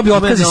treba da dobiju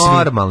otkaze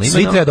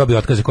svi treba da dobiju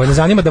otkaze koje ne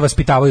zanima da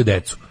vaspitavaju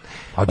decu.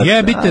 A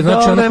jebite,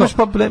 znači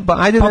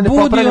ajde da ne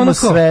popravljamo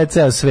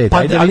ceo svet.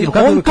 Ali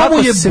on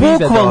tomu je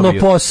bukvalno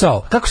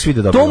posao. Kako svi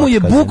da dobiju? Tomu je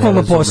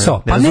bukvalno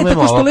posao. Pa ne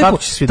tako što lepo,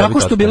 tako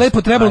što bi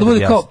lepo trebalo da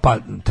bude kao, pa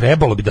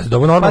trebalo bi da se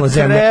dobro normalna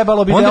zemlja.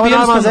 Trebalo bi da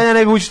normalna zemlja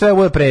ne bi ući treba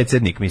bude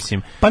predsjednik,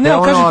 mislim. Pa ne,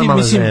 kažem ti,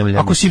 mislim,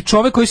 ako si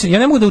čovjek koji se, ja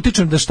ne mogu da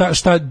utičem da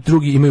šta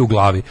drugi imaju u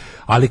glavi,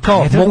 ali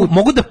kao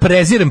mogu da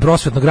prezirem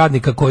prosvetnog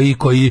radnika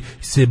koji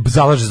se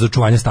zalaže za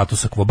očuvanje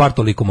statusa quo, bar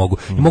toliko mogu.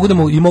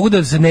 I mogu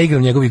da se ne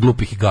igram njegovih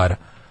glupih igara.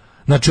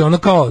 Znači ono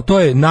kao, to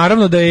je,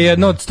 naravno da je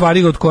jedna od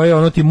stvari od koje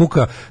ono ti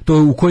muka,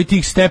 to u koji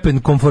ti stepen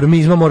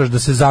konformizma moraš da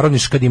se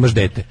zaroniš kad imaš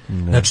dete.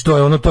 Znači to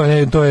je ono,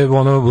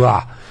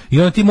 i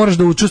onda ti moraš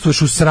da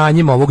učestvuješ u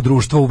sranjima ovog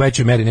društva u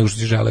većoj meri nego što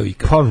si želeo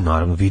ikad. Pa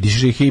naravno,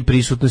 vidiš ih i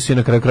prisutno si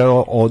na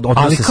kraju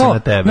odnose se na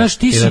tebe. Znaš,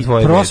 ti si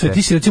prosvet,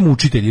 ti si recimo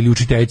učitelj ili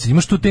učiteljica,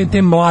 imaš tu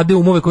te mlade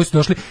umove koji su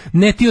došli,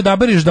 ne ti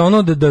odabereš da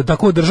ono da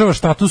tako održavaš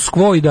status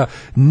quo i da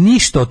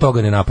ništa od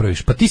toga ne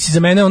napraviš. Pa ti si za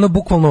mene ono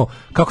bukvalno,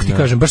 kako ti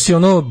kažem,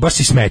 baš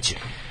si smeće.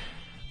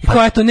 I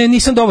kao, eto,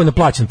 nisam dovoljno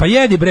plaćen, pa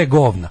jedi bre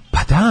govna. Pa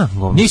Da,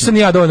 nisam ni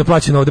ja dovoljno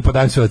plaćen ovde, pa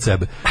dajem sve od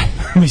sebe.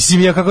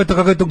 Mislim, ja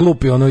kako je to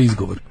glupi ono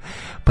izgovor.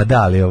 Pa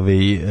da,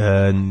 ali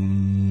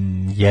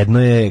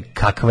jedno je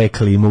kakva je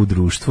klima u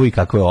društvu i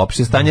kakvo je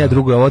opšte stanje, a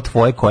drugo je ovo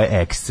tvoje koje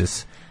je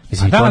eksces.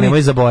 Mislim, to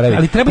nemoj zaboraviti.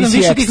 Ali treba nam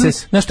više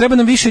treba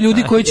nam više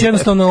ljudi koji će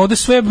jednostavno ovde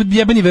sve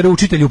jebeni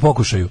veroučitelji u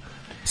pokušaju.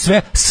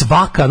 Sve,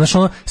 svaka, znači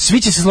ono,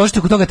 svi će se složiti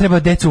oko toga treba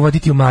decu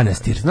uvoditi u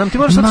manastir. Znam, ti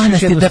moraš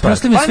sad da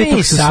proslavimo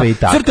Svetog Savu.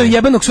 Crtaju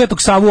jebenog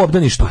Svetog Savu u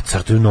obdaništu. Pa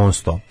crtaju non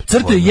stop.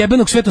 Crtaju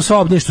jebenog Svetog Savu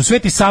u obdaništu.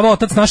 Sveti Sava,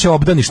 otac naše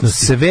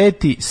obdanišnosti.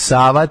 Sveti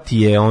Sava ti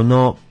je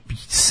ono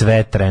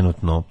sve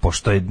trenutno,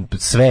 pošto je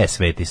sve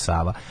Sveti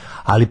Sava.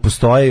 Ali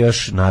postoje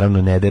još,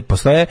 naravno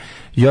postoje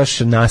još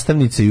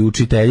nastavnice i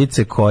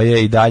učiteljice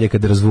koje i dalje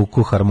kad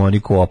razvuku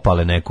harmoniku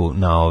opale neku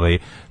na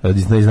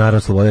iz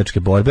narodno-slobodačke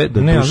borbe,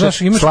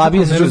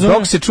 slabije se čuje,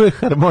 dok se čuje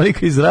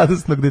harmonika iz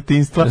radosnog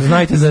detinjstva.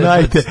 Znajte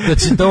da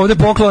će to ovde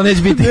poklona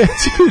neće biti.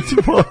 Neće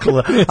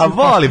poklona. A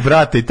voli,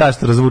 brate, i ta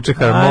što razvuče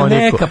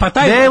harmoniku.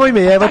 Nemoj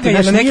me jebati,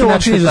 na neki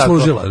način je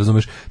zaslužila,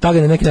 razumeš? Ta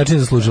ga na neki način je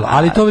zaslužila,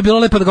 ali to bi bilo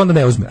lepo da ga onda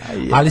ne uzme.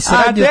 Ali se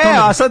radi o tome.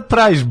 A sad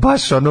praviš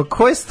baš ono,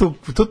 koje su,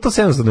 to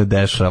se jednostavno ne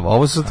dešava.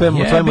 Ovo su tvoje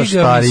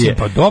maštarije.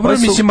 Pa dobro,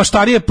 mislim,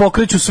 maštarije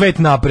pokreću svet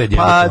napred.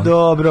 Pa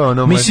dobro,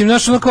 ono. Mislim,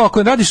 znaš, ono kao,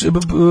 ako radiš,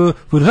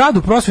 rad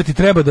u prosveti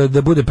treba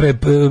da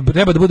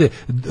bude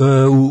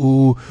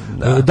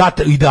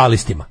dat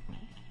idealistima.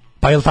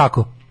 Pa je li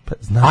tako?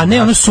 A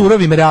ne ono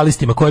surovim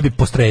realistima koje bi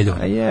postreljao.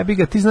 A jebi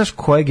ga, ti znaš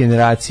koje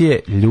generacije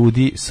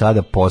ljudi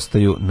sada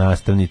postaju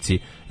nastavnici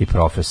i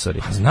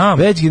profesori. Znam.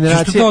 Već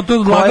generacije to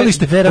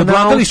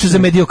odlagalište za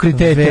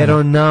mediokritete.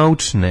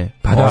 Veronaučne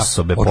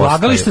osobe postaju.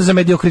 Odlagalište za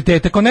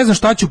mediokritete. Ko ne znam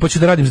šta ću, pa ću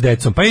da radim s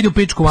decom. Pa idi u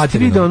pičku materinu.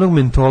 Ti vidi onog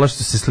mentola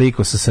što se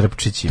slikao sa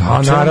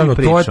Srpčićima. Da, naravno,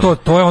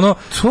 to je ono,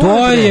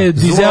 to je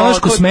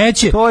dizelaško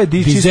smeće. To je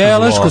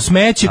dizelaško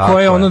smeće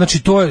koje je ono, znači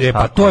to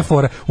je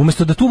fora.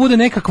 Umesto da tu bude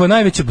nekakva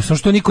najveća, samo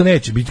što niko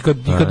neće biti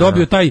kad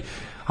dobio taj.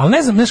 Ali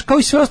ne znam, znaš, kao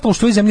i sve ostalo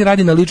što u zemlji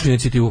radi na ličnu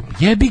inicijativu.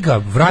 Jebi ga,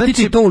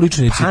 vratite to u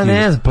ličnu inicijativu. Pa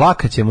ne znam,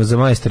 plakaćemo za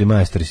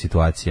majstori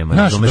situacijama.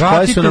 Znaš,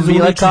 vratite u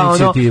ličnu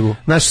inicijativu.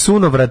 Naš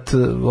sunovrat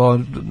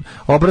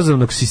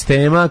obrazovnog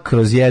sistema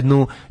kroz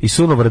jednu i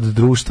sunovrat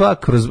društva,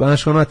 kroz,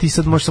 znaš, ono, ti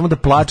sad možeš samo da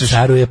plačeš.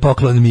 Caru je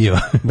poklon mio.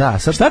 Da,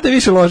 sad. Šta te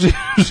više loži,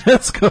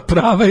 ženska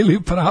prava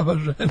ili prava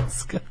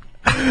ženska?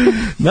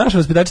 Naša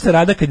vaspitačica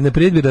Rada kad je na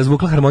priredbi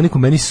razvukla harmoniku,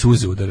 meni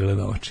suze udarile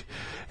na oči.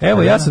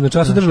 Evo, ja sam na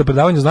času držala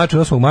predavanje o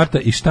značaju 8. marta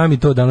i šta mi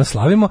to danas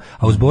slavimo,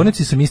 a u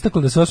zbornici sam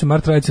istakla da se 8.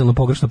 mart tradicionalno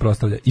pogrešno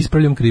proslavlja.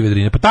 Ispravljam krive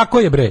drine. Pa tako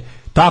je, bre,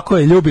 tako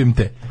je, ljubim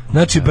te.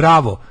 Znači,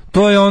 bravo.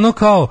 To je ono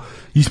kao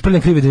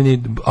ispravljam krive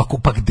drine.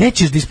 Pa gde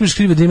ćeš da ispravljaš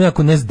krive drine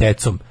ako ne s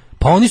decom?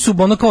 Pa oni su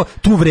ono kao,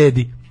 tu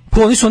vredi.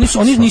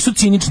 Oni nisu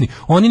cinični,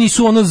 oni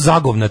nisu ono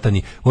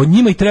zagovnatani. Od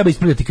njima i treba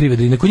ispravljati krive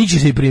drine, kod njih će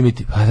se i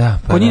primiti.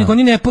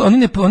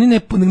 Oni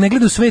ne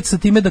gledaju svet sa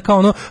time da kao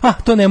ono,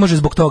 to ne može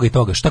zbog toga i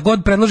toga. Šta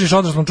god predložiš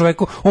odraslom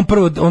čoveku,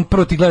 on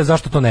prvo ti gleda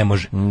zašto to ne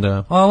može.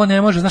 Da. Ovo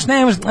ne može, znaš,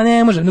 ne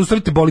može. Ne, u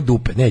stvari te boli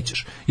dupe,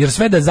 nećeš. Jer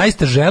sve da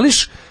zaista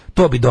želiš,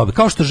 to bi dobio.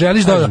 Kao što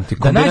želiš da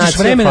nađeš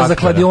vremena za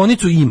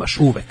kladionicu, imaš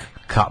uvek.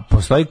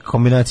 Postoji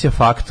kombinacija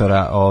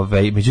faktora,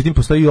 međutim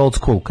postoji i old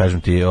school,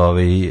 kažem ti,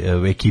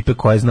 ekipe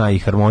koja zna i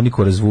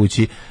harmoniku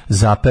razvući,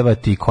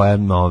 zapevati, koja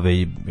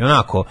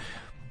onako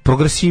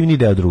progresivni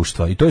deo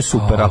društva i to je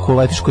super. Ako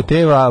letiš kod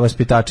teva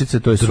vaspitačice,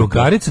 to je super.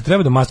 Drugarica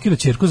treba da maskira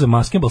ćerku za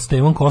maskembal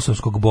Stevan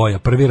Kosovskog boja,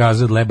 prvi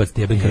razred Lebac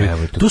tjeben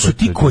krvi. Tu su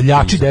ti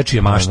koljači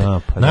dečije mašte.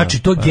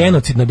 Znači to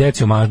genocid na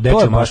dečije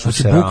mašte,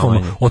 se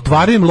bukvalno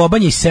otvaraju im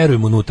lobanje i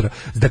serujem unutra.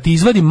 Da ti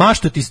izvadim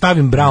maštu, ti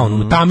stavim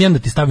brown, tamjan da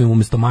ti stavim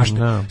umjesto mašte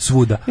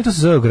svuda. I to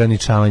se zove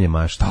ograničavanje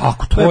mašta.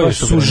 Tako, to je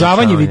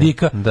sužavanje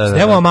vidika.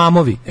 Evo vam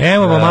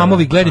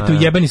mamovi, gledajte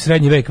u jebeni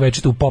srednji vek,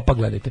 večite u popa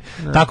gledajte.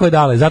 Tako je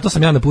dale. Zato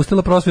sam ja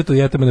napustila prosvetu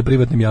i na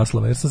privatnim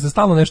jaslama, jer sam se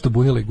stalno nešto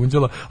bunila i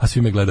gunđala, a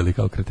svi me gledali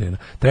kao kretena.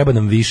 Treba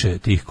nam više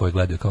tih koji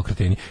gledaju kao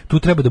kreteni. Tu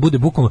treba da bude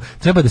bukvalno,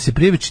 treba da se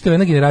prijavi čitava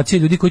jedna generacija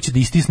ljudi koji će da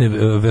istisne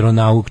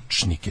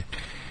veronaučnike.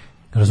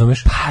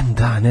 Razumeš? Pa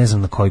da, ne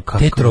znam na koji kako.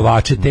 Te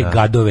trovače, te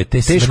gadove,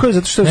 te teško je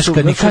zato što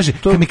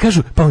kad mi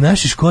kažu pa u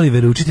našoj školi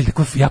veroučitelj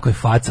tako jako je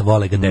faca,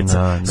 vole ga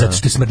deca, zato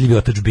što je smrdljivi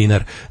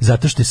otadžbinar,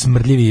 zato što je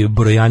smrdljivi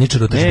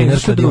brojaničar, otadžbinar,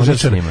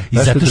 kladioničar i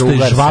zato što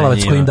je žvalavac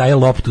koji im daje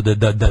loptu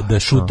da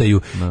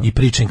šutaju i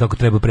priča im kako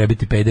treba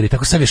prebiti pederi.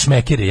 Tako sav je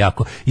šmeker je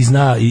jako i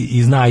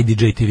zna i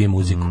DJ TV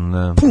muziku.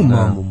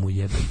 Mamu mu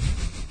jebe.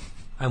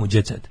 Ajmo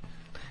jet set.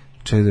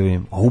 Čekaj da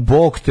vidim. U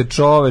bok te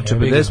čoveče,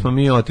 gde smo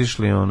mi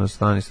otišli,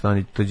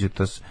 stani, tuđe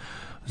to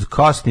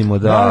kasnimo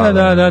da...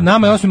 Da,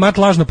 nama je 8. mart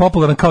lažno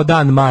popularan kao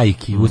dan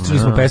majki, ustrali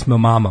smo pesme o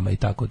mamama i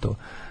tako to.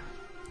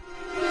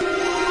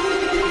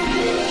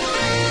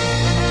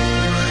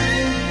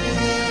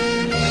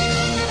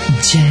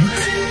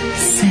 Jet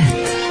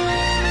set.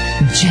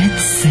 Jet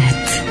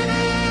set.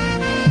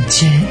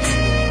 Jet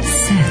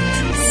set.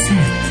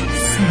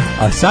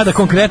 A sada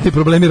konkretni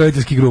problemi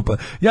roditeljskih grupa.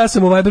 Ja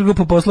sam u Viber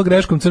grupu poslao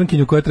greškom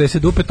crnkinju koja trese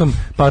dupetom,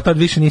 pa tad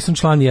više nisam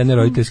član jedne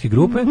roditeljske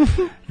grupe.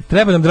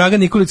 Treba nam Dragan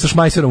Nikolić sa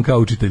šmajserom kao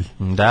učitelj.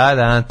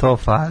 Da, to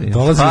fali.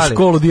 Dolazi u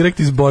školu direkt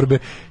iz borbe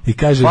i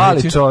kaže,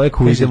 fali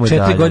čovek, uđemo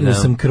dalje. 4 godine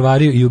sam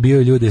krvario i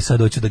ubio ljude i sad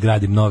hoću da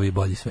gradim novi i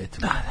bolji svet.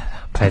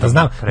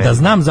 Da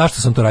znam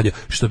zašto sam to radio.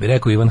 Što bi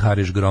rekao Ivan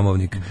Hariš,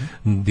 gromovnik,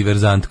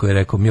 diverzant, koji je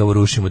rekao, mi ovo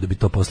rušimo da bi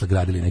to posle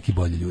gradili neki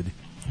bolji ljudi.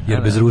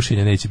 Jer bez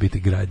rušenja neće biti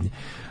gradnje.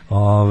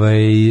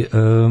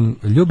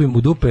 Ljubim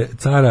u dupe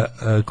cara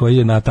koji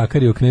je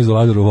natakario knezu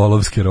Lazaru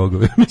volovske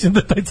rogove. Mislim da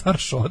je taj car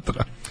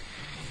šotra.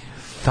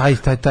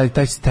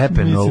 Taj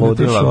stepen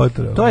ludila.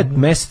 To je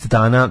mesec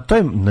dana,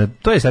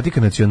 to je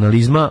estatika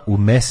nacionalizma u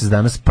mesec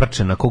dana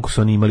sprčena koliko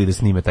su oni imali da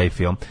snime taj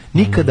film.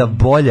 Nikada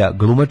bolja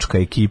glumačka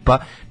ekipa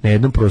na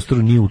jednom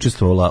prostoru nije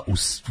učestvovala u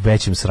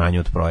većem sranju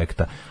od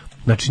projekta.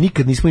 Znači,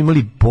 nikad nismo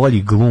imali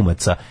boljih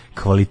glumaca,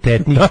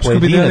 kvalitetnih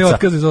pojedinaca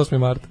otkaz iz 8.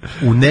 marta.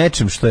 U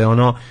nečem što je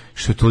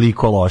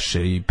toliko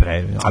loše i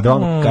a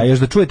da još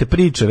da čujete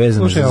priče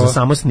vezane za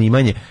samo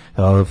snimanje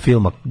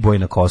filma Boj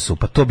na Kosovu,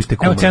 pa to biste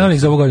Evo cenovnik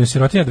za ovu godinu: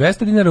 sirotinja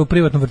 200 dinara, u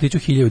privatnom vrtiću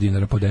 1000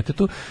 dinara po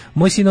detetu.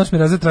 Moj sin 8.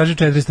 razred traži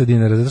 400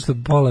 dinara, zato što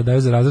pola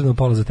daju za razrednu,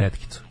 pola za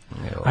tetkicu.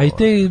 A i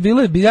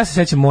ja se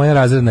sećam, moja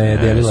razredna je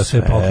delila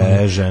sve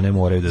poklone. Žene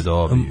moraju da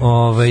dobiju.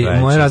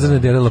 Moja razredna je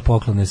delila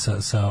poklone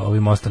sa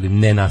ovim ostalim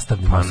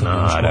nenastavnim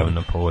osobnim školom.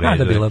 Naravno, pa u redu.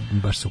 Da, bila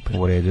baš super.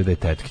 U redu da je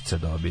tetkica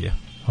dobije.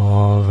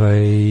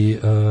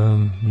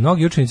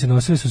 Mnogi učenici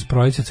nosili su s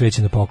projice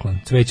cveće na poklon.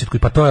 Cveće,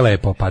 pa to je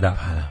lepo, pa da.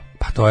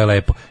 Pa to je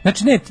lepo.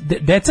 Znači, ne,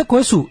 deca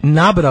koje su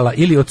nabrala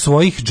ili od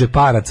svojih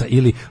džeparaca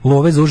ili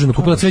love za užinu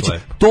kupila cveće,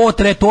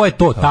 to je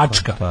to,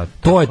 tačka.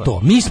 To je to.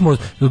 Mi smo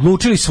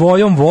odlučili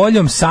svojom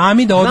voljom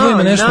sami da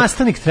odvojimo nešto.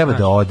 Nastavnik treba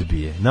da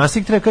odbije.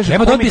 Nastavnik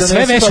treba da odbije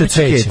sve veće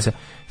cveće.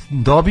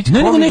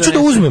 Ne, neću da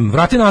uzmem,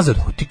 vrati nazad.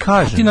 Ti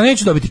kažem.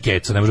 Neću dobiti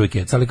keca, ne može biti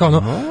keca, ali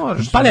kao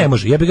pa ne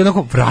može. Ja bih ga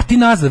onako, vrati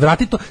nazad,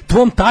 vrati to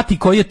tvom tati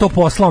koji je to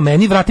poslao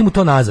meni, vrati mu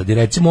to nazad. I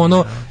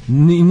recimo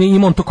ne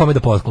ima on to kome da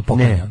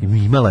poklanja.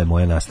 Ne, imala je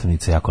moja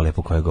nastavnica jako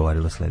lepo koja je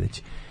govorila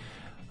sledeće: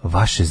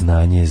 vaše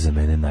znanje je za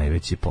mene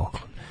najveći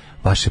poklon.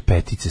 Vaše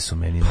petice su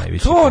meni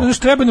najveći poklon.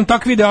 Treba nam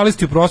takvi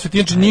idealisti u prosveti,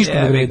 inače ništa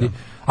ne vredi.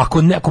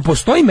 Ako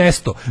postoji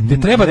mesto gde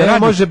treba da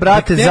radi, može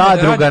brate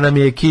zadruga nam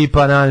je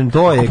ekipa,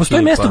 to je. Ako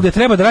postoji mesto gde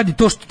treba da radi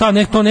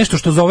to nešto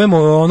što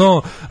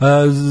zovemo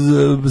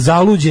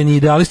zaluđeni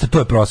idealista, to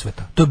je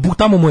prosveta. To je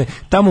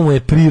tamo mu je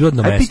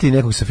prirodno mesto. Piti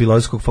nekog sa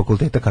filozofskog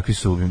fakulteta kakvi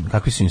su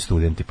im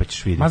studenti, pa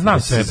ćeš vidjeti. Ma znam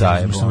sve,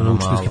 samo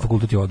učiteljski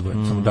fakultet je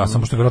odvojen.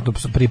 Samo što je verovatno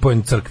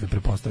pripojen crkvi,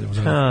 pretpostavljam,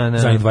 za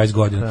 20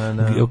 godina.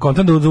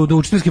 Kontent da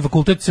učiteljski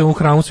fakultet se u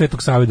hramu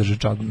Svetog Save drži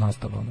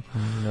nastavu.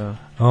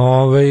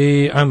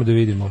 Ajmo da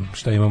vidimo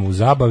šta imamo u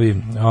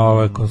zabavi.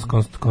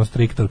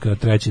 Konstriktor kada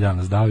treći dan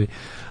nas davi.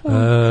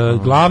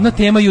 Glavna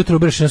tema jutro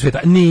ubrešenja svijeta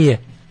nije.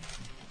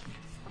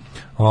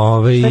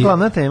 Šta je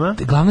glavna tema?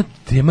 Glavna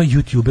tema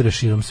YouTubera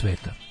širom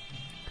sveta.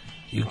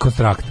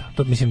 Konstrakta.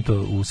 To mislim to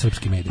u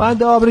srpskim medijima. Pa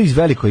dobro, iz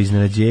veliko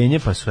iznenađenje,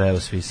 pa su evo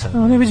svi sad.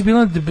 Ona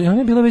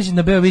je bila već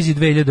na Beoviziji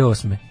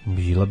 2008.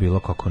 Bilo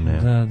kako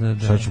ne.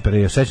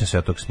 Da. Sećam se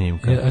ja tog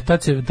snimka.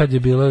 Tad je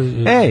bila...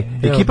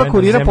 Ekipa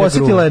Kurira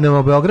posjetila je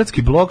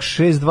novobeogradski blok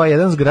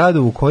 621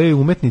 zgradu u kojoj je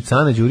umetnica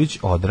Ana Đurić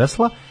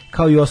odrasla,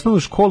 kao i osnovnu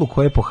školu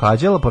koju je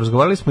pohađala, pa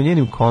razgovarali smo o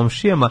njenim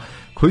komšijama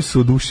koji su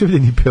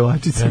oduševljeni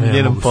pevačicom i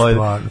njenom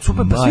pojedu.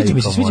 Super, pa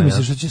sviđa mi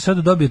se što će sad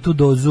da dobije tu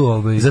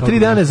dozu. Za 3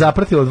 dana je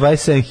zapratilo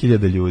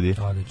 27.000 ljudi.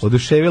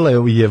 Oduševila je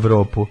i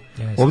Evropu.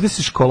 Ovdje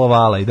se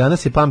školovala i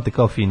danas je pamte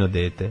kao fino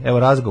dete. Evo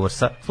razgovor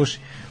sa,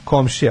 slušaj,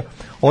 komšija.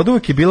 Od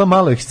uvijek je bila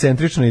malo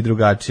ekscentrična i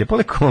drugačija.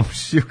 Pole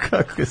komšiju,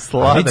 kako je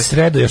sladak. Vidi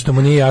sredo je što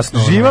mu nije jasno.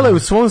 Živala je u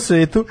svom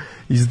svetu,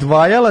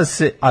 izdvajala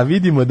se, a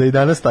vidimo da je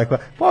danas takva.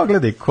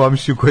 Pogledaj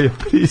komšiju koji je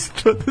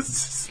pristao da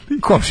se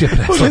komšija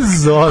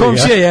presla.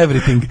 Komšija je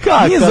everything.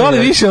 Nije Zoli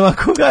više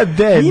ovako.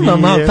 Ima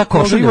malo ta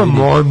košulja. Ima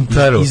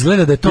Montaru.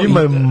 Izgleda da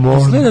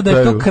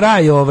je to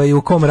kraj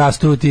u kom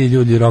rastu ti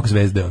ljudi rock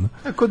zvezde.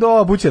 Ako do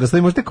obuće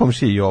rastavi, možete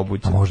komšije i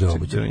obuće. A možda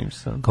obuće.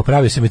 Kao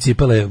pravi se me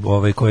cipele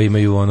koje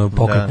imaju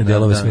pokretne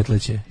delove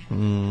svetleće.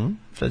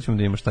 Sad ćemo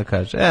da imamo šta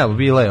kaže. Evo,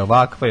 bila je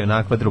ovakva i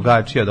onakva,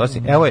 drugačija od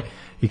osim. Evo je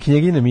i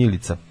knjegina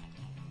Milica.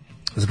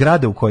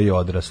 Zgrade u kojoj je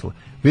odrasla.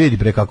 Vidi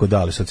bre kako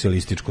dali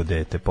socijalističko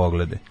dete,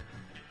 poglede.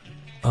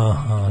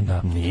 Aha,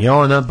 da. Nije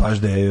ona baš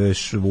da je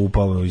još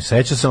upao. I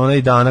seća se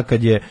onaj dana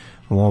kad je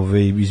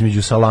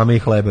između salame i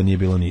hleba nije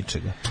bilo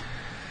ničega.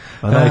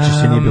 A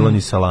najčešće nije bilo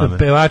ni salame.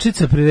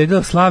 Pevačica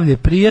priredila slavlje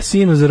prije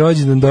sinu za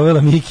rođendan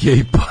dovela Mikija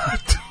i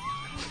Patu.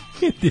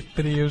 Ti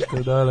prije što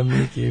je dovela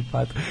Mikija i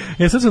Patu.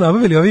 Sad su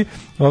nabavili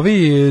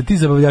ovi ti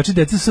zabavljači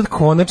deca su sad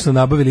konačno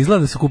nabavili,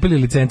 izgleda da su kupili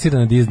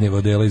licencirana Disney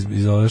modela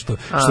iz ove što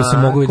se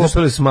mogu vidjeti.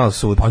 Kupili su malo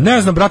sud. Pa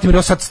ne znam, brate,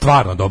 mi sad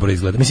stvarno dobro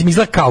izgleda. Mislim,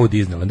 izgleda kao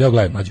Disneyland. Evo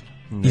gledaj, Mlađe.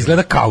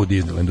 Izgleda kao u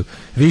Disneylandu.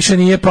 Više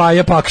nije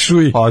Paja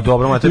Pakšuj. A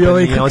dobro, ma to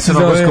nije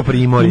Crnogorsko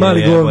primorje.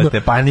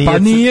 Pa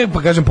nije,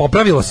 pa kažem,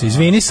 popravilo se.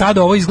 Izvini, sad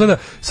ovo izgleda,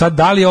 sad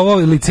da li je ovo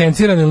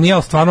licencirano ili nije,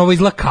 ali stvarno ovo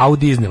izgleda kao u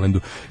Disneylandu.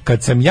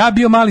 Kad sam ja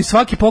bio mali,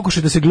 svaki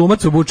pokušaj da se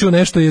glumac obuči u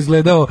nešto je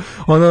izgledao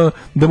ono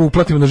da mu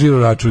uplatimo na žiro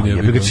račun.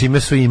 Ja čime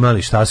su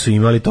imali, šta su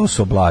imali, to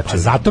su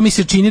oblačili. Zato mi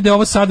se čini da je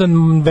ovo sada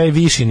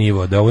viši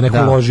nivo, da ovo neko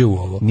uloži u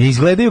ovo. Ne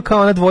izgledaju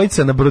kao ona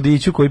dvojica na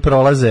brodiću koji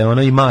prolaze,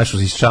 ono i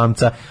mašu iz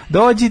čamca.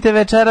 Dođite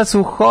večeras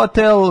u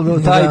hotel,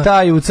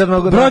 taj u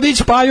Crnogoru.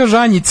 Brodić Pajo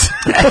Žanjic.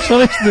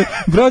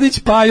 Brodić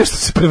Pajo što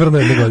se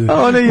prevrnuo jedne godine.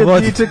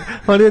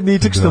 On je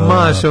jedniček što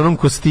maše onom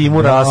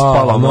kostimu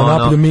raspalom.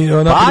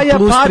 Paja,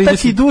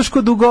 Patak i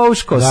Duško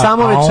Dugovško,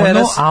 samo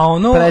večeras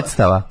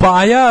predstava.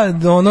 Paja,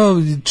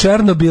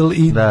 Černobil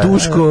i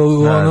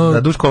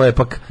Duško, Duško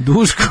Lepak.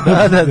 Duško.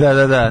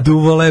 Da.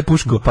 Duvo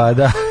Lepuško. Pa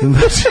da.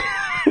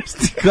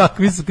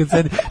 Kakvi su kad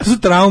sedi. To su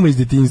traume iz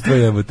djetinjstva,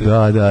 jebote.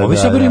 Ovi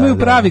sabor imaju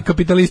pravi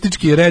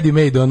kapitalistički ready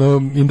made,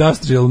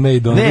 industrial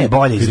made. Ne,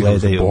 bolje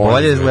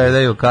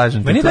izgledaju,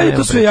 kažem. Meni da je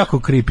to sve jako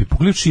creepy.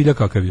 Pogledaj Šilja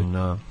kakav je.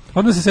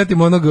 Odmah se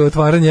setimo onog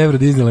otvaranja Euro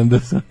Disneylanda.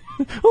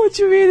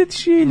 Hoću vidjeti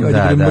Šilju.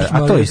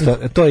 A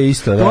to je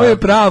isto. To je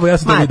pravo, ja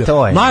sam to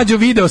video. Mlađo,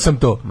 video sam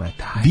to.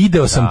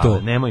 Video sam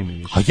to. Nemoj mi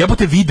više. A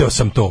jebote, video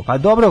sam to. Pa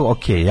dobro,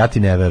 okej, ja ti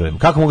ne verujem.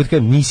 Kako mogu ti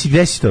kažem,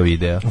 gdje si to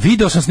video?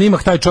 Video sam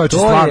snimak, taj čovječ je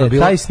stvarno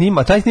bilo. Taj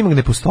snimak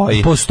ne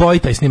postoji. Postoji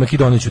taj snimak i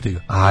doneću ti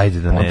ga. Ajde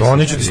da ne.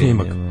 Doneću ti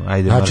snimak.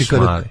 Ajde, marš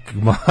mali.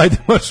 Ajde,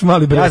 marš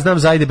mali bre. Ja znam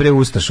za ajde bre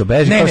Ustašo,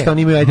 beži kao što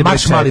oni imaju ajde bre.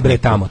 Marš mali bre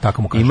tamo,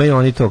 tako mu kažu. Imaju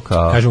oni to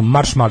kao. Kažu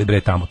marš mali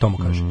bre tamo, to mu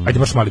kažu. Ajde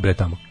marš mali bre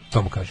tamo,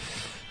 to mu kažu.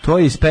 To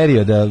je iz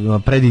perioda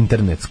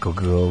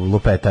predinternetskog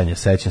lupetanja,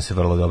 sećam se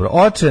vrlo dobro.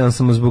 Očajan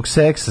sam zbog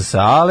seksa sa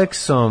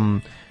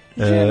Aleksom.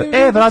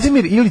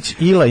 Vladimir Ilić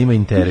Ila ima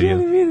intervju.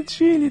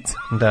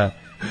 Da.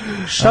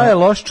 Šta je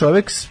loš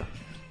čovjek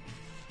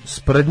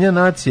sprdnja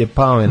nacije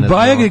pao je na dno.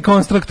 Bajage i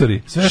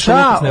konstruktori. Sve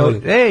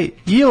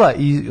Ila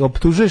i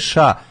optužuje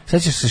Ša.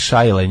 Sećaš se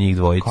Šajla i njih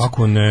dvojicu.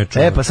 Kako ne,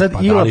 čovjek. Pa sad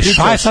Ila priča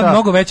Ša je sad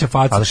mnogo veća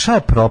faca. Ali Ša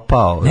je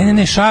propao.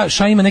 Ne,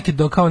 Ša ima neke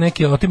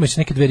otimaće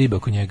neke dve ribe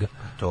oko njega.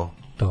 To,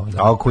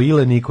 a oko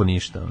Ile niko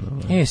ništa.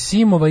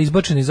 Simova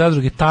izbačen iz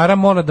zadruge, Tara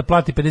mora da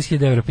plati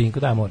 50.000 evra Pinku,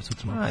 mora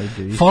sutra.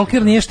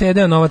 Folker nije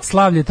štedeo novac,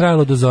 slavlje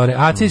trajalo do zore,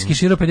 Acijski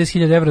širo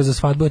 50.000 evra za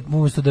svadbu,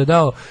 umjesto da je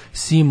dao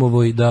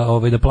Simovoj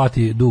da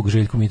plati dug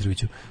Željku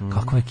Mitroviću.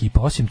 Kakva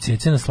ekipa, osim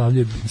Cece na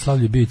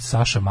slavlju bio i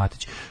Saša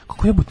Matić.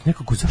 Kako je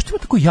nekako, zašto ima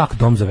tako jak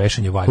dom za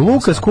vešanje vibe?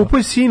 Lukas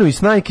kupuje sinu i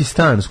snajki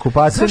stan,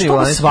 skupaceni. Zašto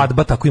ova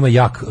svadba tako ima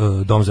jak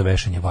dom za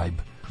vešanje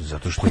vibe?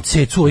 Zato što koji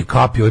Cecu, ovaj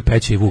Kapi, ovaj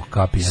Peće i Vuk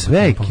Kapi.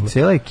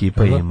 Cijela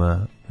ekipa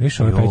ima. Viš,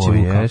 ovaj Peće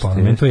i Vuk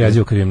Kapi, meni to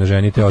jezivo kad im na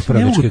ženi, te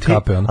otpravničke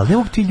kape. Ali ne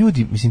mogu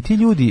ti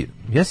ljudi,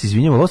 ja se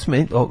izvinjam,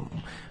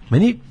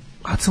 meni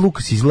Aca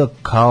Lukas izgleda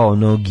kao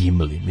ono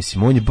Gimli.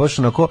 Mislim, on je baš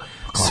onako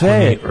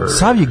sve,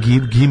 sav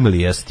je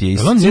Gimli, jeste je.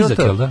 Je on nizak,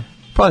 jel da?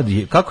 Pa,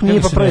 kako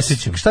nije pa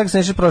šta se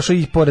neće prošao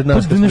i pored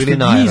nas kad smo bili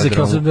na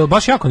aerodromu?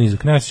 Baš jako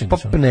nizak, ne sjećam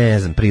se. Pa ne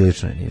znam,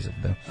 prilično je nizak,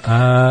 da.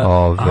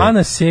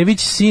 Ana Sević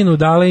sinu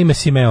dala ime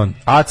Simeon.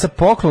 Aca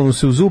poklonu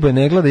se u zube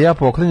ne gleda, ja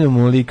poklanjam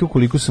mu liku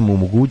koliko sam u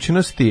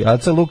mogućnosti.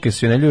 Aca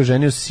Lukas je neljuo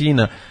ženio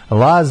sina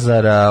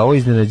Lazara, o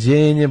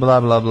iznenađenje,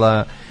 bla bla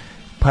bla.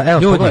 Pa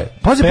evo,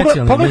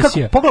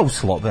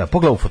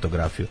 pogledaj u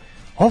fotografiju.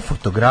 Ovo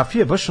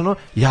fotografije baš ono,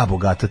 ja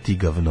bogata ti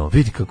gavno,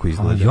 vidi kako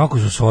izgleda. Jako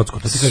su socko.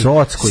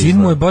 Sin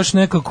mu je baš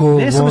nekako...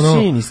 Ne samo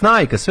sin, i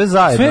snajka, sve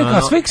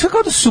zajedno. Sve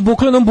kao da su u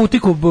buklenom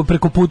butiku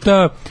preko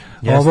puta,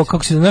 ovo,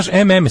 kako se znaš,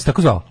 MMS,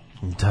 tako zvao.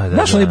 Da.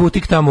 Znaš onaj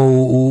butik tamo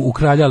u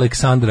Kralja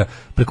Aleksandra,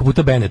 preko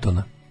puta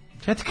Benetona.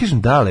 Ja ti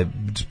kažem, dale,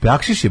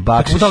 bakšiš je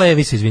bakšiš. Preko puta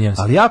Levis, izvinjam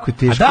se. Ali jako je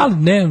teško. A da,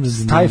 ne...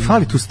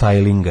 Fali tu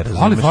stylinga,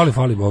 razumeš?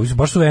 Fali,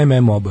 baš su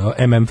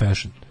MM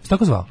fashion.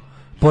 Tako zvao?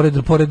 Pored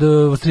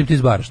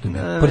striptease bara što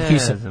je. Pored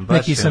Kisa.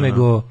 Ne Kisa,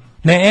 nego...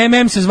 Ne,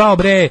 MM se zvao,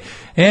 bre.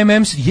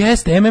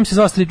 MM se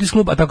zvao striptease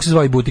klub, a tako se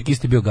zvao i butik,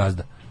 isti bio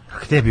gazda. A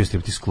gde je bio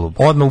striptease klub?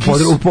 Odmah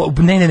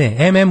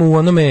ne, MM u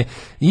onome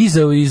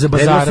iza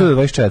bazara.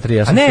 24,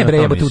 ja sam. A ne, bre,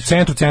 jebote, u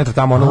centru,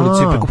 tamo na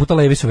ulici, preko puta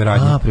Levisove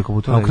radnje. Preko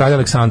puta Levisove. U Kralja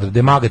Aleksandra, gde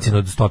je magazin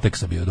od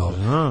Stoteksa bio dole.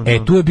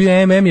 Tu je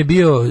bio MM, je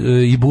bio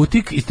i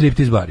butik i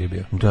striptease bar je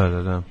bio.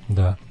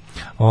 Da.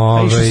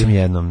 A išao sam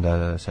jednom,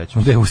 da,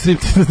 sećam. Da, u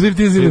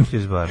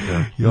striptease bar,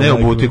 da. Ne u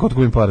butik,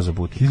 otkupim pare za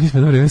butik. Mi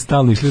smo na vreme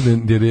stalno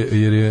išli,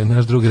 jer je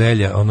naš drug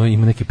Relja,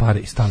 ima neke pare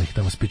i stalno ih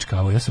tamo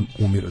spičkavao. Ja sam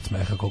umirao od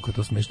smeha, koliko je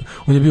to smešno.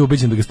 On je bio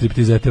ubeđen da ga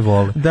striptizete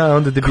vole. Da,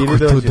 onda debili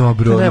dođe. Kako je to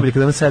dobro. Najbolje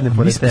kada on sedne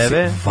pored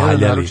tebe,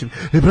 valjali.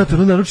 Brate,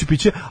 on naruči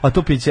piće, a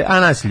to piće, a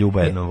nas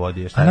ljuba jedno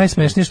vodi. A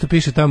najsmešnije što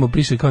piše tamo,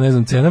 kao ne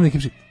znam, cenovnik,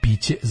 piše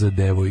piće za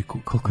devojku.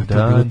 Koliko je to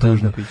bilo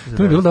tužno.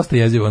 To je bilo dosta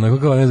jezivo, onako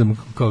kao, ne znam,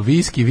 kao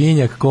viski,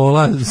 vinjak,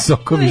 kola,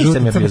 sokovi, žuti.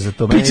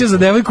 Piće za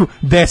devojku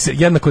 10,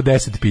 jednako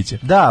 10 piće.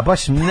 Da,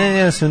 baš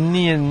nije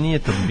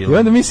to bilo. I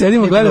onda mi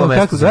sedimo, gledamo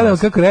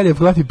kako Relija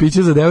plati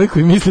piće za devojku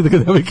i misli da ga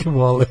devojke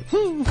vole.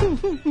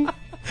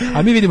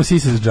 A mi vidimo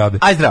sise za džabe.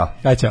 Aj zdravo.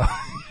 Aj čao. Oh,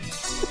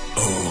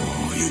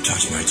 you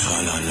touch my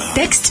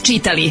Tekst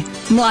čitali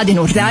Mladin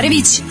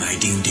Urdarević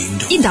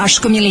i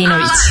Daško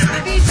Milinović.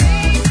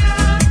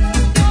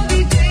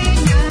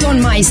 Ton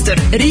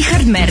majstor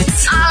Richard Merc.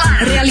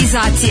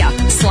 Realizacija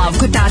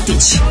Slavko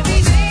Tatić.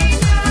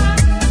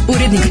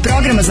 Urednik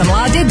programa za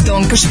mlade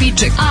Donka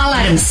Špiček.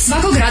 Alarms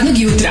svakog radnog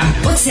jutra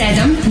od 7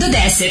 do 10.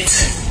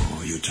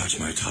 You touch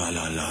my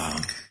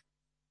tra-la-la.